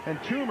 and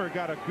Toomer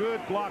got a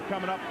good block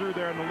coming up through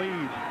there in the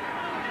lead.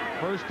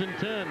 1st and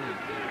 10.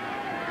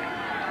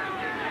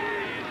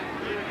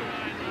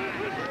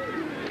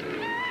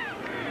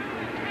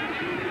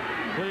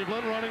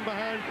 Cleveland running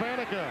behind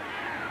Faneca.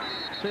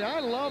 See, I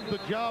love the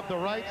job the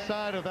right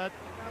side of that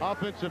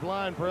offensive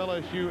line for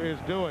LSU is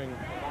doing.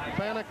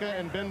 Faneca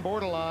and Ben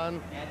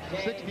Bordelon,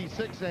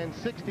 66 and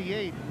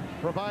 68,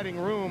 providing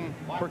room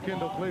for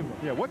Kendall Cleveland.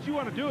 Yeah, what you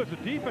want to do as a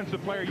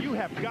defensive player, you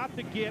have got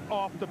to get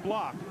off the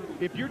block.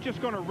 If you're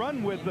just going to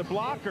run with the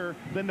blocker,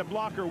 then the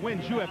blocker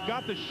wins. You have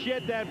got to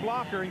shed that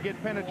blocker and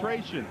get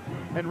penetration.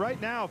 And right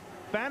now,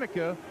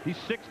 Faneca, he's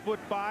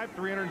 6'5",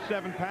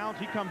 307 pounds.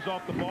 He comes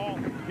off the ball.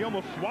 He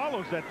almost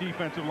swallows that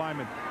defensive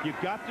lineman.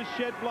 You've got to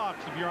shed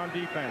blocks if you're on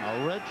defense.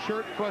 A red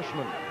shirt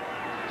freshman.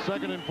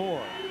 2nd and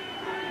 4.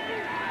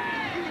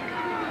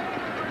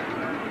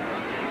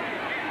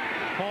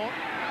 Falk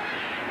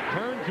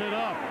turns it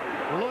up.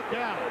 Look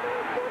out.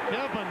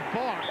 Kevin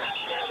Falk.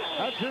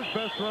 That's his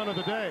best run of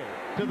the day.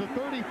 To the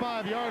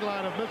 35-yard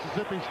line of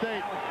Mississippi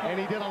State, and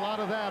he did a lot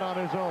of that on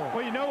his own.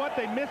 Well, you know what?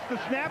 They missed the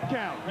snap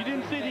count. You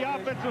didn't see the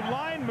offensive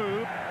line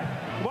move.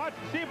 Watch,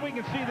 see if we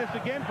can see this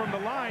again from the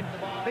line.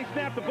 They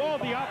snapped the ball.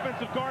 The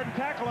offensive guard and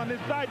tackle on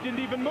this side didn't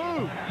even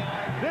move.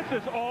 This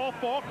is all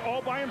Falk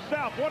all by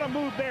himself. What a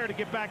move there to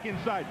get back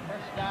inside.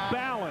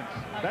 Balance.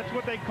 That's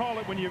what they call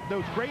it when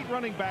those great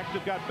running backs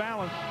have got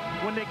balance.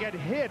 When they get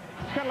hit,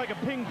 it's kind of like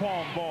a ping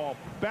pong ball,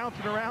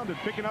 bouncing around and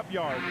picking up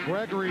yards.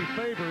 Gregory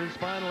Favors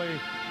finally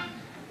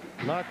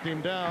knocked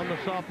him down, the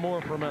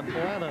sophomore from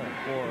Atlanta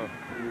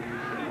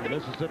for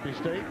Mississippi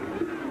State.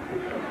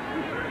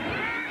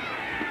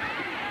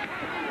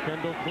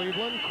 Kendall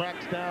Cleveland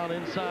cracks down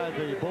inside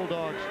the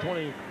Bulldogs'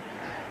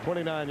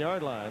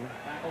 29-yard line.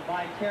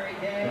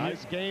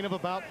 Nice gain of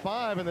about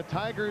 5, and the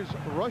Tigers'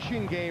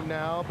 rushing game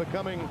now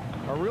becoming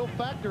a real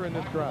factor in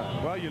this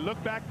drive. Well, you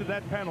look back to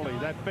that penalty,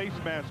 that face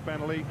mask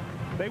penalty.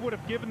 They would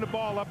have given the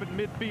ball up at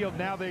midfield.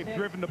 Now they've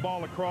driven the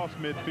ball across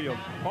midfield.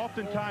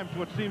 Oftentimes,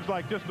 what seems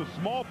like just a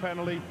small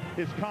penalty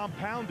is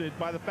compounded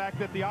by the fact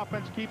that the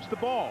offense keeps the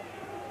ball.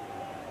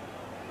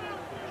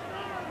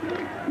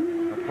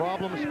 A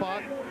problem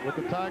spot with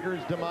the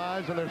Tigers'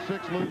 demise and their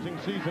 6 losing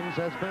seasons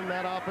has been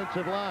that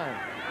offensive line.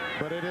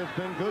 But it has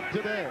been good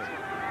today.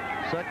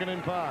 2nd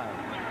and 5.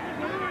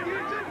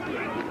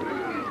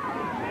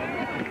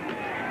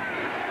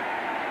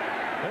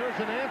 There's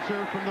an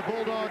answer from the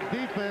Bulldogs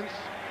defense,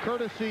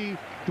 courtesy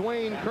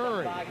Dwayne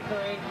Curry,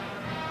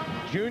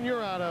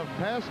 junior out of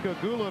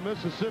Pascagoula,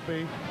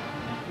 Mississippi,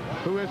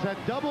 who has had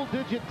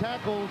double-digit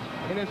tackles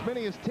in as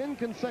many as 10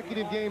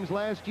 consecutive games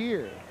last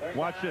year.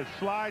 Watch this.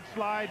 Slide,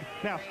 slide.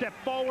 Now step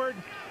forward.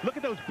 Look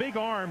at those big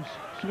arms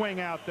swing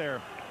out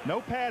there. No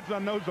pads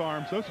on those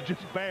arms. Those are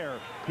just bare.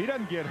 He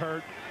doesn't get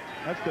hurt.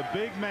 That's the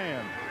big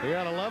man. He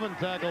had 11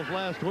 tackles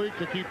last week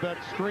to keep that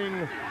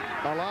string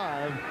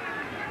alive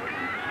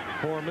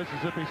for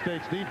Mississippi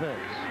State's defense.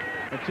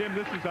 And Tim,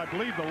 this is, I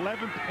believe, the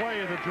 11th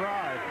play of the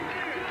drive.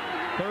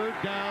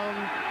 3rd down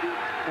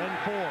and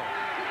 4.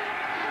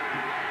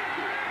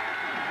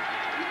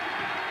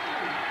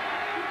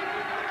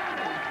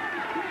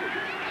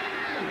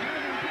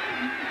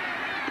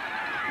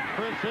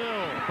 Chris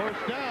Hill,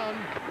 1st down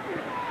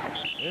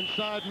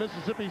inside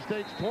Mississippi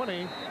State's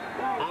 20.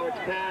 Howard's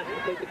pass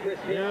to Chris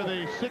Hill.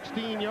 Near the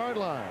 16-yard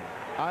line.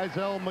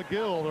 Isel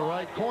McGill, the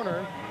right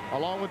corner,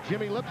 along with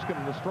Jimmy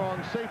Lipscomb, the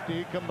strong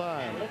safety,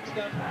 combined.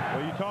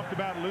 Well, you talked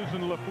about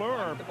losing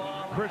LaFleur.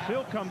 Chris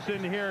Hill comes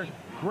in here.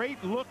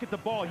 Great look at the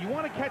ball. You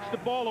want to catch the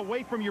ball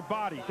away from your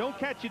body. Don't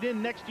catch it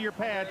in next to your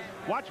pad.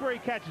 Watch where he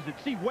catches it.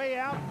 See, way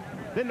out,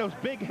 then those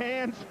big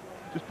hands.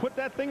 Just put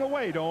that thing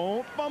away.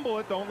 Don't fumble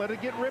it. Don't let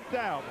it get ripped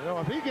out. You know,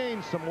 if he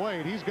gains some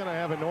weight, he's going to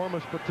have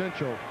enormous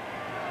potential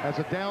as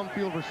a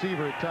downfield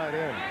receiver at tight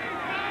end.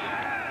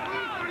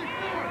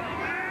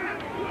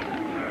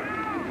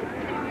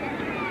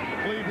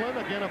 Cleveland,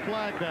 again a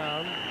flag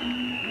down.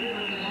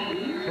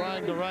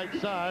 Trying the right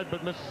side,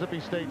 but Mississippi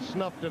State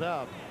snuffed it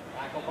out.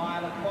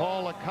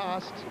 Paul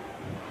Lacoste.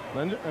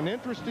 An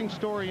interesting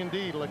story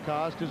indeed,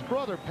 Lacoste. His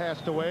brother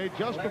passed away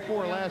just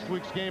before last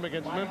week's game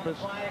against Memphis.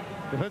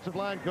 Defensive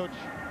line coach.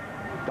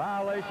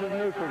 Violation of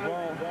neutral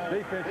zone.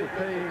 Defensive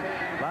team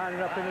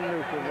lining up in the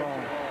neutral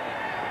zone.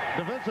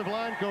 Defensive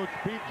line coach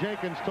Pete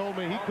Jenkins told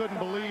me he couldn't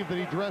believe that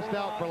he dressed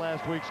out for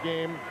last week's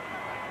game.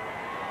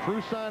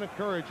 True sign of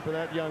courage for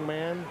that young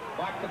man,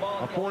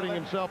 affording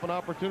himself an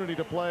opportunity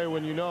to play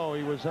when you know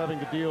he was having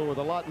to deal with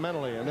a lot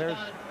mentally. And there's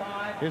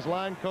his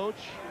line coach,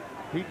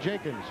 Pete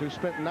Jenkins, who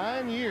spent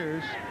 9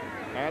 years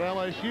at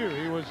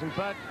LSU. He was, in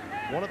fact,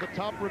 one of the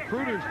top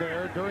recruiters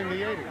there during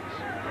the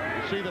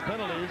 80s. You see the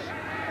penalties.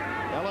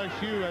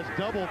 LSU has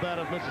doubled that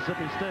of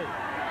Mississippi State.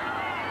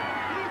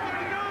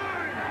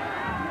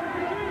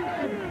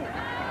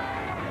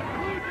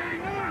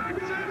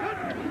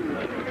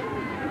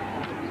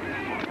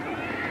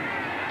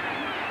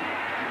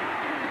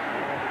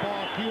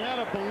 You had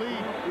a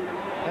belief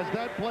as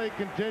that play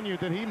continued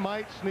that he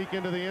might sneak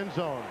into the end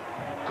zone.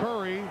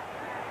 Curry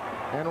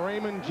and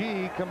Raymond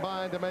G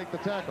combined to make the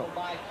tackle.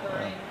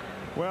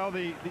 Well,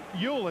 the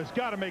Ewell has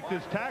got to make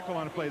this tackle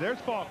on a play. There's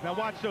Falk. Now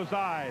watch those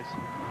eyes.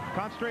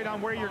 Concentrate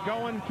on where you're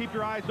going. Keep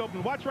your eyes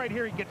open. Watch right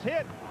here. He gets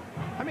hit.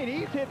 I mean,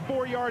 he's hit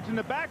 4 yards in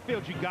the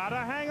backfield. You got to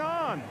hang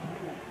on.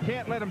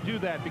 Can't let him do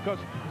that, because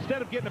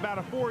instead of getting about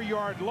a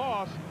 4-yard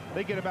loss,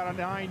 they get about a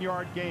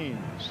 9-yard gain.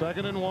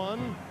 2nd and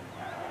 1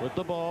 with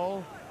the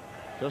ball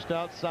just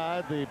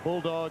outside the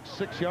Bulldogs'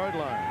 6-yard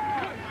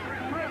line.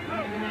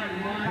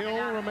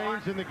 Hill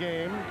remains in the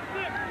game,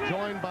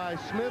 joined by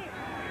Smith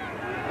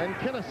and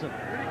Kinnison.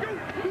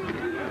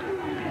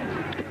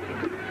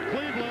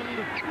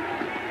 Cleveland,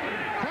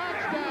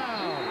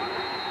 touchdown!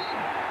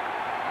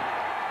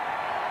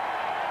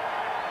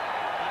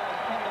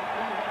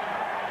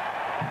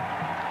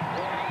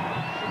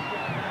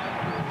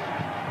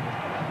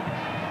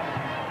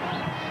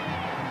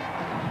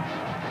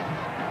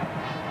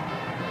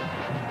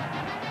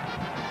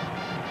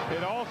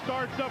 It all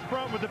starts up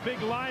front with the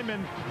big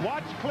lineman.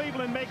 Watch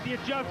Cleveland make the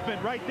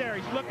adjustment right there.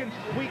 He's looking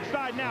weak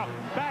side now.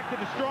 Back to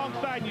the strong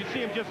side, and you see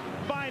him just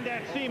find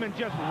that seam and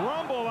just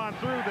rumble on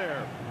through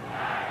there.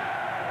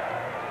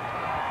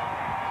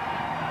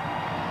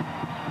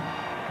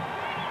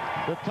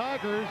 The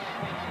Tigers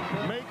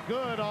make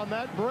good on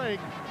that break.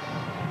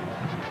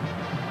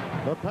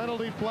 The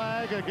penalty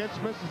flag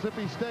against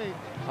Mississippi State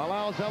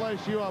allows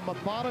LSU a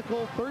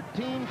methodical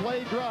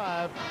 13-play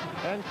drive,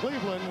 and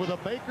Cleveland, with a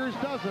baker's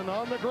dozen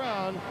on the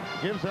ground,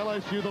 gives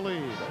LSU the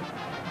lead.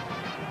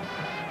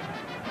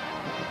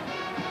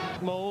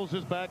 Moles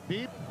is back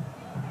deep,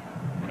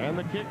 and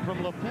the kick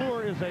from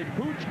LaFleur is a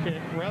pooch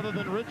kick. Rather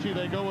than Ritchie,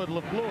 they go with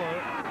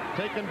LaFleur,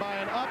 taken by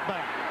an up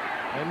back,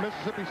 and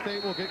Mississippi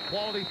State will get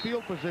quality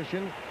field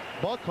position.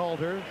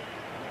 Buckhalter,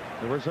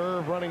 the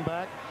reserve running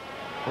back,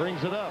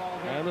 brings it up,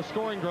 and the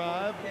scoring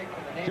drive,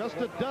 just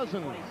a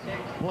dozen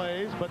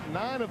plays, but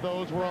 9 of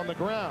those were on the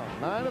ground.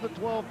 9 of the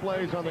 12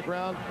 plays on the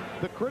ground.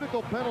 The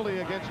critical penalty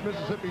against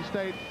Mississippi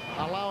State,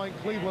 allowing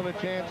Cleveland a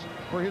chance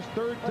for his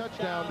 3rd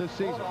touchdown this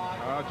season.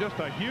 Just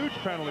a huge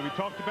penalty. We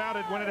talked about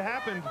it when it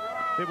happened.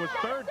 It was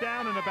 3rd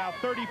down and about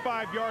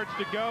 35 yards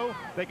to go.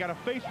 They got a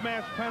face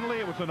mask penalty.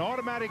 It was an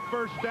automatic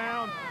 1st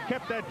down,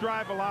 kept that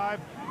drive alive,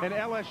 and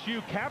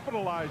LSU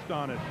capitalized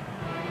on it.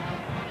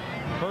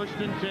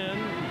 1st and 10.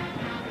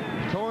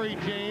 Torrey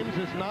James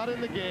is not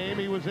in the game.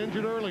 He was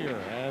injured earlier,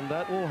 and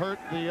that will hurt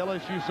the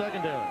LSU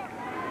secondary.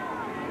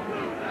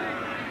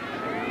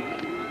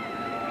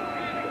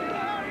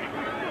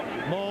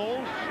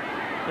 Moles,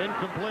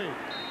 incomplete.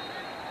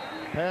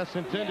 Pass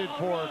intended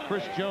for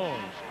Chris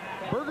Jones.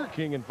 Burger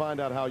King, and find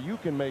out how you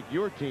can make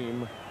your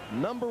team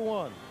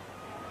 #1.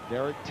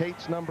 Derek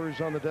Tate's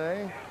numbers on the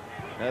day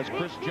as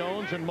Chris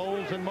Jones and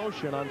Moles in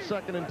motion on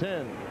 2nd and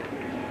 10.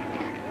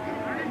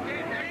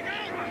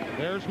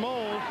 There's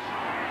Moles.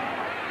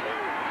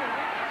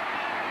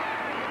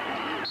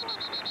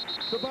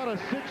 It's about a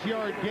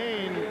 6-yard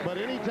gain, but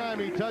anytime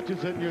he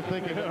touches it, you're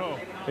thinking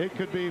it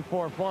could be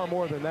for far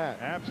more than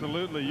that.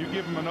 Absolutely. You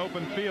give him an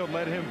open field,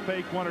 let him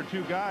fake 1 or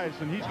 2 guys,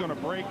 and he's going to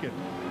break it.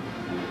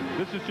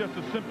 This is just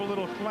a simple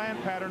little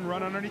slant pattern,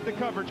 run underneath the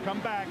coverage, come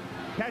back,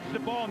 catch the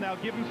ball, now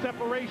give him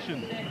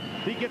separation.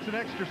 If he gets an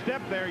extra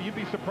step there, you'd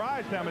be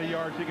surprised how many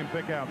yards he can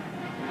pick out.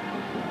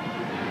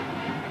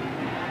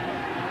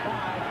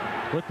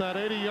 With that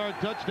 80-yard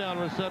touchdown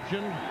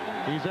reception,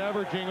 he's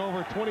averaging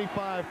over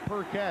 25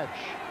 per catch.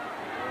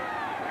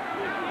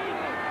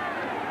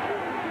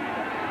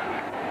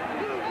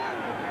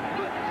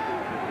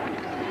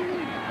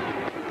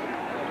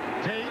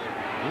 Tate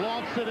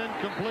lofts it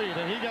incomplete,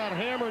 and he got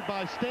hammered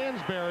by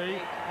Stansberry,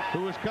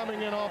 who was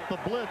coming in off the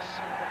blitz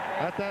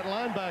at that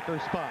linebacker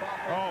spot.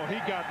 Oh, he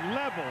got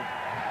leveled.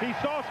 He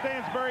saw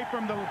Stansberry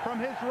from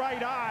his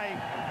right eye,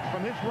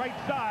 from his right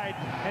side,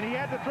 and he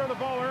had to throw the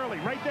ball early.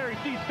 Right there, he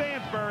sees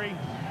Stansberry.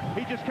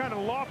 He just kind of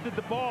lofted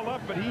the ball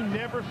up, but he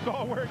never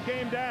saw where it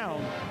came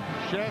down.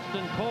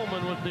 Shaston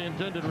Coleman was the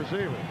intended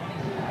receiver.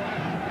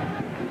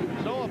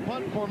 So a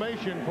punt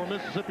formation for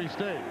Mississippi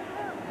State.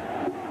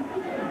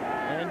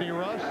 Andy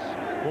Russ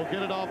will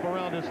get it off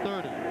around his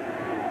 30.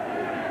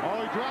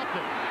 Oh, he dropped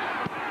it.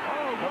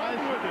 Oh, nice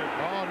with it.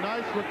 Oh,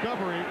 nice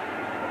recovery.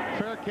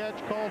 Fair catch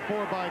called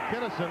for by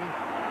Kinnison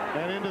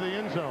and into the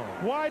end zone.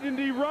 Why didn't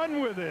he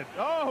run with it?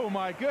 Oh,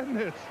 my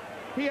goodness.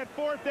 He had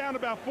 4th down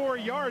about 4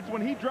 yards.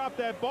 When he dropped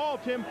that ball,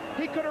 Tim,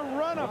 he could have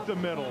run up the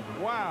middle.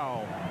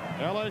 Wow.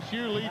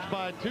 LSU leads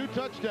by 2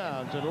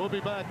 touchdowns, and we'll be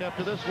back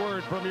after this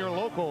word from your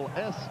local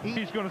SE.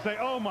 He's going to say,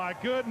 oh, my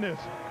goodness.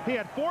 He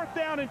had 4th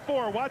down and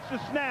 4. Watch the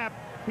snap.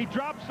 He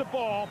drops the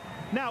ball.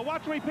 Now,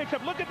 watch when he picks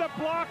up. Look at the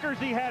blockers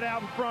he had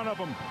out in front of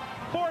him.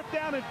 4th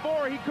down and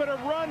 4. He could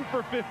have run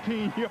for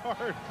 15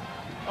 yards.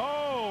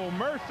 Oh,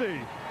 mercy.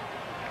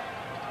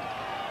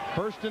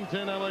 1st and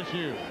 10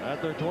 LSU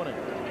at their 20.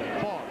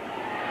 Falk.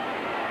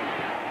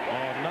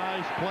 Oh,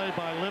 nice play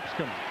by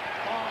Lipscomb.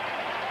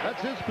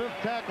 That's his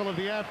 5th tackle of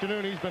the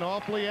afternoon. He's been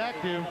awfully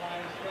active.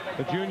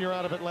 The junior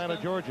out of Atlanta,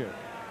 Georgia.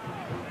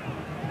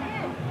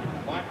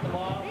 Mark the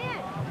ball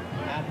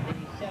at the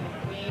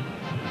 17.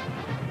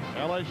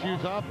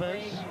 LSU's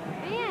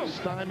offense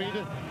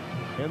stymied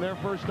in their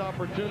first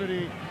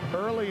opportunity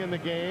early in the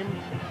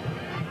game.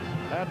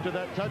 after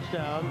that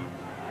touchdown.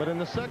 But in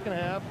the second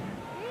half,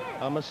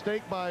 a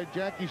mistake by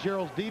Jackie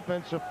Sherrill's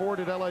defense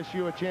afforded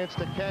LSU a chance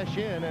to cash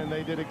in, and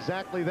they did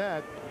exactly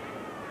that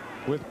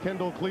with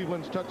Kendall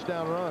Cleveland's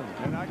touchdown run.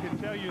 And I can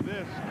tell you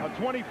this, a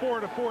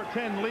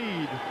 24-14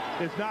 lead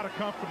is not a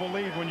comfortable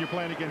lead when you're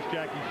playing against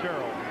Jackie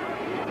Sherrill.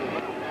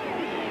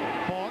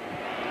 Falk.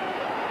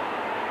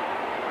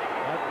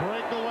 That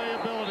breakaway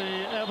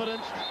ability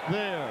evidenced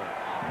there.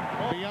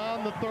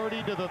 Beyond the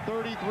 30 to the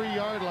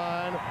 33-yard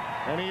line,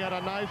 and he had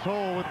a nice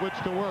hole with which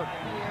to work.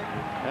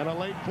 And a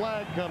late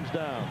flag comes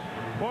down.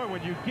 Boy,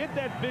 when you get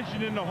that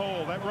vision in the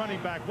hole, that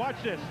running back,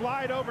 watch this,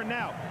 slide over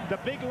now, the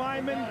big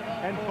lineman,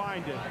 and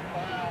find it.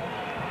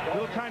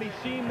 Little tiny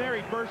seam there,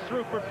 he bursts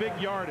through for big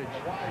yardage.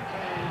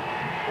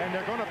 And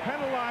they're going to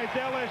penalize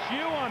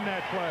LSU on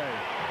that play.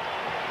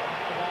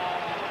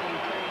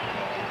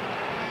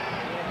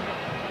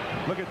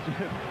 Look at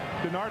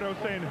DiNardo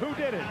saying, who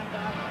did it?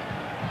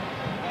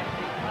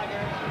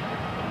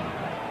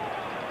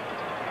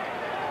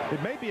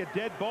 It may be a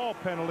dead ball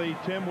penalty,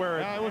 Tim, where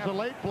it was a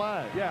late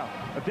flag. Yeah,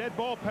 a dead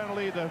ball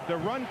penalty. The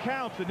run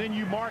counts, and then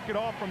you mark it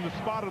off from the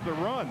spot of the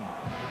run.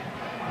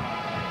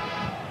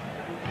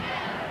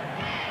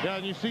 Yeah,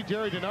 and you see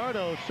Jerry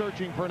DiNardo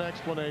searching for an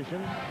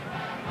explanation.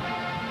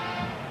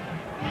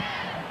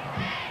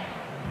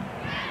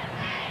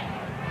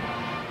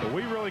 Well,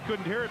 we really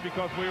couldn't hear it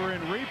because we were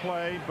in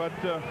replay, but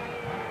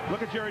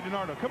look at Jerry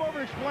DiNardo. Come over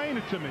and explain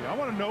it to me. I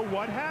want to know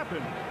what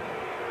happened.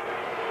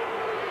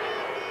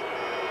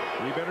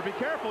 You better be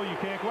careful. You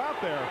can't go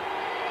out there.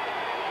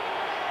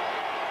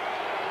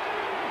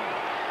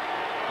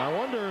 I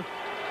wonder,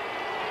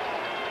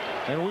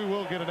 and we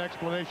will get an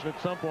explanation at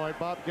some point.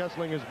 Bob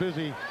Gessling is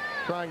busy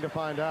trying to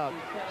find out.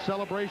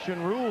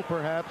 Celebration rule,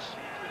 perhaps,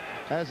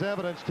 as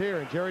evidenced here.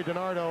 And Jerry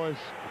DiNardo is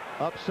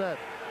upset.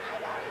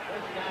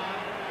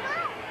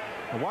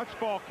 Now watch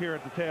Falk here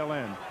at the tail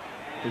end.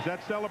 Is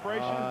that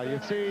celebration? You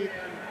see,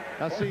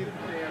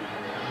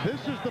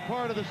 this is the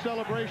part of the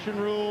celebration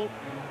rule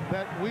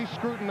that we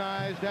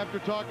scrutinized after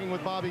talking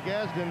with Bobby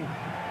Gasden,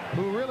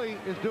 who really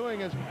is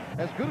doing as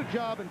good a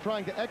job in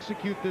trying to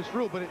execute this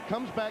rule, but it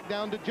comes back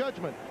down to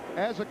judgment.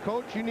 As a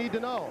coach, you need to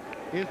know,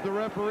 is the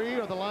referee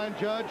or the line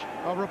judge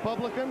a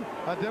Republican,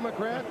 a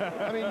Democrat?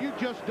 I mean, you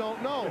just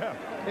don't know. Yeah.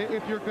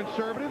 If you're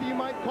conservative, you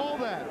might call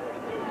that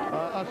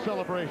a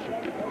celebration.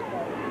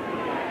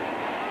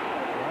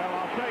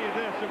 I'll tell you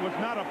this, it was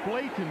not a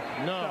blatant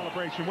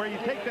celebration where you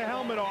take the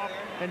helmet off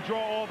and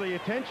draw all the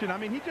attention. I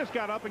mean, he just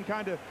got up and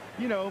kind of,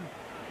 you know,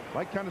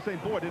 like kind of saying,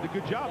 boy, did a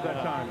good job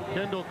that time.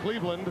 Kendall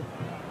Cleveland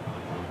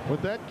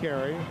with that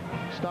carry,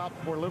 stopped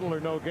for little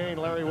or no gain.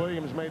 Larry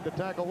Williams made the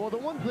tackle. Well, the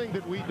one thing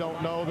that we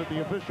don't know that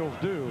the officials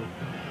do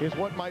is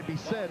what might be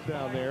said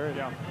down there. And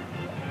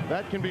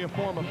that can be a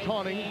form of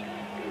taunting,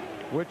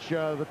 which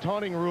the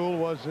taunting rule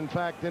was in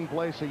fact in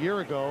place a year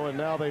ago, and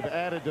now they've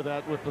added to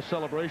that with the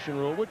celebration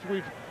rule, which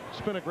we've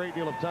spent a great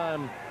deal of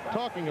time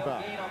talking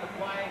about.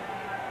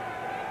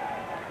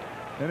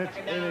 And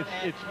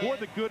it's for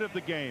the good of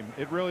the game.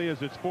 It really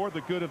is. It's for the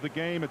good of the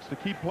game. It's to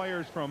keep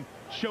players from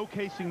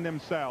showcasing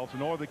themselves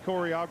and all the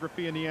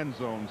choreography in the end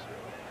zones.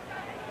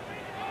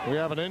 We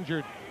have an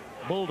injured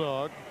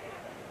bulldog,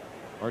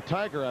 or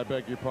tiger, I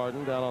beg your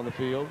pardon, down on the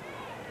field.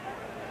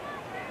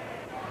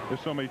 There's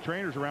so many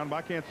trainers around, but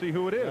I can't see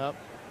who it is. Yep.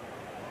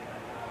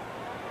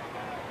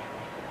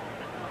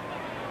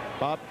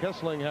 Bob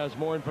Kessling has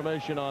more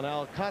information on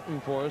Al Cotton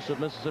for us of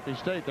Mississippi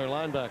State, their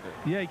linebacker.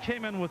 Yeah, he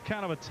came in with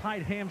kind of a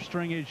tight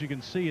hamstring. As you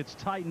can see, it's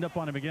tightened up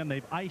on him again.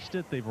 They've iced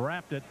it. They've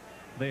wrapped it.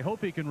 They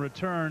hope he can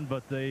return,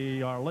 but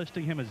they are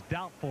listing him as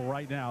doubtful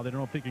right now. They don't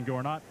know if he can go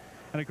or not.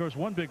 And, of course,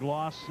 one big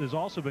loss has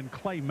also been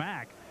Clay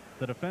Mack,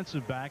 the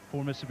defensive back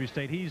for Mississippi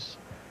State. He's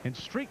in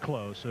street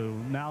clothes, so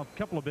now a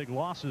couple of big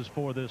losses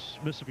for this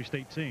Mississippi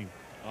State team.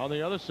 On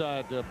the other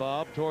side,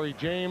 Bob, Torrey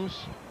James,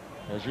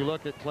 as you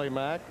look at Clay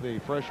Mack, the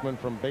freshman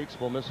from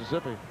Batesville,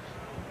 Mississippi.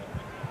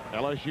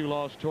 LSU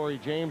lost Torrey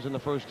James in the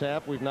first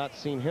half. We've not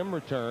seen him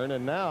return.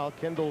 And now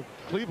Kendall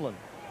Cleveland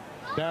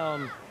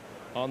down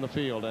on the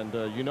field. And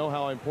you know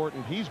how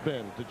important he's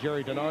been to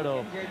Jerry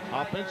DiNardo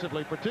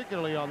offensively,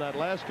 particularly on that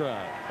last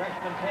drive.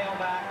 Freshman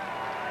tailback.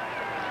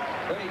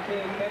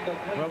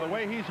 Well, the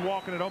way he's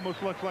walking, it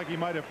almost looks like he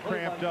might have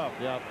cramped up.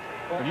 Yep.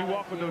 When you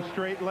walk with those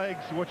straight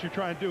legs, what you're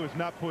trying to do is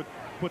not put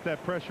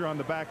that pressure on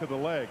the back of the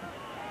leg.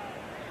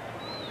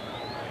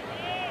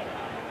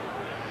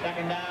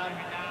 Second down.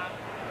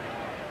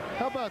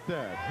 How about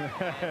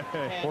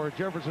that? For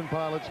Jefferson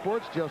Pilot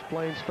Sports, just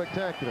plain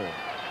spectacular.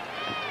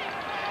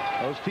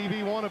 Those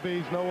TV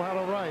wannabes know how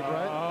to write,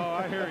 right?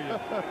 Oh, I hear you.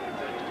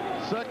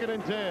 2nd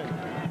and 10.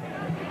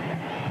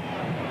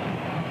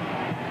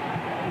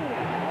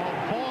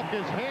 Falk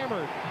is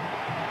hammered.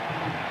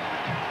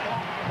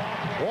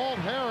 Walt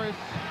Harris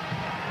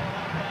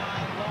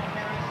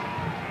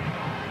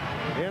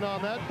in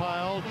on that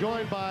pile,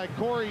 joined by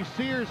Corey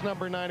Sears,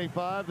 number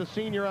 95, the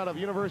senior out of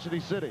University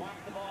City.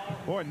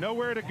 Boy,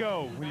 nowhere to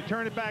go when you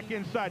turn it back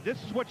inside.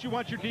 This is what you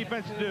want your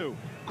defense to do.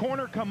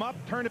 Corner come up,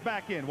 turn it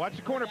back in. Watch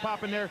the corner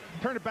pop in there,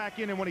 turn it back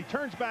in, and when he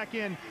turns back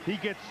in, he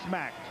gets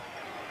smacked.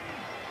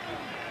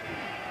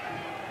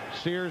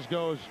 Sears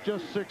goes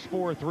just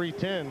 6'4",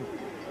 310.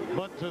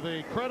 But to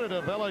the credit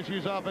of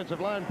LSU's offensive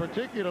line,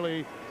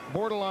 particularly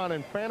Bordelon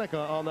and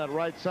Faneca on that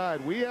right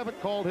side, we haven't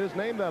called his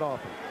name that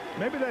often.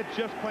 Maybe that's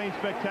just plain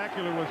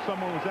spectacular when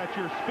someone was at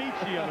your speech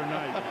the other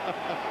night.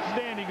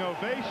 Standing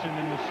ovation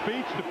in the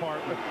speech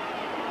department.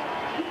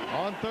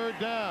 On third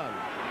down,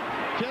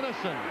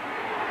 Kinnison.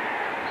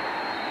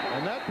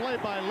 And that play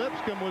by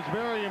Lipscomb was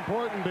very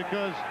important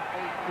because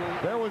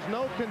there was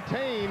no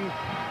contain,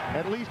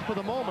 at least for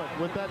the moment,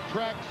 with that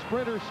track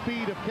sprinter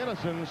speed of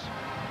Kinnison's.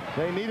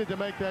 They needed to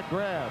make that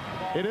grab.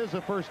 It is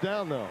a first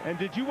down, though. And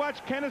did you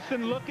watch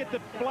Kinnison look at the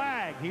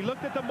flag? He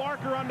looked at the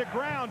marker on the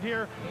ground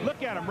here.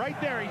 Look at him right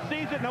there. He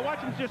sees it. Now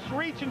watch him just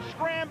reach and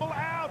scramble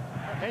out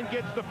and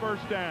gets the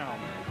first down.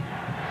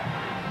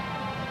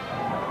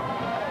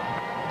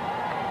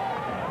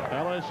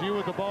 LSU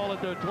with the ball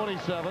at their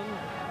 27.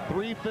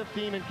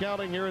 3:15 and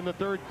counting here in the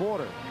third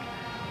quarter.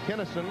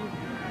 Kinnison,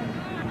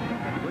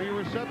 3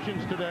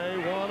 receptions today,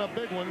 one a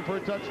big one for a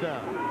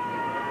touchdown.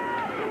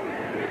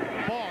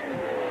 Falk.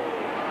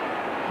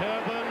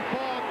 Kevin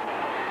Falk.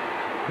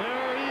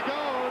 There he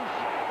goes.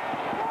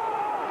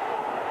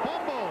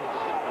 Fumbles.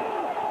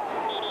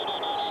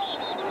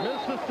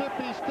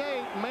 Mississippi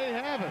State may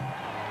have it.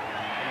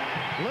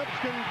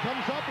 Lipscomb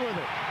comes up with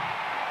it.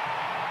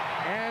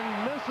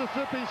 And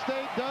Mississippi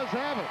State does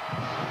have it.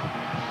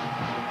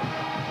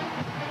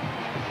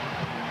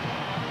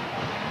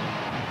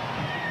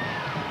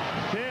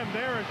 Tim,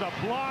 there is a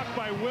block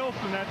by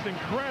Wilson. That's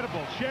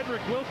incredible.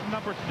 Shedrick Wilson,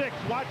 number 6.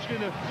 Watch in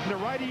the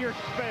right of your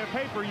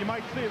paper. You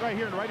might see it right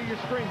here in the right of your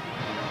screen.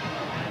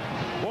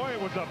 Boy,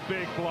 it was a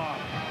big block.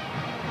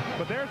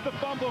 But there's the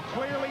fumble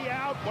clearly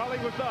out while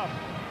he was up.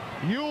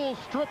 Ewell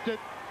stripped it.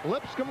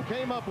 Lipscomb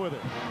came up with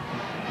it.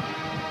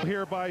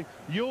 Here by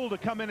Ewell to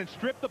come in and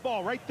strip the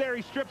ball. Right there,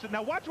 he strips it.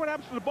 Now watch what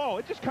happens to the ball.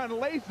 It just kind of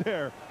lays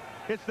there.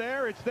 It's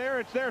there, it's there,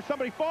 it's there.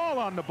 Somebody fall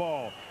on the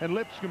ball. And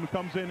Lipscomb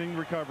comes in and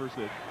recovers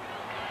it.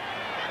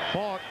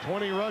 Falk,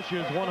 20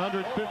 rushes,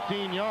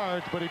 115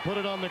 yards, but he put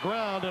it on the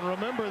ground. And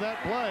remember that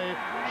play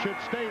should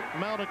State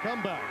mount a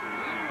comeback.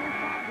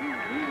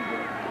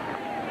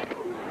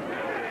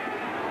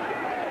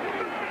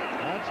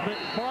 That's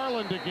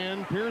McFarland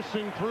again,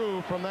 piercing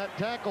through from that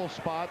tackle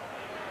spot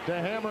to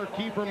hammer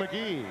Kiefer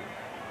McGee.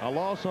 A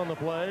loss on the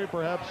play,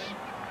 perhaps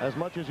as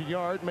much as a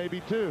yard,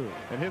 maybe 2.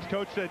 And his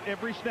coach said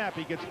every snap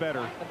he gets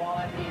better. The ball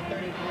at the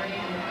 33.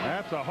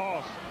 That's a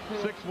hoss.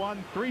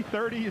 6'1",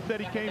 330. He said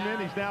he came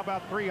in. He's now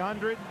about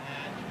 300.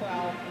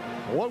 12.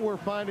 What we're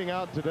finding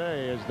out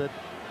today is that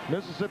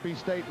Mississippi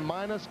State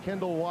minus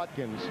Kendall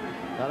Watkins,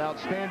 an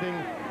outstanding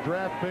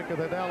draft pick of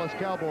the Dallas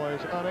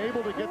Cowboys,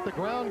 unable to get the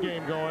ground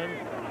game going,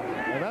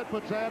 and that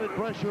puts added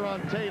pressure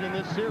on Tate in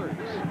this series.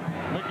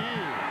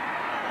 McGee.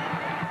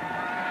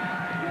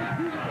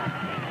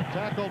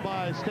 Tackled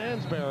by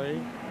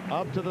Stansberry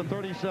up to the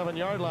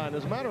 37-yard line.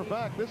 As a matter of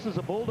fact, this is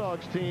a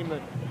Bulldogs team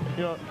that,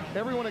 you know,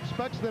 everyone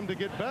expects them to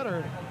get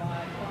better,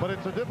 but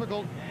it's a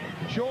difficult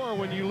chore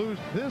when you lose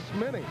this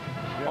many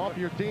off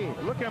your team.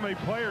 Look how many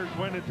players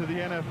went into the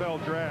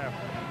NFL draft.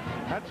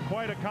 That's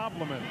quite a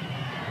compliment.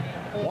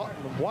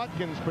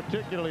 Watkins,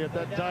 particularly at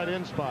that tight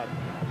end spot.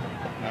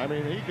 I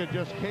mean, he could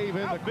just cave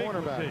in How the big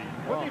cornerback. Was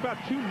he? Wasn't he about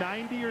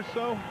 290 or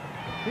so?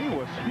 He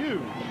was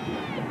huge.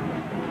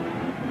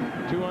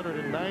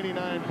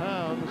 299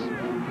 pounds,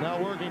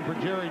 now working for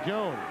Jerry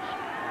Jones.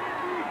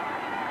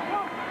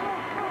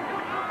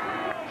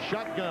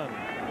 Shotgun.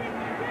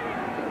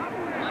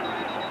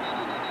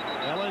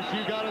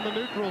 LSU got in the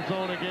neutral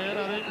zone again.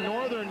 I think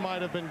Northern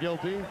might have been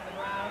guilty.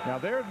 Now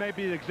there may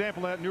be an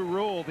example of that new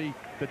rule. The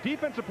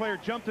defensive player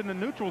jumped in the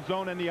neutral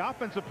zone and the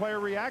offensive player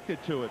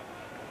reacted to it.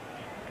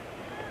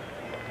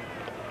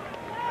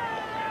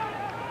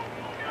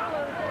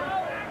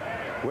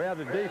 We have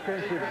the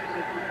defensive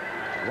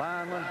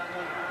lineman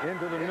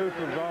into the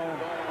neutral zone,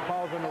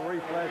 causing a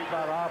reflex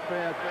by the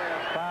offense,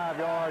 5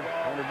 yards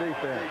on the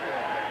defense.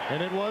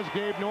 And it was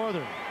Gabe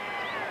Northern.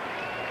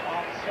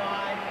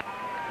 Offside.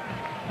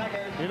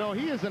 You know,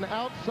 he is an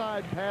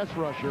outside pass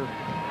rusher,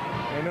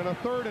 and in a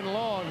 3rd and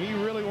long, he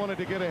really wanted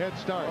to get a head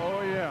start.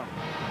 Oh, yeah.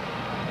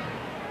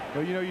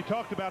 Well, you know, you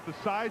talked about the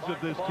size of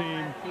this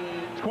team.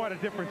 It's quite a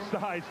different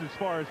size as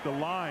far as the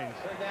lines.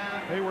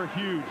 They were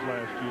huge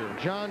last year.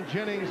 John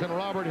Jennings and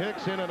Robert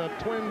Hicks in a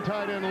twin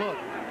tight end look.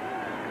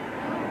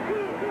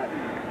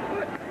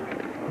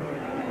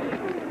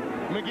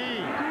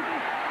 McGee.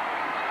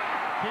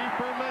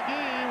 Kiefer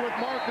McGee with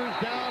markers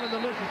down in the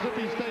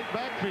Mississippi State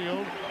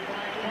backfield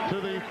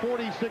to the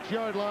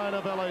 46-yard line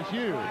of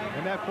LSU.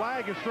 And that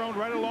flag is thrown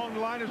right along the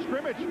line of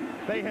scrimmage.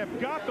 They have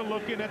got to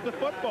look in at the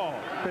football.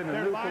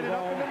 They're lining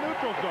up in the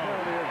neutral zone.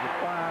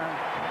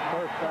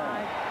 First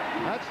down.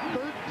 That's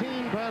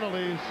 13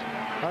 penalties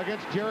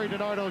against Jerry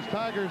DiNardo's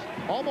Tigers.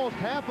 Almost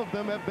half of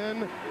them have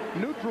been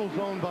neutral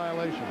zone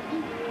violations.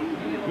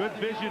 Good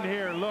vision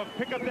here. Look,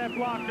 pick up that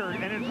blocker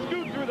and then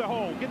scoot through the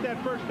hole. Get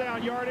that first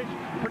down yardage.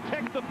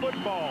 Protect the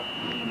football.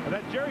 And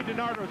that Jerry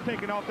DiNardo's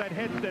taken off that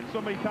headset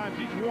so many times.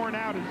 He's worn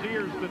out his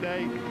ears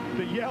today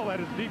to yell at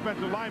his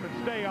defensive lineman,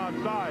 stay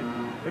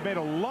onside. They made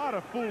a lot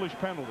of foolish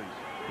penalties.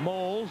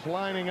 Moles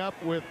lining up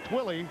with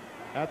Twilly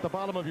at the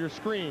bottom of your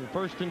screen.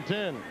 1st and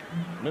 10,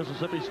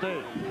 Mississippi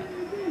State.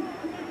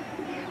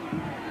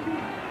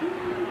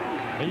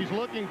 He's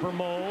looking for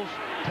Moles.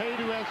 Tate,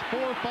 who has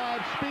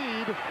 4.5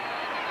 speed,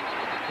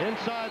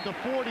 inside the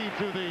 40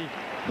 to the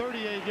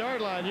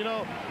 38-yard line. You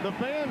know, the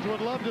fans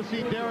would love to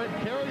see Derek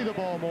carry the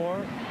ball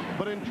more,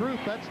 but in truth,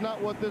 that's not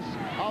what this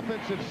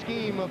offensive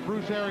scheme of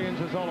Bruce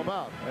Arians is all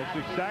about. That's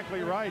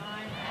exactly right.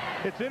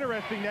 It's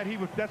interesting that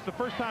that's the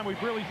first time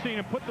we've really seen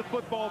him put the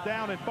football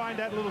down and find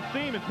that little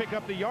seam and pick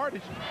up the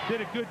yardage.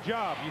 Did a good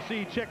job. You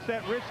see, he checks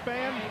that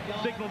wristband,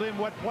 signaled in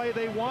what play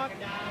they want.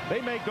 They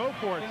may go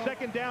for it.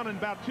 2nd down and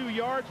about 2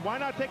 yards. Why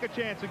not take a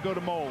chance and go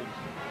to Moles?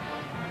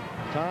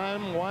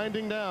 Time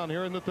winding down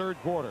here in the 3rd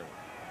quarter.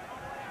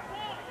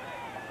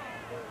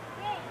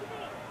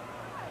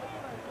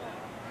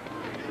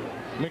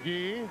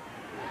 McGee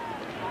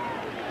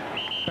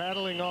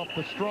battling off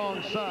the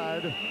strong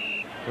side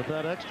with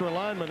that extra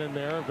lineman in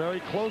there, very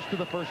close to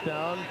the first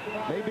down,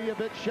 maybe a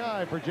bit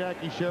shy for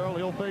Jackie Sherrill.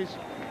 He'll face,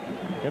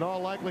 in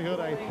all likelihood,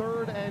 a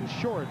 3rd and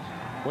short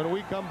when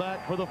we come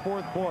back for the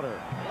 4th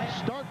quarter.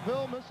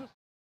 Starkville, Mississippi,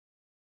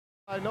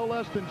 by no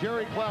less than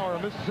Jerry Clower,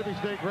 a Mississippi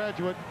State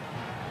graduate,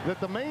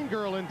 that the main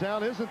girl in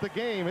town isn't the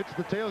game, it's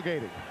the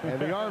tailgating. And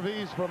the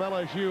RVs from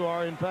LSU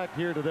are, in fact,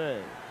 here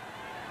today.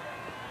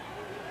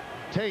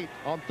 Tate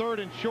on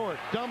 3rd and short,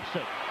 dumps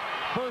it.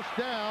 1st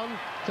down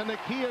to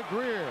Nakia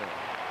Greer.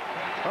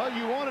 Oh,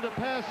 you wanted to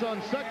pass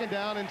on 2nd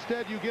down.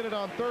 Instead, you get it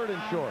on 3rd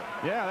and short.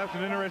 Yeah, that's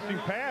an interesting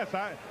pass.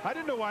 I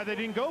didn't know why they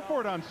didn't go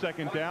for it on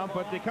 2nd down,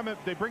 but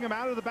they bring him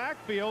out of the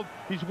backfield.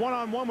 He's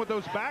one-on-one with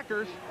those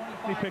backers.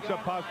 He picks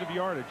up positive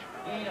yardage.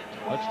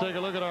 Let's take a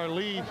look at our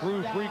lead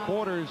through 3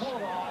 quarters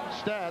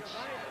stats.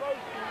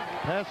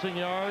 Passing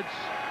yards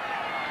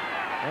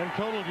and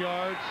total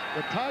yards.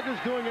 The Tigers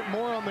doing it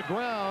more on the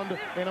ground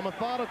in a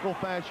methodical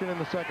fashion in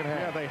the 2nd half.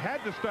 Yeah, they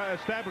had to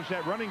establish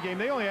that running game.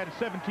 They only had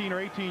 17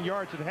 or 18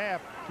 yards at half.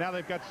 Now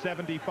they've got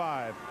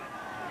 75.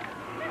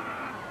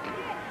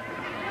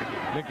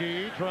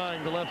 McGee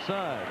trying the left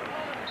side.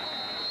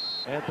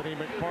 Anthony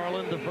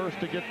McFarland, the first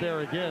to get there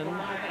again.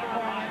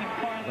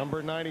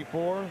 Number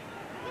 94.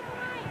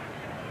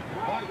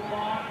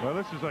 Well,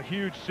 this is a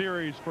huge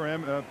series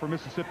for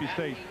Mississippi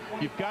State.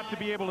 You've got to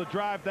be able to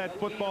drive that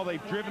football.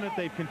 They've driven it.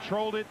 They've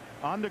controlled it.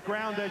 On the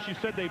ground, as you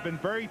said, they've been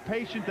very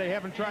patient. They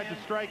haven't tried to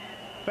strike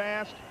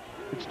fast.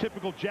 It's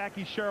typical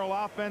Jackie Sherrill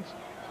offense.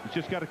 You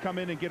just got to come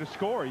in and get a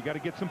score. You got to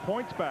get some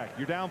points back.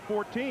 You're down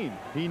 14.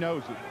 He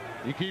knows it.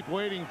 You keep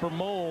waiting for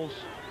Moles,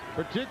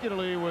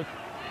 particularly with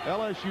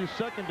LSU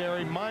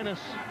secondary minus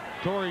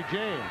Torrey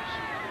James.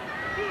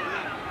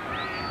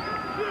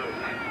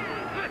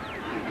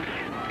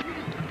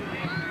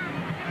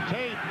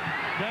 Tate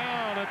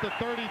down at the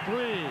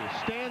 33.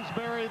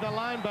 Stansberry, the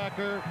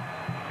linebacker,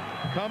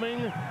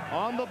 coming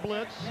on the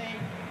blitz.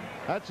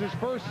 That's his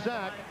first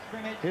sack,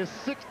 his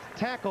 6th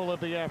tackle of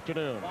the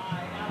afternoon.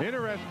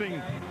 Interesting.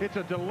 It's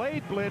a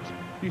delayed blitz.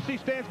 You see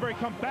Stansberry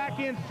come back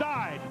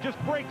inside, just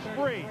breaks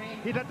free.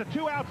 He's at the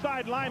 2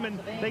 outside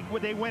linemen.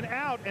 They went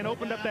out and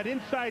opened up that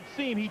inside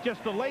seam. He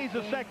just delays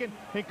a second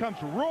and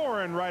comes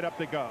roaring right up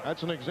the gut.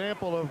 That's an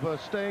example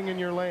of staying in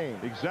your lane.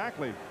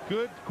 Exactly.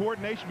 Good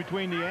coordination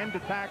between the end, the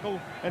tackle,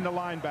 and the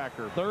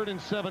linebacker. 3rd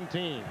and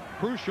 17.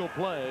 Crucial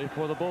play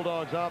for the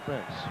Bulldogs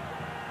offense.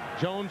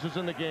 Jones is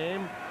in the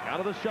game. Out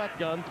of the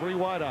shotgun, 3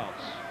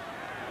 wideouts.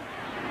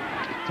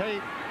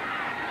 Tate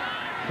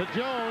to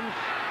Jones.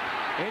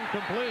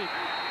 Incomplete.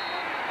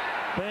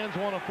 Fans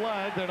want a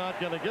flag. They're not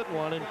going to get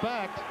one. In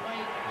fact,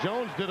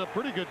 Jones did a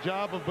pretty good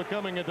job of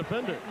becoming a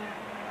defender,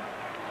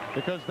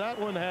 because that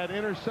one had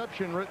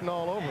interception written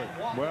all over it.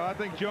 Well, I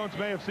think Jones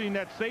may have seen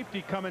that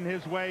safety coming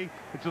his way.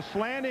 It's a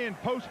slant in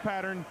post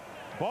pattern.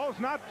 Ball's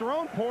not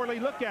thrown poorly.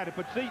 Look at it.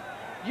 But see,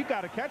 you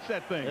got to catch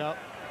that thing. Yep.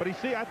 But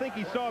I think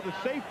he saw the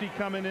safety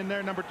coming in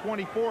there, number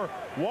 24,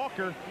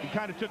 Walker. He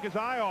kind of took his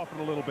eye off it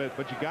a little bit,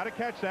 but you got to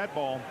catch that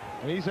ball.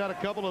 He's had a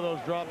couple of those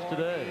drops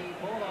today.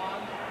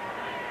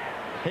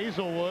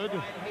 Hazelwood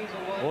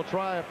will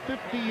try a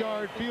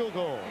 50-yard field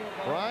goal.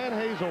 Brian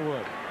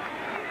Hazelwood.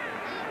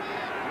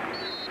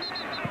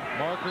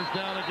 Markers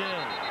down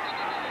again.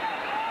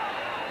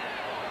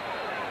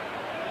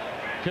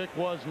 Kick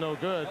was no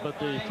good, but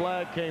the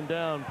flag came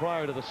down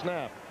prior to the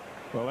snap.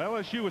 Well,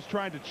 LSU was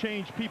trying to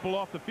change people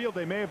off the field.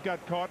 They may have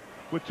got caught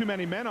with too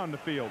many men on the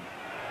field.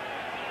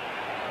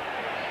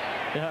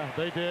 Yeah,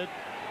 they did.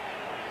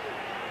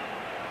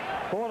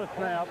 For the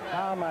snap,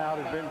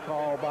 timeout has been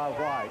called by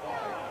White.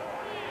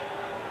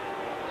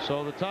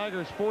 So the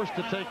Tigers forced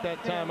to take that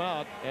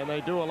timeout, and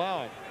they do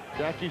allow it.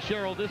 Jackie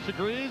Sherrill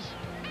disagrees.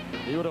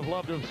 He would have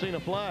loved to have seen a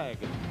flag.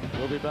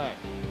 We'll be back.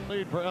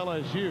 lead for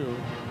LSU.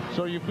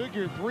 So you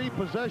figure 3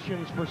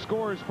 possessions for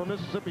scores for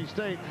Mississippi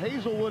State.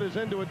 Hazelwood is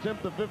in to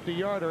attempt the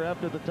 50-yarder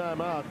after the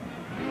timeout.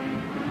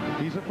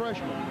 He's a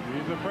freshman.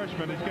 He's a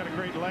freshman. He's got a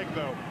great leg,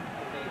 though.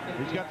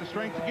 He's got the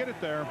strength to get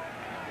it there.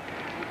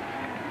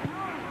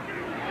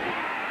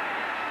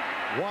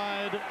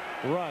 Wide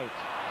right.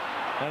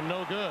 And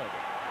no good.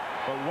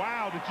 But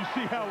wow, did you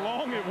see how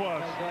long it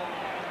was?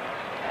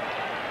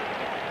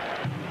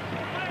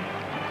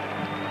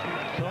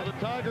 So the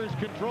Tigers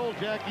control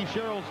Jackie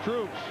Sherrill's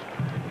troops.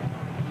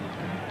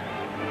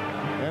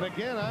 And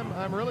again,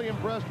 I'm really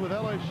impressed with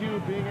LSU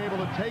being able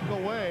to take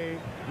away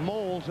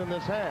Moles in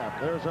this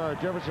half. There's our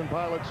Jefferson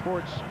Pilot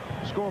Sports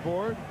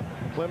scoreboard.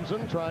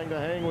 Clemson trying to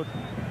hang with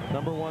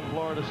 #1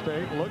 Florida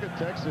State. Look at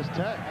Texas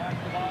Tech.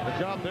 The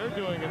job they're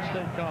doing at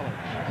State College.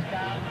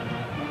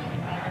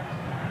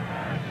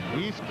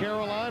 East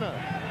Carolina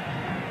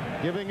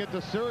giving it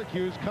to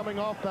Syracuse, coming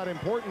off that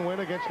important win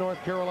against North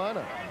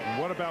Carolina.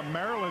 And what about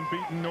Maryland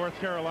beating North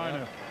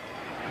Carolina?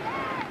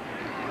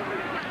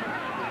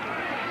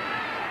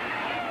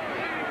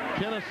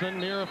 Kennison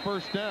near a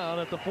first down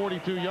at the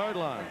 42-yard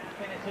line.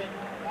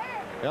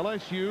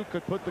 LSU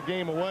could put the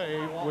game away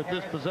with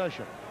this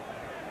possession.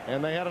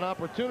 And they had an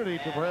opportunity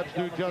to perhaps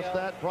do just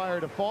that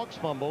prior to Falk's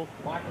fumble.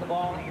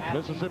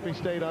 Mississippi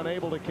State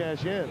unable to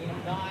cash in.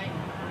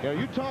 You know,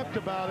 you talked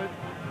about it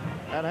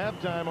at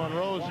halftime on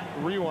Rose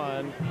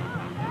Rewind.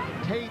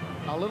 Tate,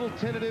 a little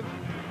tentative,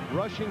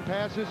 rushing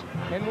passes.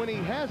 And when he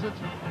has it,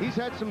 he's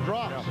had some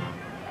drops.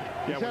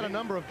 He's had a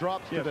number of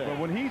drops today. But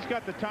when he's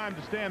got the time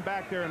to stand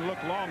back there and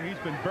look long, he's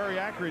been very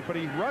accurate. But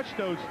he rushed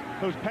those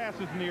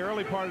passes in the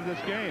early part of this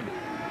game.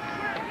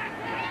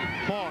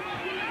 Falk.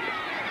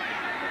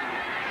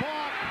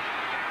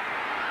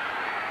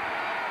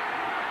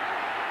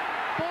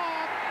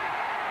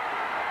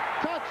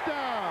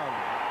 Touchdown!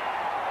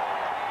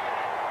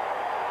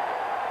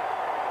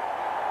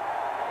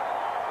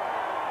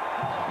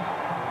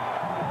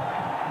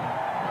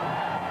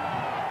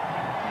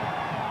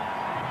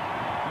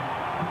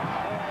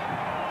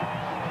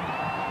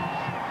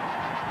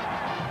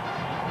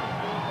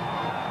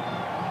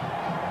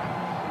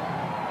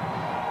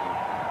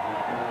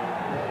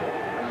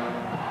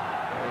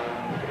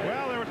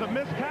 Well, there was a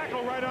missed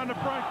tackle right on the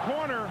front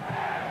corner.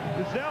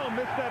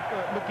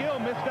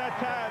 McGill missed that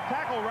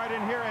tackle right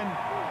in here, and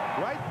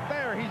right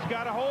there he's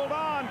got to hold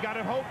on, got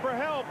to hope for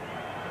help,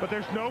 but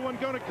there's no one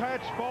going to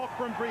catch Falk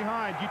from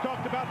behind. You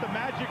talked about the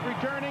Magic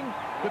returning.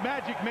 The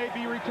Magic may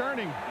be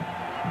returning.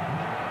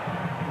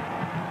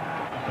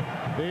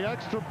 The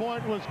extra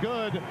point was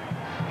good.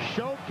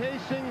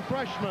 Showcasing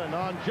freshman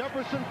on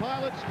Jefferson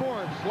Pilot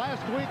Sports.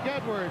 Last week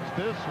Edwards,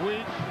 this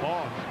week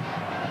Falk.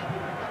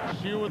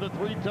 LSU with a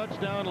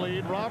 3-touchdown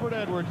lead. Robert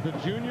Edwards, the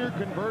junior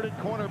converted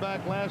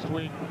cornerback last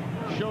week,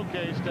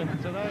 showcased,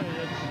 and today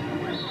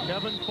it's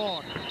Kevin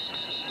Falk.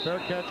 Fair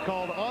catch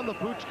called on the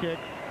pooch kick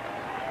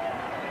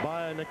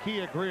by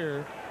Nakia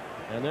Greer.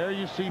 And there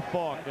you see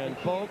Falk. And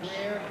folks,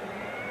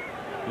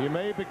 you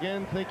may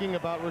begin thinking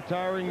about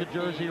retiring the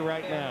jersey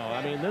right now.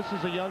 I mean, this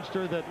is a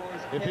youngster that,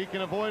 if he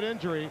can avoid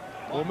injury,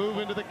 will move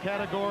into the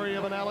category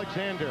of an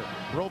Alexander,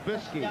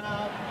 Robisky,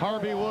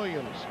 Harvey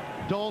Williams,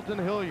 Dalton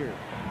Hilliard,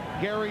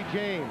 Gary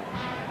James.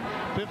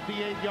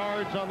 58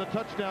 yards on the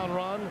touchdown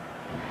run,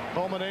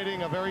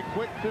 culminating a very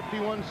quick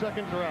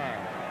 51-second drive.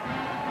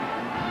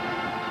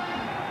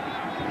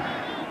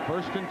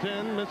 First and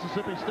 10,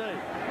 Mississippi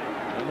State.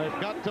 And they've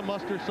got to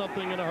muster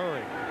something in a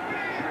hurry.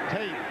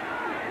 Tate,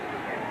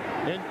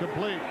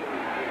 incomplete.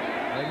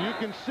 And you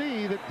can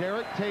see that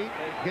Derek Tate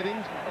getting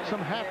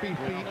some happy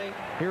feet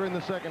here in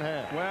the second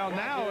half. Well,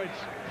 now it's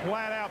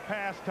flat out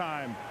pass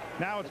time.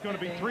 Now it's going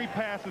to be 3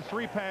 passes,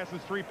 3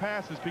 passes, 3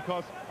 passes,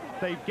 because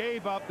they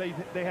gave up. They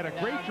had a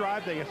great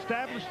drive. They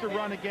established the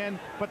run again,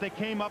 but they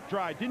came up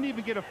dry. Didn't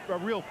even get a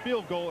real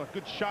field goal, a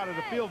good shot at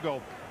a field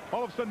goal.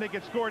 All of a sudden they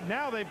get scored.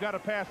 Now they've got to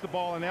pass the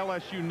ball, and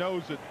LSU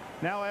knows it.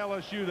 Now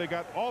LSU, they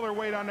got all their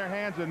weight on their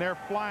hands, and they're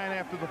flying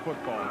after the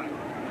football.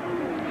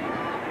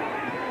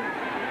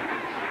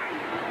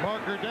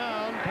 Marker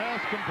down,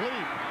 pass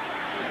complete.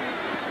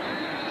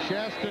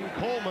 Shaston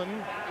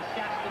Coleman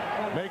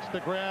makes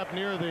the grab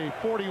near the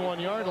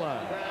 41-yard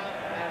line.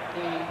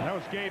 That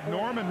was Gabe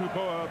Northern who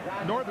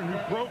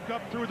broke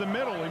up through the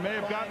middle. He may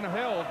have gotten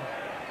held.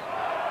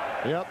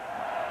 Yep,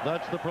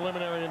 that's the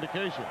preliminary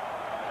indication.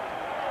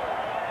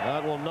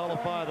 That will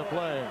nullify the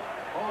play.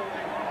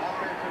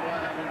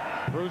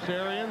 Bruce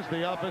Arians,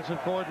 the offensive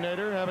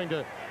coordinator, having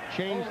to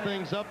change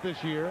things up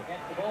this year.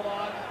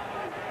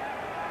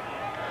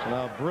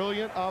 Now,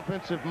 brilliant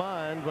offensive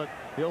mind, but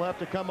he'll have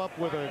to come up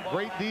with a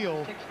great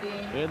deal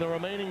in the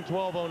remaining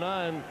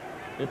 12:09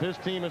 if his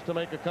team is to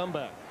make a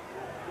comeback.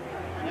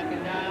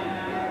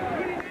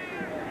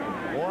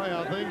 Boy,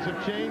 how things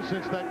have changed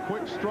since that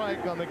quick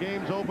strike on the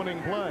game's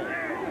opening play.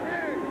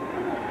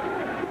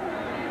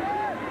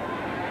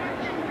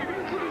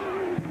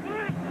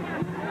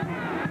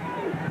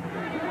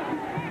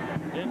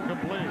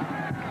 Incomplete.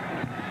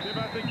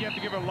 I think you have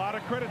to give a lot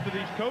of credit to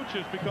these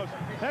coaches, because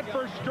that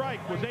first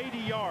strike was 80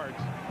 yards.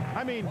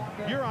 I mean,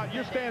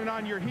 you're standing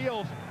on your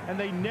heels, and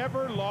they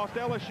never lost,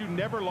 LSU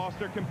never lost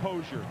their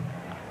composure.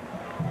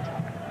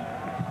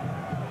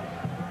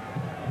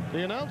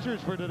 The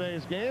announcers for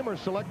today's game are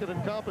selected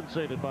and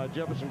compensated by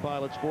Jefferson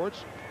Pilot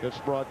Sports. This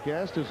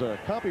broadcast is a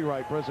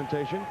copyright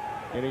presentation.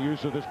 Any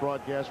use of this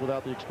broadcast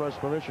without the express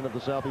permission of the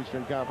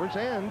Southeastern Conference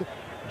and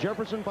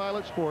Jefferson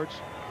Pilot Sports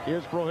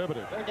is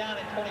prohibited. They're down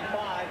at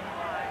 25.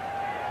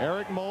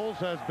 Eric Moles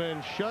has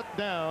been shut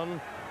down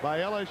by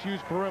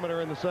LSU's perimeter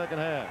in the second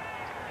half.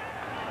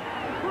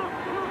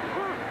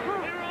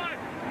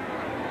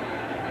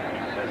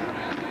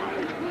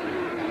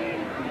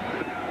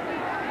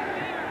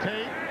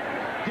 Tate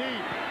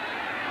deep,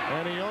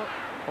 and he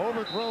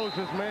overthrows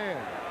his man.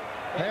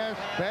 Pass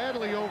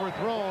badly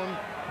overthrown,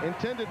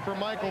 intended for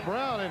Michael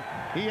Brown, and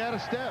he had a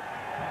step.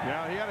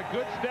 Yeah, he had a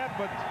good step,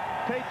 but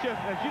Tate just,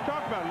 as you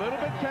talked about, a little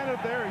bit tentative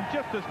there. He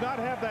just does not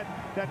have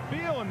that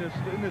feel in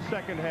this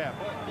second half.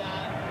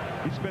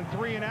 He's been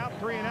 3 and out.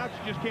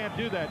 You just can't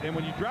do that. And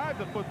when you drive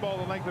the football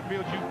the length of the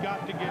field, you've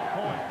got to get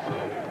points.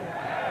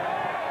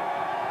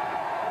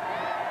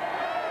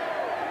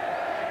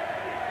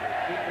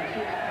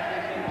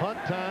 Punt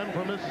time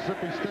for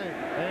Mississippi State.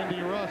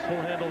 Andy Russ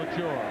will handle the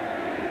chore.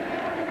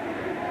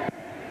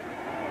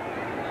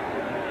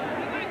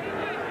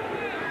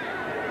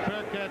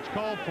 Fair catch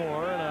called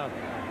for, and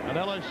an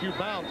LSU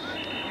bounce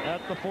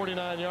at the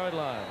 49-yard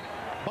line.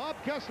 Bob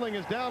Kessling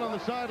is down on the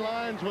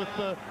sidelines with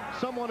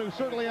someone who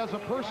certainly has a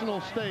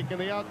personal stake in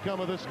the outcome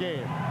of this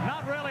game.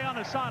 Not really on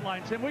the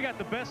sidelines, Tim. We got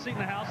the best seat in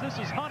the house. This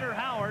is Hunter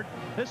Howard.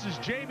 This is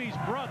Jamie's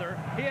brother.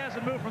 He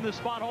hasn't moved from this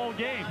spot all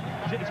game.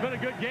 It's been a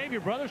good game.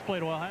 Your brothers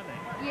played well, haven't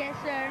they? Yes,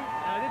 sir.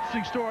 An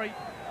interesting story.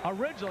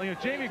 Originally,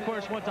 Jamie, of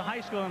course, went to high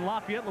school in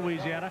Lafayette,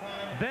 Louisiana.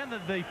 Then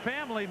the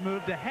family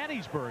moved to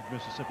Hattiesburg,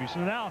 Mississippi.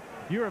 So now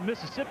you're a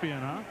Mississippian,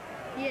 huh?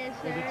 Yes,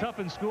 sir. Was it tough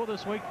in school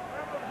this week?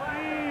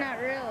 Not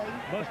really.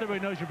 Most everybody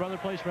knows your brother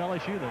plays for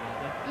LSU, though,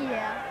 don't they?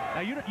 Yeah.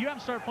 Now, you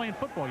haven't started playing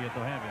football yet,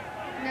 though, have you?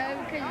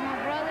 No, because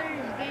my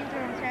brother's games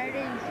are on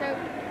Saturday, and so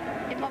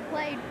if I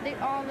played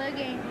all the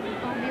games, it's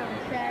going to be on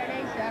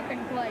Saturday, so I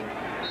couldn't play.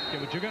 Yeah,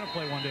 but you're going to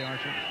play one day,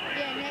 aren't you?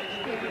 Yeah, next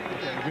year.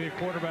 You'll be a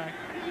quarterback.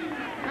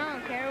 I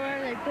don't care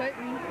where they put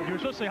me. You were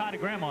supposed to say hi to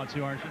Grandma,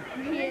 too, aren't you?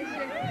 Yes,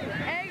 sir.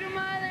 Hey,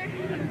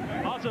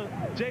 grandmother. Also,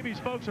 JB's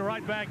folks are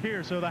right back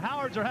here, so the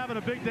Howards are having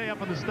a big day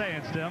up in the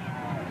stands, Tim.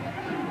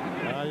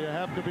 You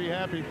have to be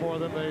happy for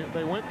them.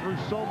 They went through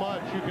so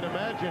much. You can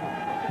imagine,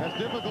 as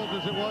difficult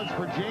as it was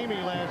for Jamie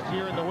last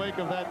year in the wake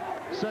of that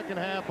second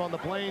half on the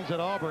plains at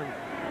Auburn,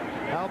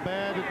 how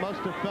bad it must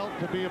have felt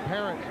to be a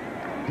parent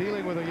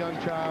dealing with a young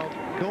child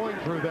going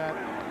through that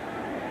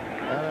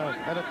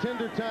at a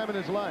tender time in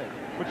his life.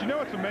 But you know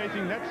what's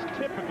amazing? That's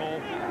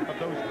typical of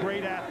those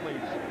great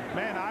athletes.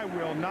 Man, I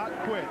will not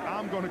quit.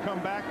 I'm going to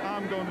come back.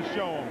 I'm going to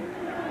show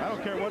them. I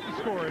don't care what the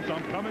score is.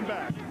 I'm coming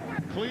back.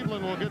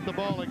 Cleveland will get the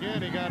ball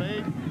again. He got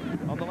 8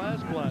 on the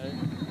last play.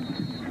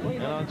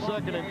 And on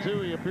 2nd and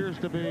 2, he appears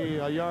to be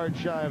a yard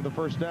shy of the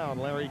first down.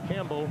 Larry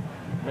Campbell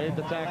made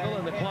the tackle,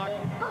 and the clock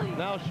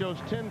now shows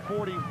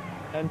 10:40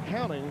 and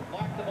counting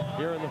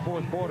here in the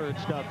fourth quarter at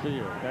Scott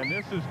Field. And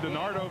this is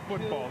DiNardo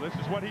football. This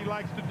is what he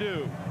likes to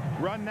do.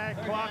 Run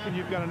that clock, and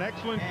you've got an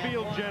excellent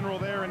field general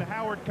there, and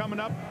Howard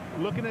coming up,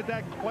 looking at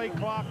that play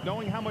clock,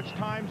 knowing how much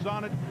time's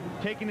on it,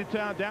 taking it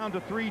down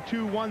to 3,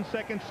 2, 1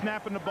 second,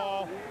 snapping the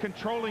ball,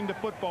 controlling the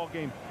football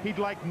game. He'd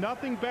like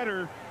nothing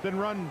better than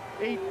run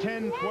 8,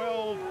 10,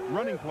 12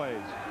 running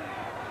plays.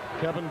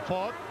 Kevin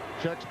Falk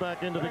checks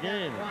back into the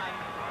game.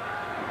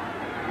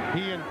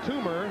 He and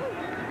Toomer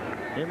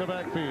in the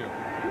backfield.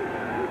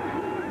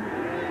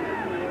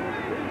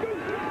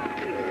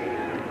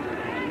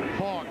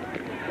 Falk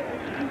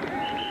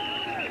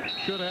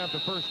should have the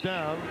first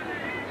down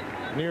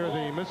near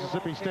the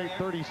Mississippi State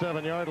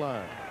 37-yard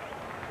line.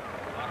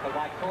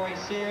 By Corey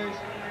Sears.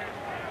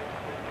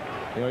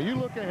 You know, you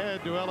look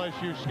ahead to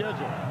LSU's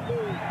schedule.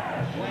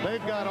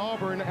 They've got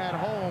Auburn at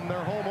home,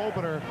 their home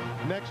opener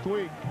next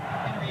week.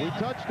 We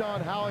touched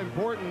on how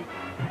important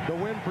the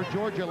win for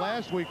Georgia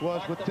last week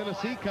was, with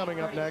Tennessee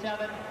coming up next.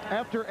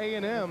 After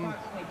A&M,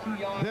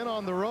 then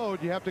on the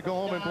road, you have to go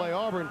home and play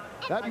Auburn.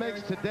 That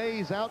makes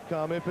today's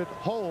outcome, if it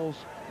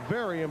holds,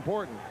 very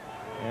important.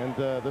 And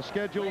the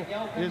schedule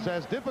is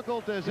as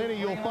difficult as any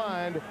you'll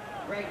find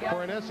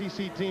for an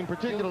SEC team,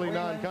 particularly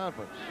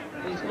non-conference.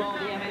 Please call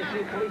the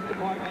MSU Police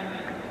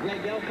Department.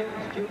 Greg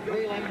Elkins, Jude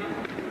Freeland,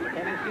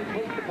 MSU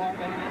Police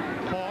Department.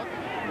 Falk,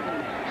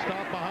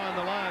 stop behind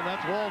the line.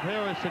 That's Walt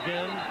Harris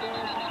again,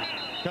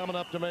 coming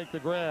up to make the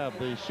grab.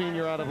 The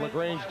senior out of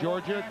LaGrange,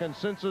 Georgia,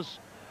 consensus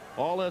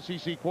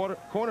all-SEC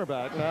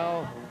cornerback,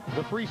 now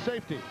the free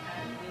safety.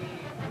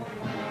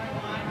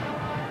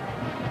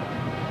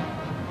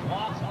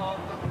 Loss of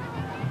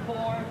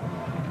 4.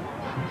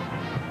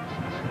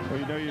 Well,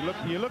 you know,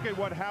 you look at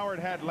what Howard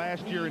had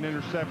last year in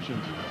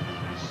interceptions.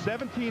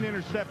 17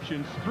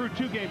 interceptions through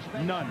 2 games,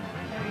 none.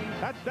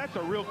 That's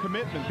a real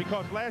commitment,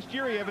 because last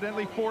year he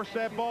evidently forced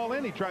that ball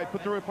in. He tried to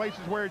put through places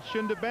where it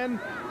shouldn't have been.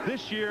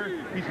 This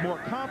year he's more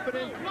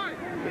confident.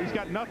 He's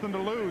got nothing to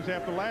lose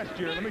after last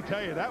year. Let me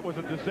tell you, that was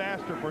a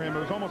disaster for him. It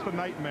was almost a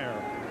nightmare.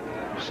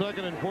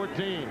 2nd and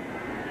 14.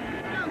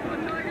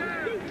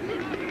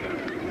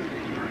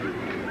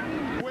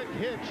 Quick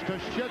hitch to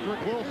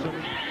Shedrick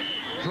Wilson.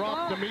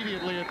 Dropped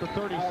immediately at the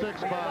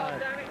 36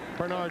 by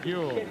Bernard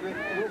Ewell.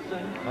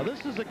 Now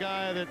this is a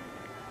guy that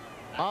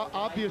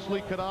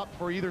obviously could opt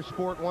for either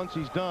sport once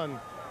he's done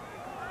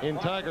in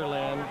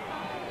Tigerland.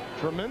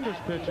 Tremendous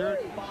pitcher,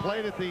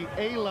 played at the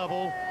A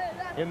level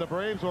in the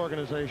Braves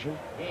organization.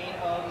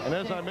 And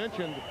as I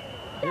mentioned,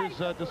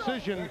 his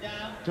decision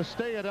to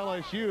stay at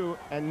LSU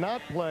and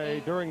not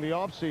play during the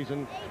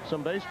offseason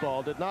some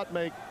baseball did not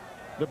make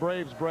the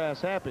Braves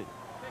brass happy.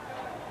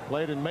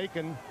 Played in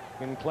Macon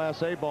in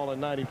Class A ball in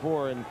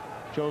 '94 and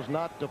chose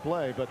not to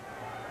play, but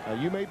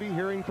you may be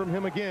hearing from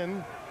him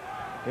again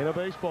in a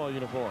baseball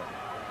uniform.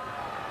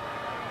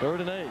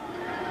 3rd and 8.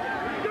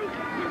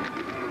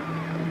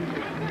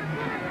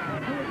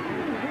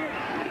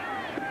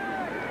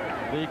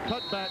 The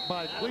cutback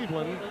by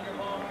Cleveland,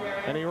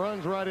 and he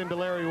runs right into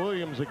Larry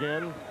Williams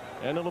again,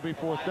 and it'll be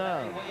 4th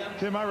down.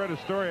 Tim, I read a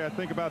story, I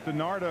think, about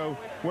DiNardo,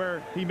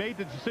 where he made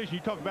the decision.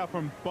 You talk about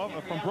from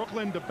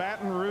Brooklyn to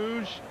Baton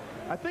Rouge.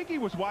 I think he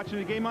was watching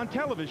the game on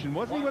television.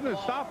 Wasn't he? Wasn't it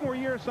his sophomore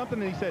year or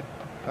something? And he said,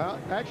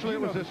 actually,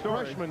 it was his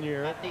freshman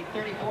year.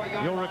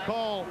 You'll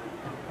recall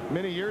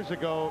many years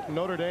ago,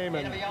 Notre Dame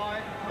and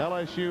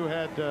LSU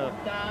had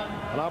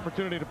an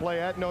opportunity to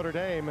play at Notre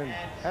Dame and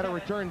had a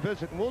return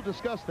visit. And we'll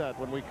discuss that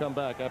when we come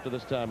back after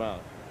this timeout.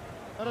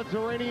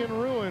 Mediterranean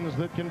ruins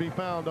that can be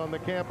found on the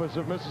campus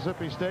of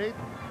Mississippi State.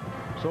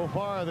 So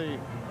far, the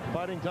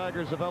Fighting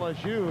Tigers of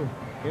LSU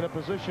in a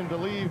position to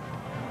leave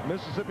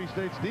Mississippi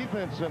State's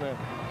defense in a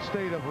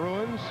state of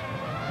ruins.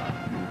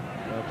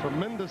 A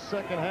tremendous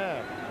second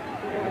half.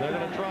 And they're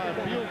going to try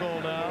a field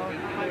goal now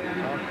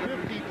of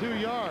 52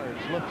 yards.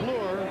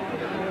 LaFleur,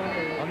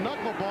 a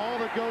knuckleball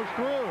that goes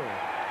through.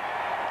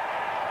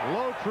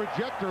 Low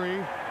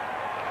trajectory,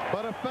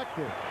 but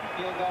effective.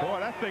 Boy,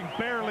 that thing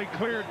barely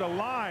cleared the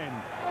line.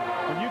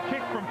 When you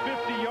kick from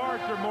 50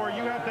 yards or more,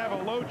 you have to have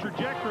a low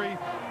trajectory.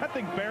 That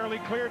thing barely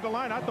cleared the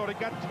line. I thought it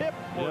got tipped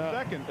for a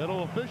second.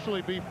 It'll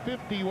officially be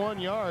 51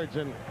 yards.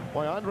 And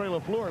boy, Andre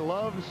LaFleur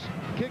loves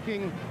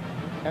kicking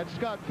at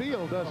Scott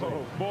Field, doesn't he?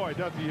 Oh, boy,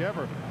 does he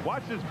ever.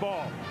 Watch this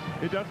ball.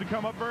 It doesn't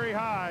come up very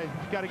high.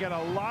 He's got to get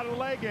a lot of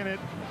leg in it.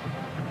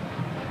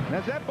 And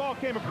as that ball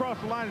came across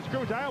the line of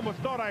scrimmage, I almost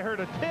thought I heard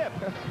a tip.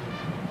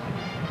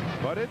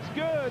 But it's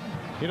good.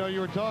 You know,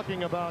 you were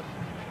talking about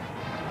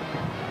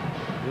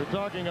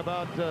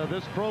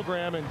this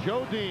program, and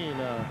Joe Dean,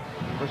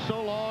 for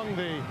so long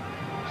the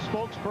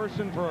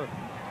spokesperson for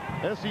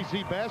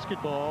SEC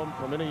basketball,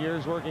 for many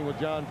years working with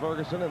John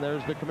Ferguson, and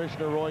there's the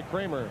Commissioner Roy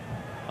Kramer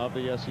of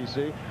the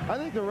SEC. I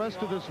think the rest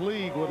of this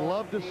league would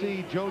love to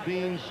see Joe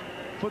Dean's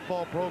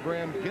football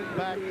program get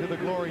back to the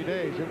glory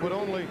days. It would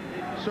only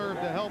serve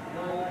to help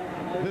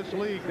this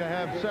league to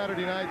have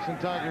Saturday nights in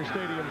Tiger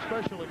Stadium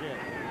special again.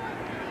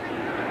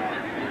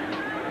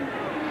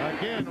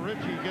 Again,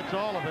 Richie gets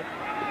all of it.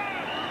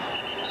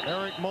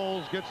 Eric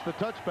Moles gets the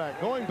touchback.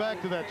 Going back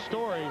to that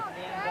story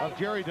of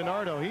Jerry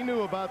DiNardo, he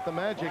knew about the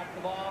magic.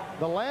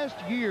 The last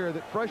year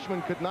that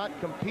freshmen could not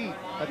compete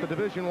at the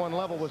Division I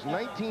level was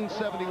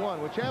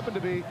 1971, which happened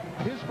to be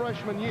his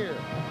freshman year.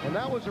 And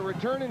that was a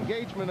return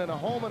engagement in a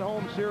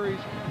home-and-home series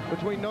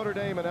between Notre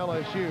Dame and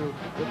LSU.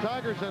 The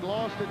Tigers had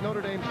lost at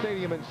Notre Dame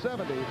Stadium in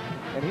 '70,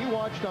 and he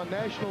watched on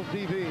national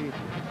TV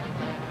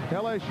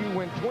LSU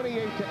win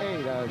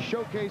 28-8, a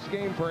showcase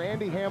game for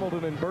Andy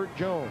Hamilton and Burt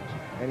Jones.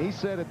 And he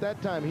said at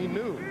that time he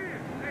knew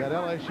that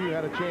LSU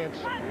had a chance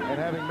at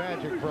having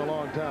magic for a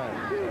long time.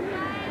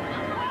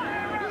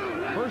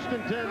 1st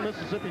and 10,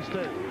 Mississippi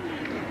State.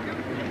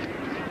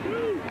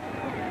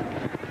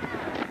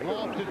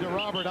 Lofted to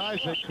Robert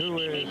Isaac, who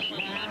is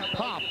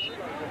popped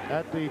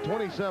at the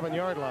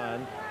 27-yard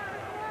line.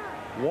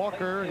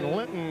 Walker and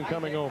Linton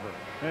coming over.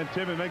 And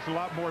Tim, it makes a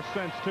lot more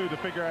sense too to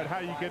figure out how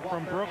you get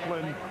from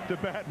Brooklyn to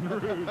Baton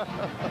Rouge.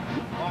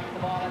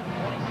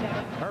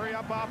 Hurry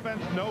up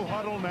offense, no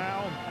huddle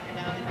now.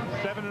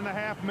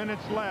 7.5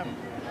 minutes left.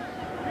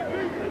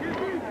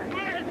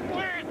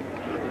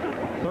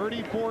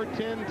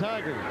 34-10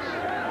 Tigers.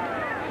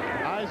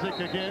 Isaac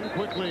again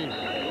quickly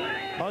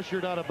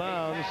ushered out of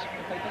bounds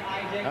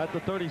at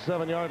the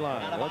 37-yard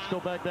line. Let's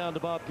go back down to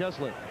Bob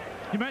Kessler.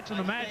 You mentioned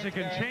the magic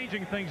and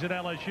changing things at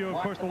LSU.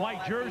 Of course, the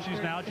white jerseys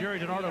now, Jerry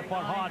DiNardo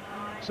fought hard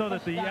so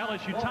that the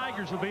LSU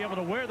Tigers will be able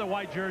to wear the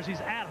white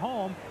jerseys at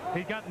home.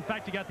 In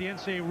fact, he got the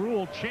NCAA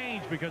rule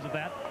changed because of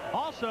that.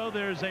 Also,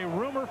 there's a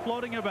rumor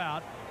floating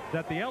about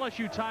that the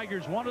LSU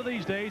Tigers one of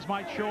these days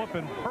might show up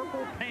in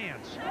purple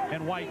pants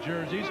and white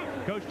jerseys.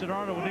 Coach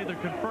DiNardo would neither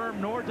confirm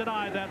nor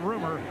deny that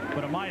rumor,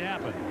 but it might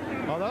happen.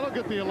 Oh, that'll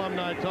get the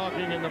alumni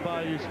talking in the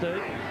Bayou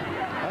State.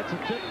 That's a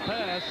tip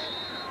pass,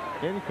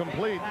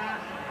 incomplete.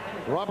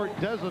 Robert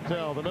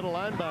Desautels, the middle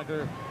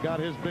linebacker, got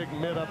his big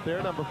mid up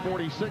there, number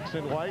 46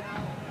 in white,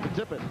 to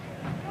tip it.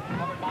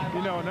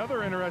 You know,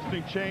 another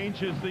interesting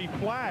change is the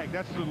flag.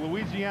 That's the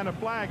Louisiana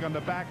flag on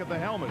the back of the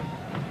helmet.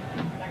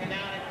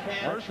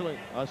 Actually,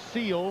 a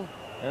seal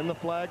and the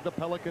flag, the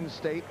Pelican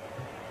State,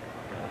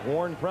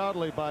 worn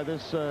proudly by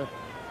this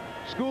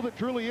school that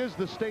truly is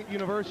the state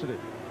university.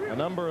 A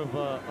number of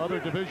other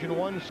Division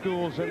I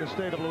schools in the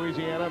state of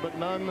Louisiana, but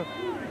none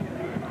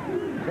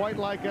quite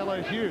like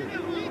LSU.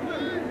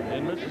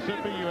 In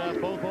Mississippi, you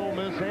have both Ole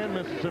Miss and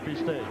Mississippi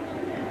State.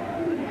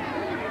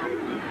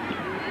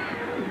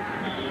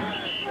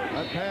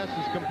 That pass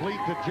is complete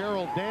to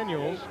Gerald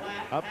Daniels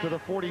up to the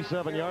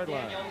 47-yard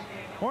line.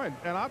 Boy,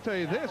 and I'll tell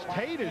you this,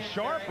 Tate is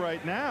sharp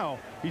right now.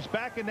 He's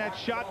back in that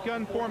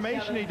shotgun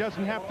formation. He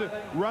doesn't have to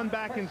run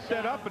back and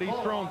set up, but he's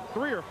thrown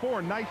 3 or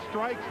 4 nice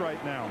strikes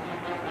right now.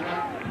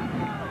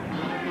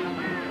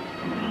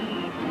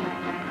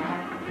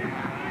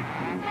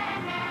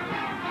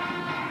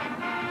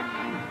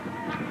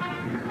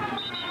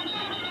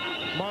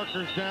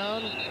 Markers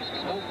down.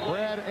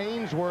 Brad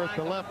Ainsworth,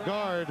 the left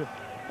guard,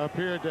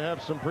 appeared to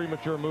have some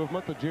premature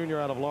movement, the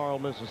junior out of Laurel,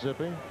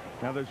 Mississippi.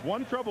 Now there's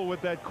one trouble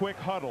with that quick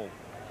huddle.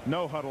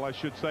 No huddle, I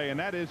should say, and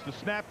that is the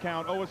snap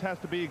count always has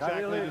to be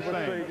exactly the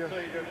same.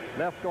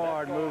 Left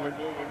guard moving.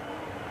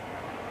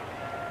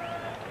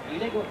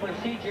 Illegal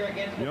procedure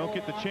against the You don't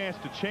get the chance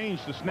to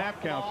change the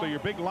snap count, so your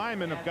big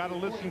linemen have got to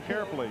listen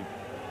carefully.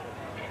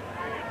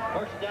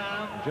 First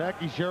down.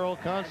 Jackie Sherrill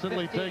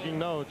constantly taking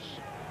notes.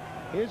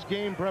 His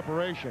game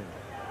preparation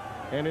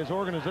and his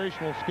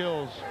organizational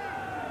skills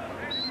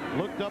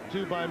looked up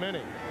to by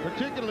many,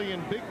 particularly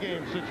in big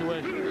game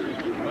situations.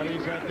 But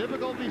he's had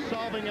difficulty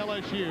solving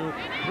LSU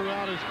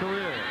throughout his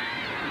career.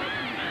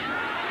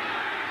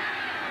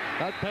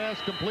 That pass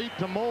complete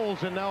to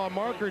Moles, and now a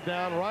marker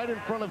down right in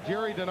front of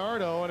Jerry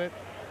DiNardo, and it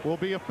will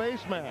be a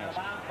face mask.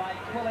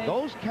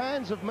 Those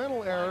kinds of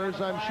mental errors,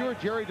 I'm sure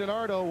Jerry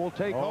DiNardo will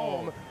take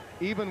home,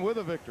 even with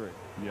a victory.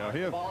 Yeah,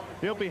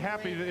 he'll be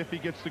happy if he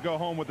gets to go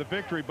home with a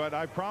victory, but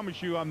I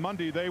promise you on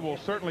Monday they will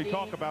certainly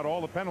talk about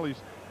all the penalties.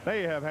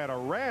 They have had a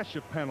rash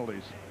of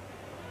penalties.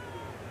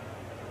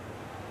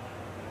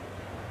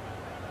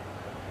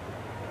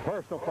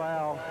 Personal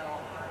foul,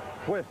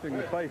 twisting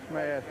the face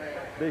mask,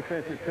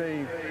 defensive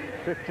team,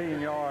 15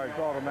 yards,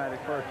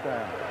 automatic first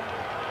down.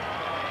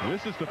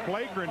 This is the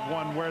flagrant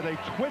one where they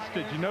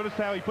twisted. You notice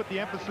how he put the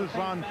emphasis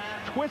on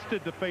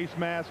twisted the face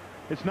mask.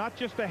 It's not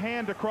just a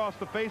hand across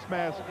the face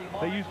mask.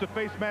 They used the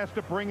face mask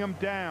to bring him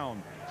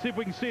down. See if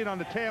we can see it on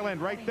the tail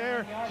end right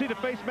there. See the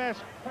face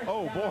mask?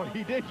 Oh, boy,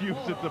 he did use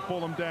it to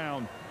pull him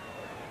down.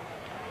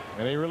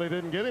 And he really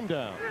didn't get him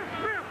down.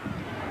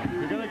 If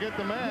you're going to get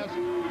the mask,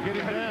 get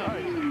him down.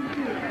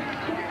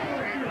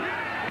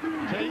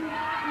 Tate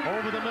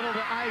over the middle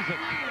to Isaac.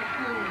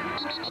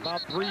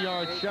 About 3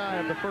 yards shy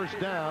of the first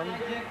down.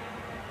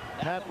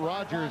 Pat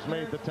Rogers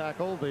made the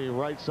tackle, the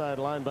right side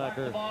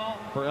linebacker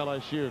for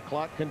LSU.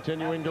 Clock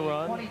continuing to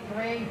run.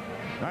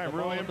 I'm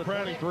really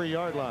impressed.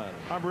 23-yard line.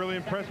 I'm really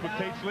impressed with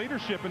Tate's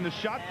leadership in the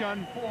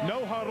shotgun.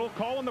 No huddle,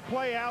 calling the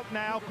play out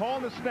now,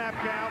 calling the snap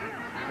count,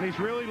 and he's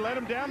really led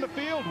him down the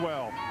field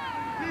well.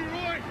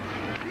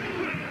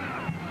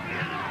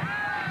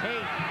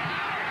 Tate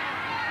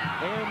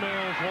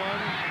airmails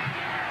one.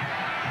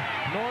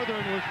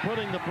 Northern was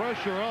putting the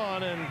pressure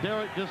on, and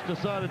Derrick just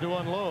decided to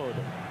unload.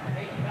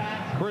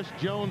 Chris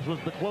Jones was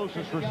the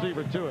closest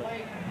receiver to it.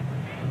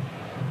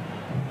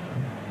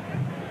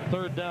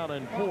 3rd down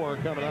and 4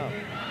 coming up.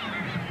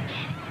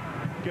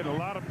 Getting a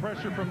lot of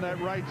pressure from that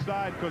right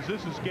side because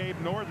this is Gabe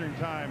Northern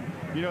time.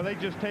 You know, they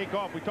just take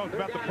off. We talked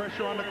about the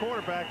pressure on the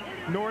quarterback.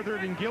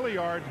 Northern and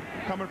Gilliard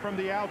coming from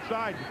the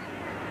outside.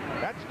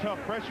 That's tough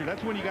pressure.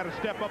 That's when you got to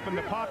step up in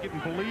the pocket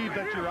and believe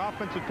that your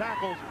offensive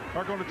tackles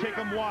are going to take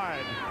them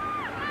wide.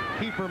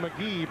 Kiefer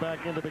McGee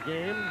back into the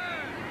game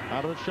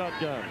out of the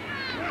shotgun.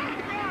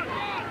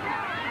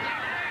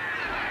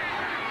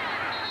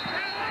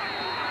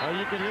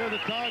 You can hear the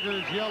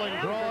Tigers yelling,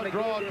 draw,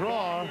 draw,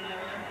 draw.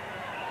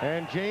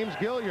 And James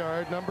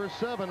Gilliard, number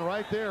 7,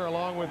 right there,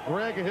 along with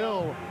Greg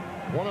Hill,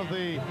 one of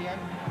the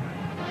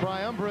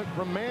triumvirate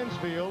from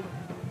Mansfield.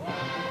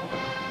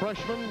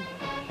 Freshman,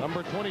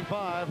 number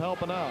 25,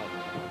 helping out.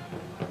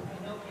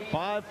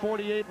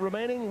 5:48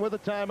 remaining with a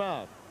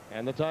timeout.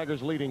 And the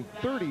Tigers leading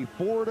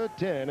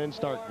 34-10 in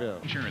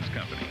Starkville. Insurance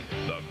Company,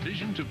 the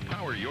vision to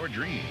power your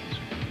dreams.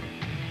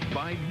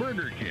 By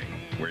Burger King,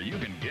 where you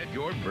can get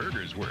your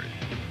burgers worth.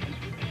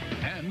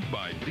 And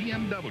by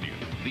BMW,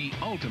 the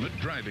ultimate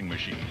driving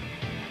machine.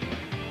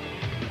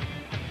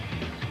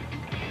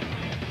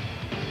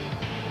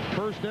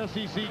 First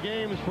SEC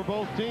games for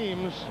both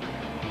teams.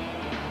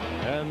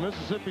 And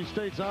Mississippi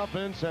State's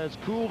offense has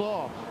cooled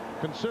off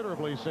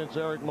considerably since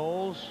Eric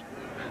Moles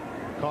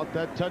caught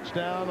that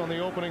touchdown on the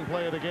opening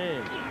play of the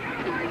game.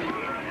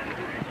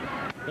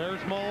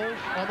 There's Moles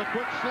on the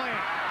quick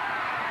slant.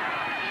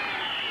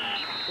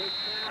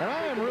 And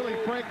I am really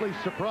frankly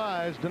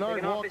surprised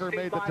Denard Walker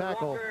made the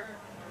tackle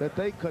that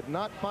they could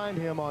not find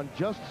him on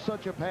just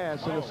such a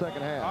pass in the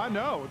second half. I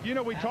know. You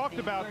know, we talked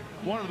about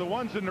one of the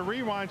ones in the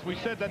rewinds. We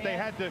said that they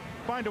had to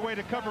find a way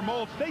to cover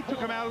Moles. They took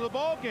him out of the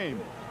ball game.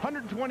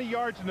 120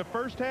 yards in the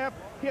first half.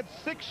 He had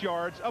 6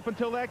 yards up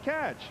until that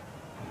catch.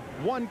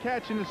 1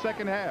 catch in the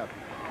second half.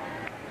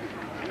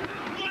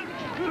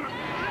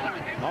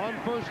 On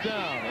first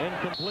down,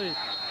 incomplete.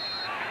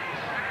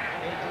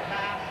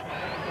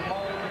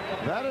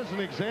 That is an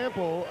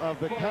example of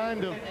the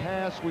kind of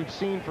pass we've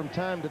seen from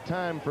time to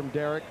time from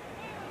Derek,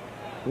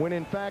 when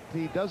in fact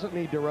he doesn't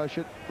need to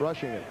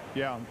rushing it.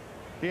 Yeah.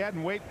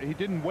 He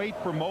didn't wait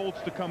for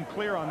Molds to come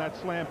clear on that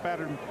slam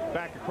pattern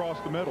back across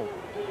the middle.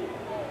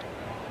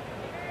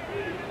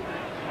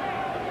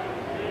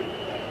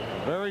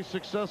 Very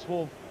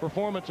successful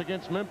performance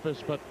against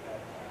Memphis, but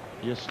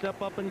you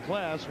step up in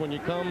class when you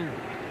come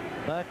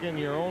back in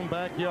your own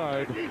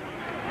backyard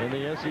in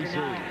the SEC.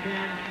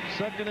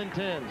 2nd and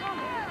 10.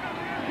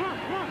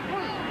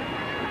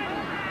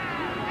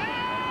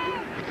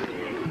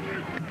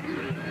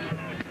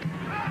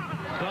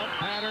 Dump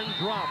pattern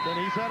dropped, and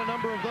he's had a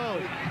number of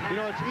those. You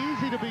know, it's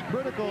easy to be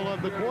critical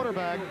of the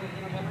quarterback,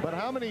 but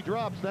how many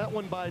drops? That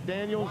one by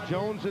Daniels.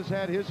 Jones has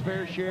had his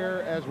fair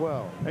share as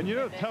well. And you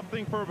know the tough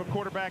thing for a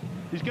quarterback,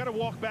 he's got to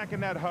walk back in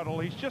that huddle.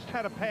 He's just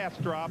had a pass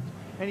dropped,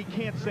 and he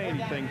can't say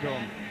anything to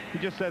him. He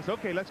just says,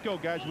 okay, let's go,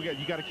 guys.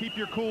 You got to keep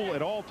your cool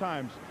at all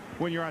times.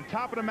 When you're on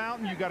top of the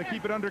mountain, you got to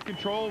keep it under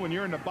control. When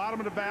you're in the bottom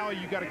of the valley,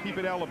 you got to keep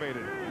it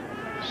elevated.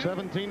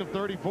 17 of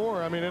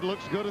 34. I mean, it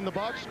looks good in the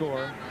box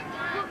score,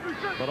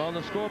 but on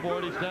the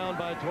scoreboard, he's down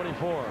by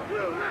 24.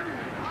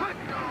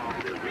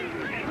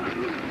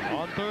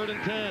 On 3rd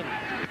and 10,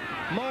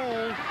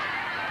 Moles.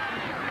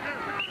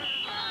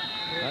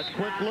 That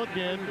quick look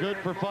in, good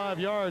for 5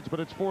 yards,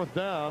 but it's 4th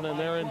down, and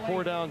they're in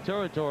 4-down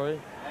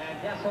territory.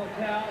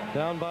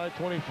 Down by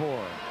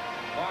 24.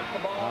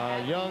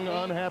 A young,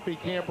 unhappy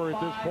camper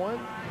at this point.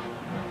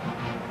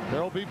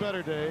 There'll be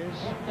better days.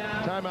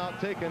 Timeout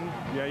taken.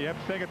 Yeah, you have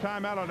to take a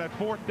timeout on that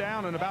 4th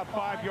down and about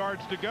 5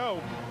 yards to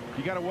go.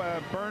 You got to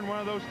burn one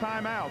of those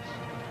timeouts.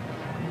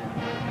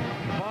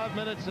 5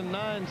 minutes and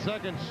 9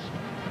 seconds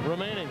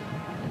remaining.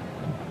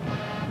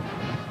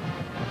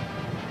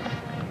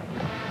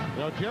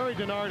 Now, Jerry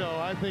DiNardo,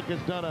 I think, has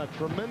done a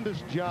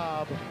tremendous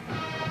job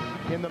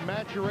in the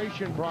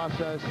maturation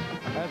process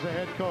as a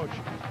head coach.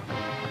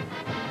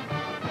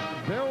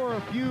 There were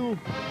a few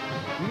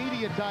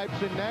media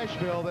types in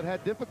Nashville that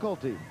had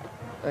difficulty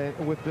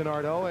with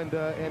DiNardo, and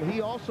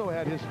he also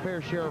had his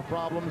fair share of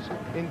problems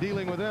in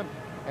dealing with them.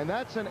 And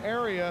that's an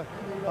area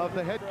of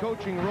the head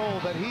coaching role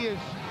that he has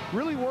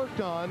really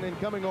worked on in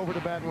coming over to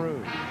Baton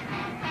Rouge.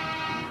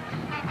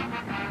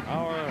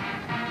 Our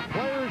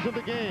players of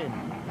the game,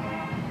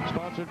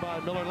 sponsored by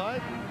Miller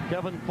Lite.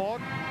 Kevin Falk,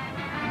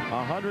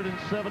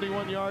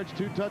 171 yards,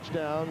 2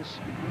 touchdowns.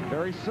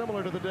 Very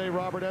similar to the day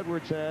Robert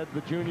Edwards had,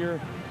 the junior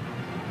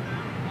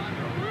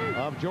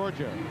of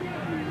Georgia.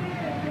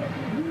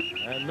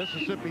 And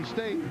Mississippi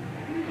State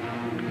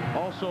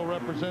also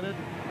represented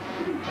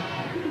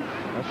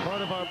as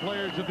part of our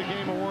Players of the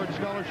Game Award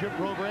Scholarship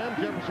Program.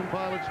 Jefferson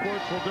Pilot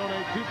Sports will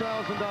donate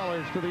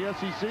 $2,000 to the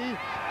SEC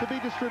to be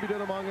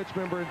distributed among its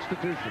member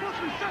institutions.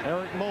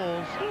 Eric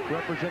Moles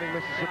representing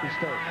Mississippi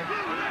State.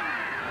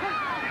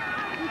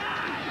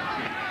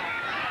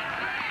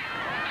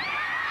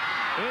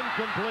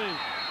 Incomplete.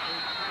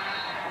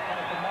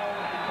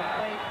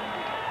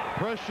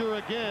 Pressure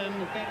again,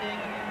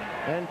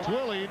 and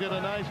Twilley did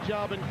a nice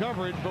job in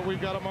coverage, but we've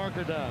got a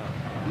marker down.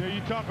 You know,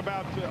 you talk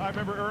about, I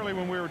remember early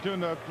when we were doing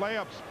the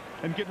layups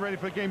and getting ready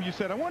for the game, you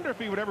said, I wonder if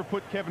he would ever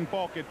put Kevin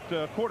Falk at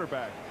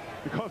quarterback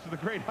because of the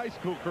great high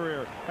school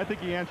career. I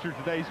think he answered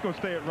today. He's going to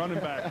stay at running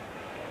back.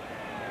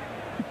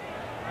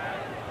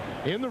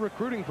 In the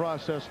recruiting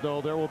process,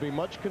 though, there will be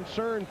much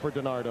concern for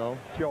DiNardo.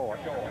 Sure.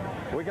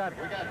 We got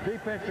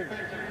defensive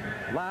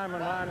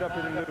linemen lined up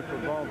in the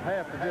neutral zone,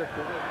 half the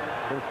distance.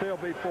 It'll still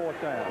be 4th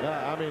down.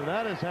 Yeah, I mean,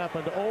 that has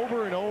happened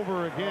over and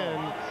over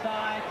again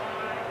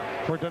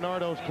for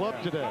DiNardo's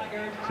club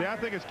today. See, I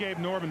think it's Gabe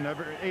Norman,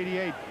 number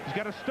 88. He's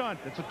got a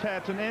stunt. It's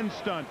an end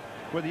stunt.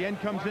 Where the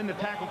end comes in, the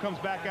tackle comes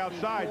back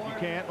outside. You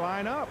can't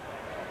line up.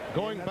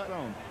 Going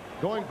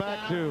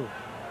back to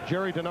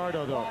Jerry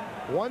DiNardo, though,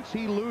 once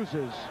he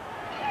loses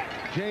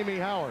Jamie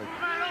Howard,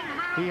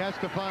 he has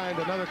to find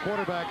another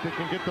quarterback that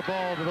can get the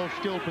ball to those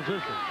skilled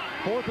positions.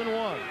 4th and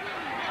 1.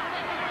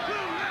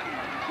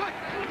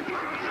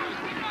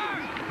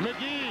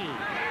 McGee,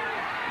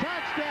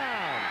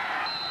 touchdown.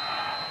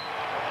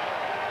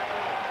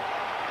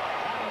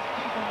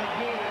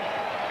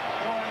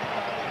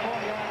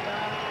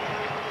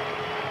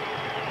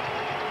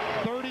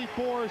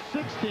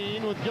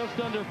 34-16 with just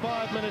under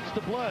 5 minutes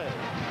to play.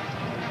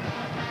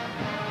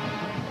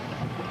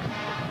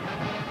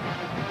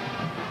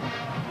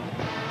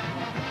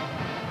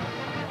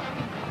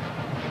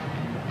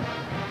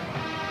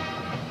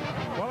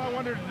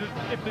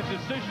 If the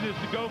decision is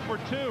to go for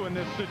 2 in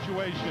this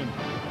situation.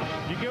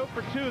 You go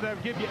for 2, that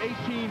would give you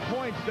 18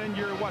 points. Then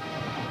you're, what,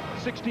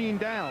 16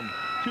 down.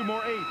 2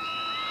 more 8s.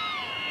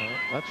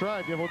 That's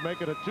right. It would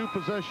make it a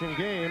 2-possession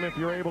game if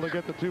you're able to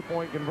get the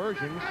 2-point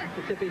conversions.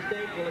 Mississippi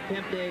State will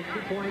attempt a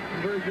 2-point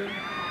conversion.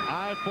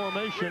 I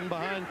formation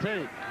behind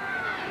Tate.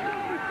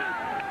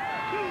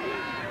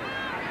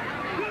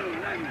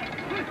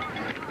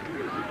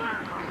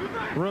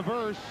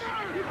 Reverse,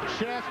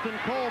 Shaston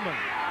Coleman.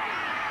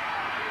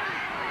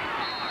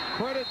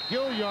 credit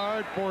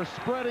Gilliard for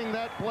spreading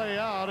that play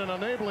out and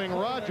enabling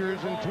Rogers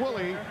and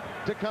Twilley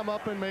to come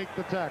up and make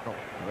the tackle.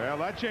 Well,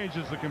 that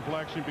changes the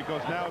complexion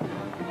because now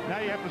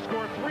you have to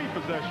score 3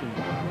 possessions.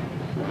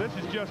 This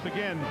is just,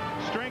 again,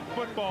 strength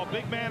football.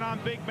 Big man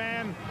on big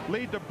man.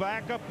 Lead the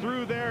back up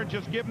through there and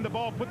just give him the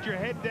ball. Put your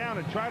head down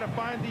and try to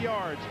find the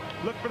yards.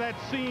 Look for that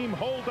seam,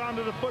 hold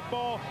onto the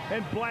football,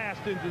 and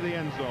blast into the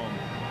end zone.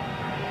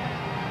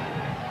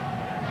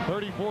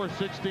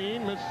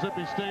 34-16.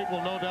 Mississippi State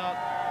will no doubt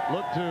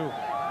look to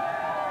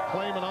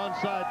claim an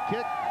onside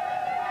kick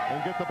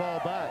and get the ball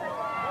back.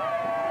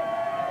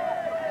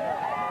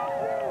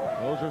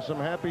 Those are some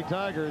happy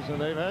Tigers,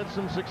 and they've had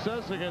some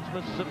success against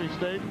Mississippi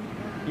State,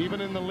 even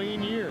in the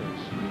lean years.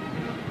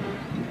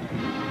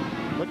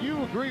 But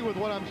you agree with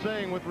what I'm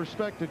saying with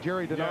respect to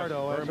Jerry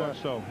DiNardo. Yes, very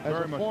much so. As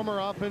a former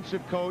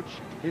offensive coach,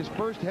 his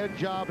first head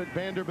job at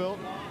Vanderbilt.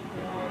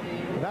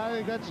 And I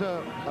think that's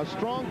a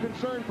strong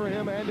concern for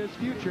him and his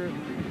future,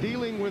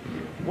 dealing with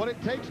what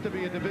it takes to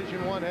be a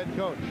Division I head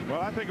coach.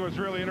 Well, I think it was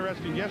really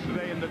interesting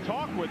yesterday in the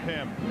talk with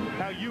him,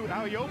 how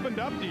he opened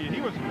up to you. He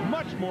was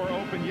much more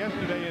open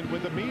yesterday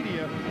with the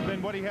media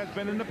than what he has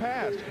been in the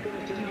past.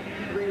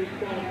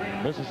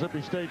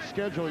 Mississippi State's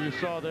schedule you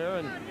saw there,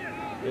 and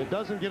it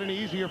doesn't get any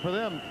easier for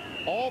them.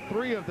 All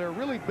 3 of their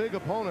really big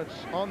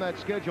opponents on that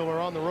schedule are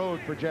on the road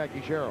for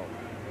Jackie Sherrill.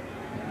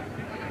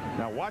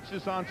 Now watch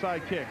this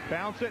onside kick.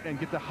 Bounce it and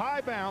get the high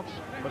bounce,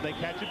 but they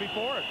catch it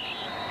before it.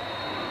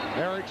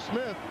 Eric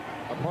Smith,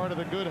 a part of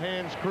the Good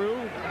Hands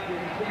crew,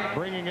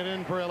 bringing it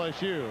in for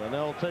LSU, and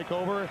they'll take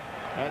over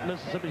at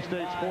Mississippi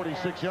State's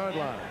 46-yard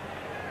line.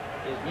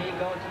 His knee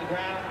goes to the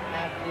ground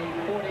at the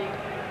 40.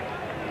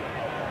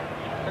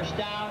 First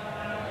down.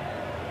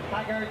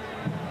 Tigers.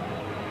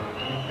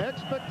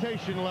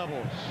 Expectation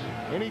levels.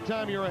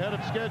 Anytime you're ahead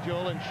of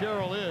schedule, and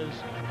Sherrill is,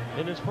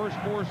 in his first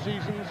 4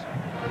 seasons,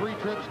 3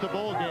 trips to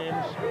bowl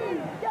games.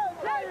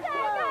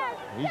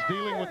 He's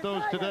dealing with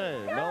those today.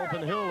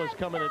 Melvin Hill is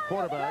coming at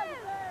quarterback,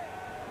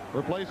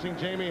 replacing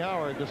Jamie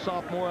Howard, the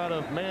sophomore out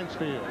of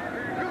Mansfield.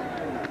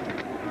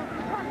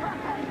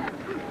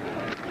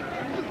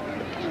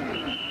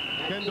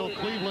 Kendall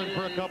Cleveland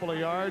for a couple of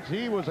yards.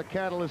 He was a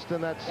catalyst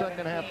in that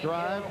second half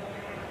drive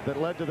that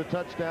led to the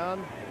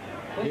touchdown.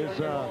 His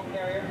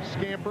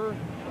scamper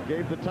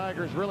gave the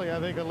Tigers really, I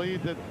think, a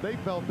lead that they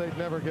felt they'd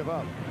never give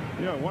up.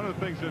 You know, one of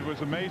the things that was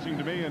amazing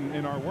to me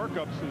in our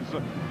workups is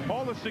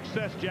all the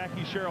success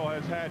Jackie Sherrill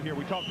has had here.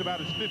 We talked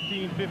about his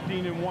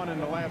 15-15-1 in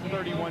the last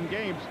 31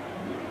 games.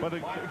 But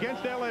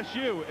against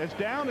LSU, as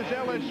down as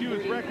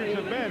LSU's records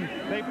have been,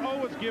 they've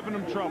always given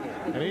him trouble.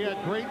 And he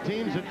had great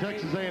teams at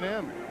Texas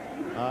A&M.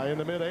 In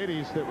the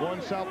mid-'80s that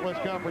won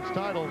Southwest Conference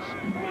titles,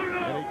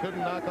 and he couldn't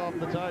knock off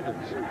the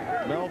Tigers.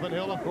 Melvin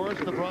Hill, of course,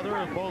 the brother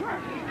of both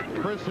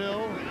Chris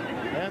Hill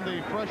and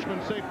the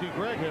freshman safety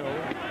Greg Hill.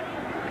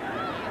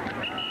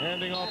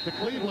 Handing off to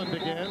Cleveland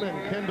again,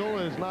 and Kendall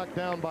is knocked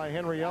down by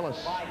Henry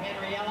Ellis.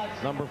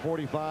 Number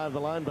 45, the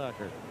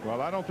linebacker.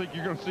 Well, I don't think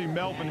you're going to see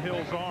Melvin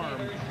Hill's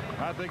arm.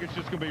 I think it's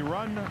just going to be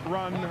run,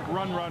 run,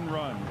 run, run,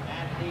 run.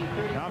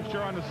 Now, I'm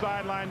sure on the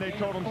sideline they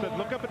told him, said,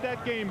 look up at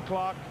that game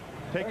clock.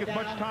 Take as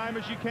much time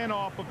as you can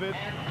off of it.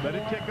 Let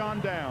it tick on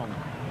down.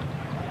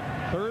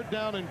 3rd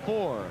down and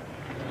 4.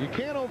 You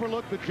can't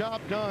overlook the job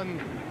done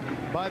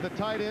by the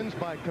tight ends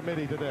by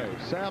committee today.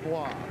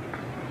 Savoie,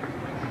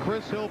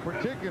 Chris Hill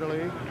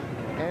particularly,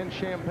 and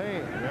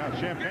Champagne. Yeah,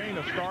 Champagne,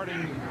 a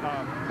starting,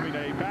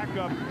 a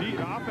backup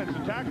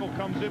offensive tackle,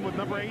 comes in with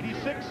number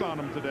 86 on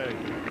him today.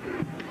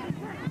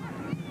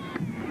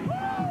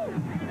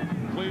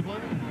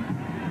 Cleveland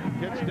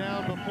gets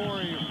down before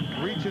he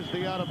reaches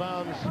the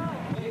out-of-bounds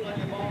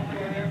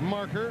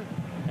marker,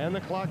 and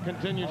the clock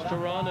continues to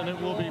run, and it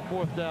will be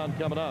 4th down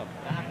coming up.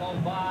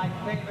 Tackled by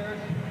Fingers.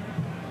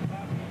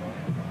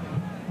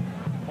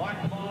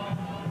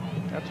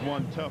 That's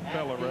one tough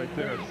fella right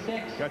there.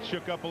 Got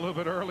shook up a little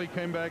bit early,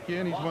 came back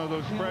in. He's one of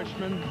those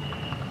freshmen.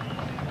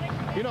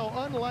 You know,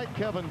 unlike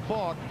Kevin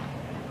Falk,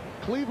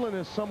 Cleveland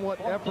is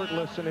somewhat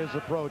effortless in his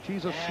approach.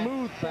 He's a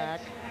smooth back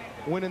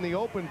when in the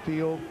open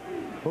field,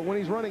 but when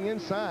he's running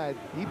inside,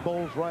 he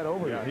bowls right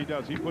over you. Yeah, he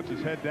does. He puts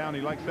his head down.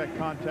 He likes that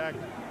contact.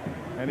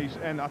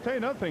 And I'll tell you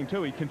another thing,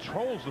 too. He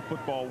controls the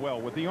football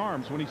well with the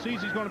arms. When he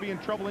sees he's going to be in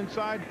trouble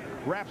inside,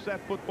 wraps that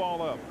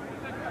football up.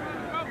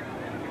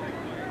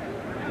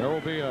 There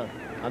will be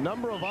a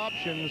number of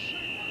options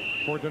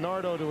for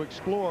DiNardo to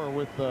explore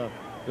with the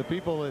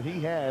people that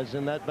he has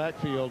in that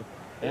backfield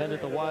and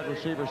at the wide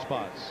receiver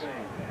spots.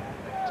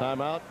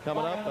 Timeout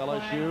coming up.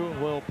 LSU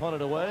will punt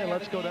it away. And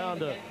let's go down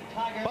to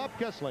Bob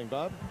Kessling.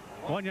 Bob.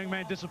 One young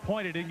man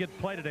disappointed didn't get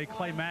to play today.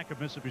 Clay Mack of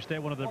Mississippi State,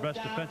 one of their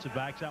best defensive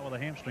backs, out with a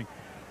hamstring.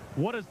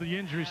 What is the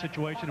injury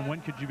situation, and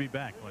when could you be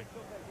back, Blake?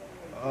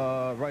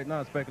 Right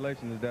now,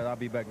 speculation is that I'll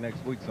be back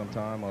next week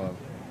sometime.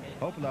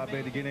 Hopefully, I'll be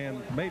able to get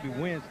in maybe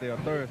Wednesday or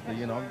Thursday.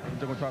 You know, I'm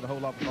just going to try to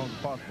hold off as long as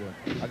possible.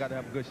 I got to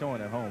have a good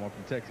showing at home. I'm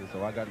from Texas,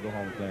 so I got to go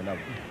home and play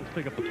another. Let's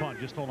pick up the punt.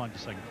 Just hold on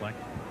just a second, Clay.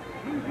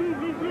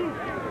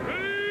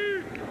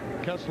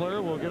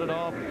 Kessler will get it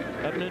off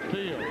at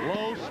midfield.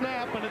 Low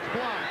snap, and it's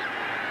blocked.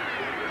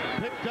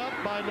 picked up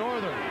by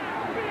Northern.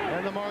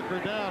 And the marker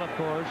down, of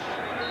course.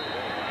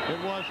 It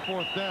was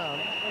 4th down.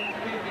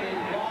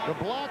 The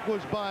block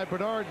was by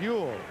Bernard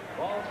Ewell.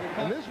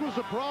 And this was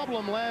a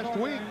problem last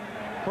week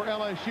for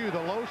LSU.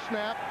 The low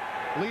snap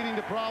leading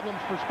to problems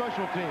for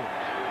special teams.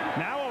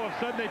 Now all of a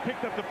sudden they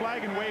picked up the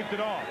flag and waved it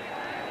off.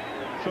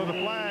 So the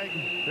flag,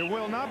 there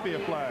will not be a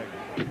flag.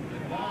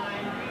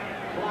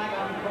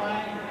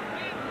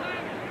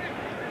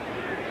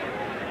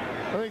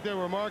 I think they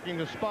were marking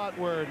the spot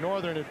where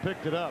Northern had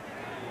picked it up.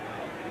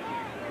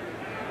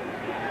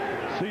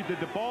 See,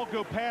 did the ball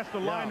go past the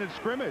line of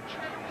scrimmage?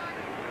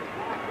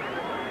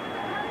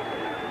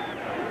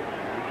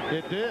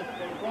 It did.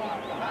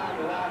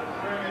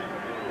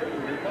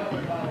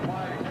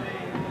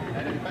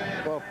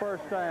 Well,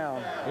 1st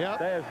down. Yep.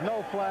 There's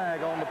no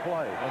flag on the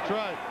play. That's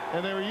right.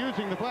 And they were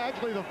using the flag.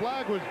 Actually, the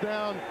flag was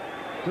down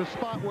to the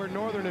spot where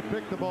Northern had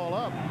picked the ball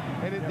up.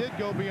 And it did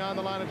go beyond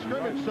the line of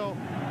scrimmage. So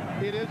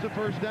it is a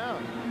 1st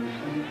down.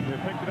 They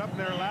picked it up and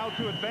they're allowed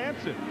to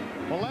advance it.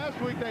 Well, last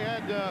week they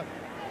had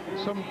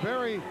some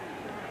very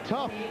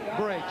tough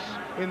breaks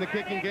in the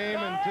kicking game,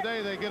 and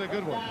today they get a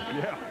good one.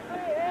 Yeah.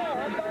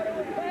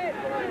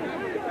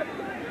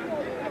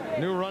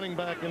 New running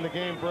back in the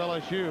game for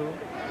LSU,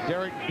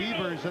 Derek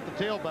Beavers at the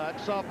tailback,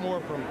 sophomore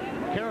from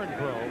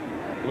Carencro,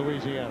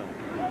 Louisiana.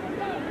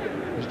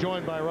 He's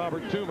joined by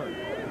Robert Toomer.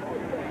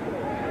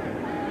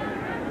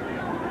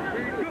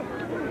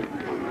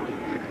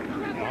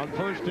 On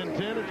 1st and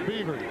 10, it's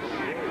Beavers.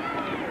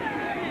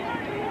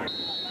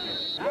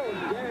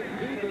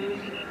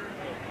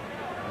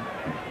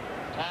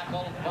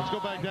 Let's go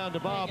back down to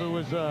Bob, who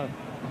was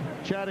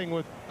chatting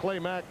with Clay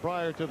Mack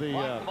prior to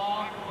the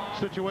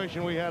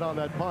situation we had on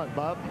that punt.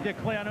 Bob? Yeah,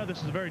 Clay, I know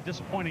this is a very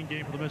disappointing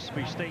game for the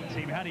Mississippi State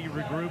team. How do you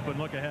regroup and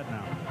look ahead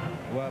now?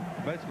 Well,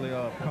 basically,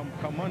 come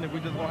Monday, we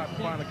just going to have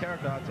to find a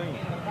character of our team.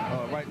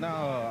 Right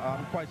now,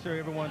 I'm quite sure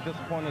everyone's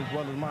disappointed as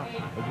well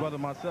as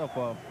myself.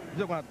 We're just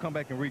going to have to come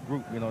back and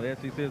regroup. You know, the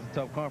SEC is a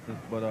tough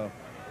conference, but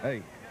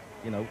hey,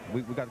 you know,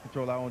 we got to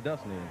control our own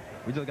destiny.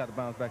 We just got to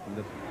bounce back from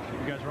this.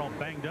 You guys are all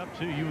banged up,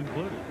 too, you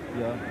included.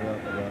 Yeah.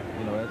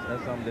 You know,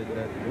 that's something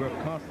that we're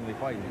constantly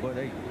fighting. But,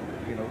 hey,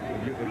 you know,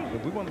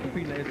 if we want to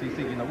compete in the SEC,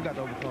 you know, we got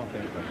to overcome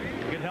things like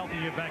that. Get healthy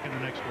and get back in the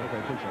next one. Okay,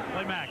 appreciate it.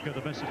 Clay Mack of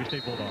the Mississippi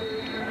State Bulldogs.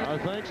 Our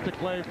thanks to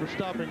Clay for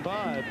stopping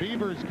by.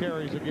 Beavers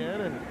carries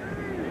again, and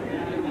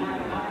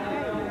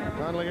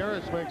Conley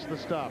Harris makes the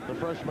stop. The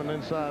freshman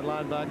inside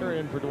linebacker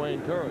in for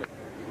Dwayne Curry.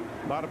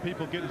 A lot of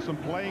people getting some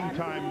playing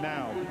time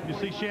now. You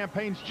see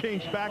Champagne's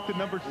changed back to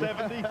number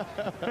 70.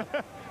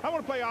 I want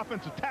to play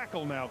offensive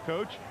tackle now,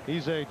 Coach.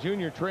 He's a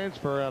junior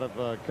transfer out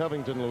of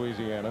Covington,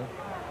 Louisiana.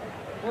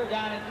 We're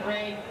down at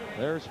 3.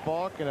 There's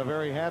Falk and a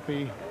very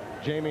happy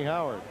Jamie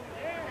Howard.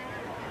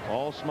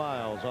 All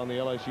smiles on the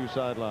LSU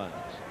sidelines.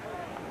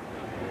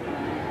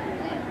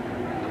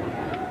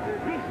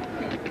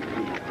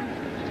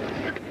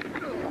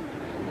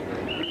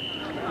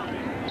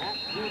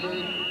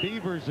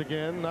 Beavers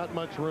again, not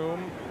much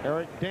room.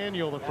 Eric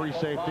Daniel, the free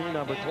safety,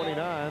 number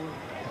 29,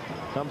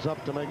 comes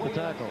up to make the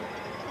tackle.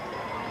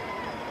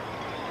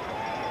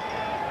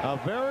 A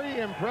very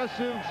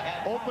impressive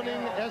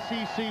opening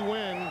SEC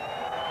win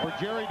for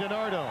Jerry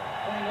DiNardo.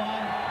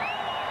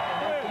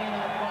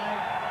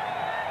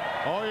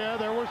 Oh yeah,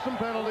 there were some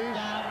penalties,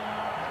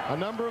 a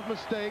number of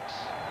mistakes,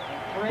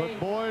 but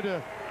boy,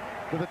 do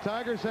the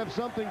Tigers have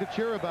something to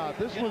cheer about.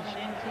 This was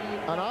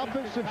an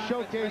offensive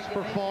showcase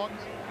for Falk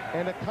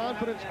and a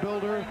confidence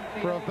builder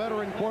for a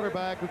veteran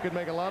quarterback who could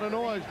make a lot of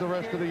noise the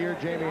rest of the year,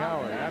 Jamie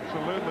Howard.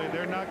 Absolutely.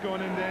 They're not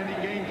going into any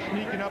game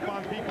sneaking up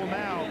on people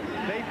now.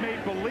 They've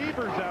made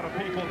believers out of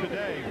people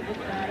today.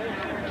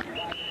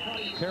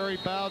 Terry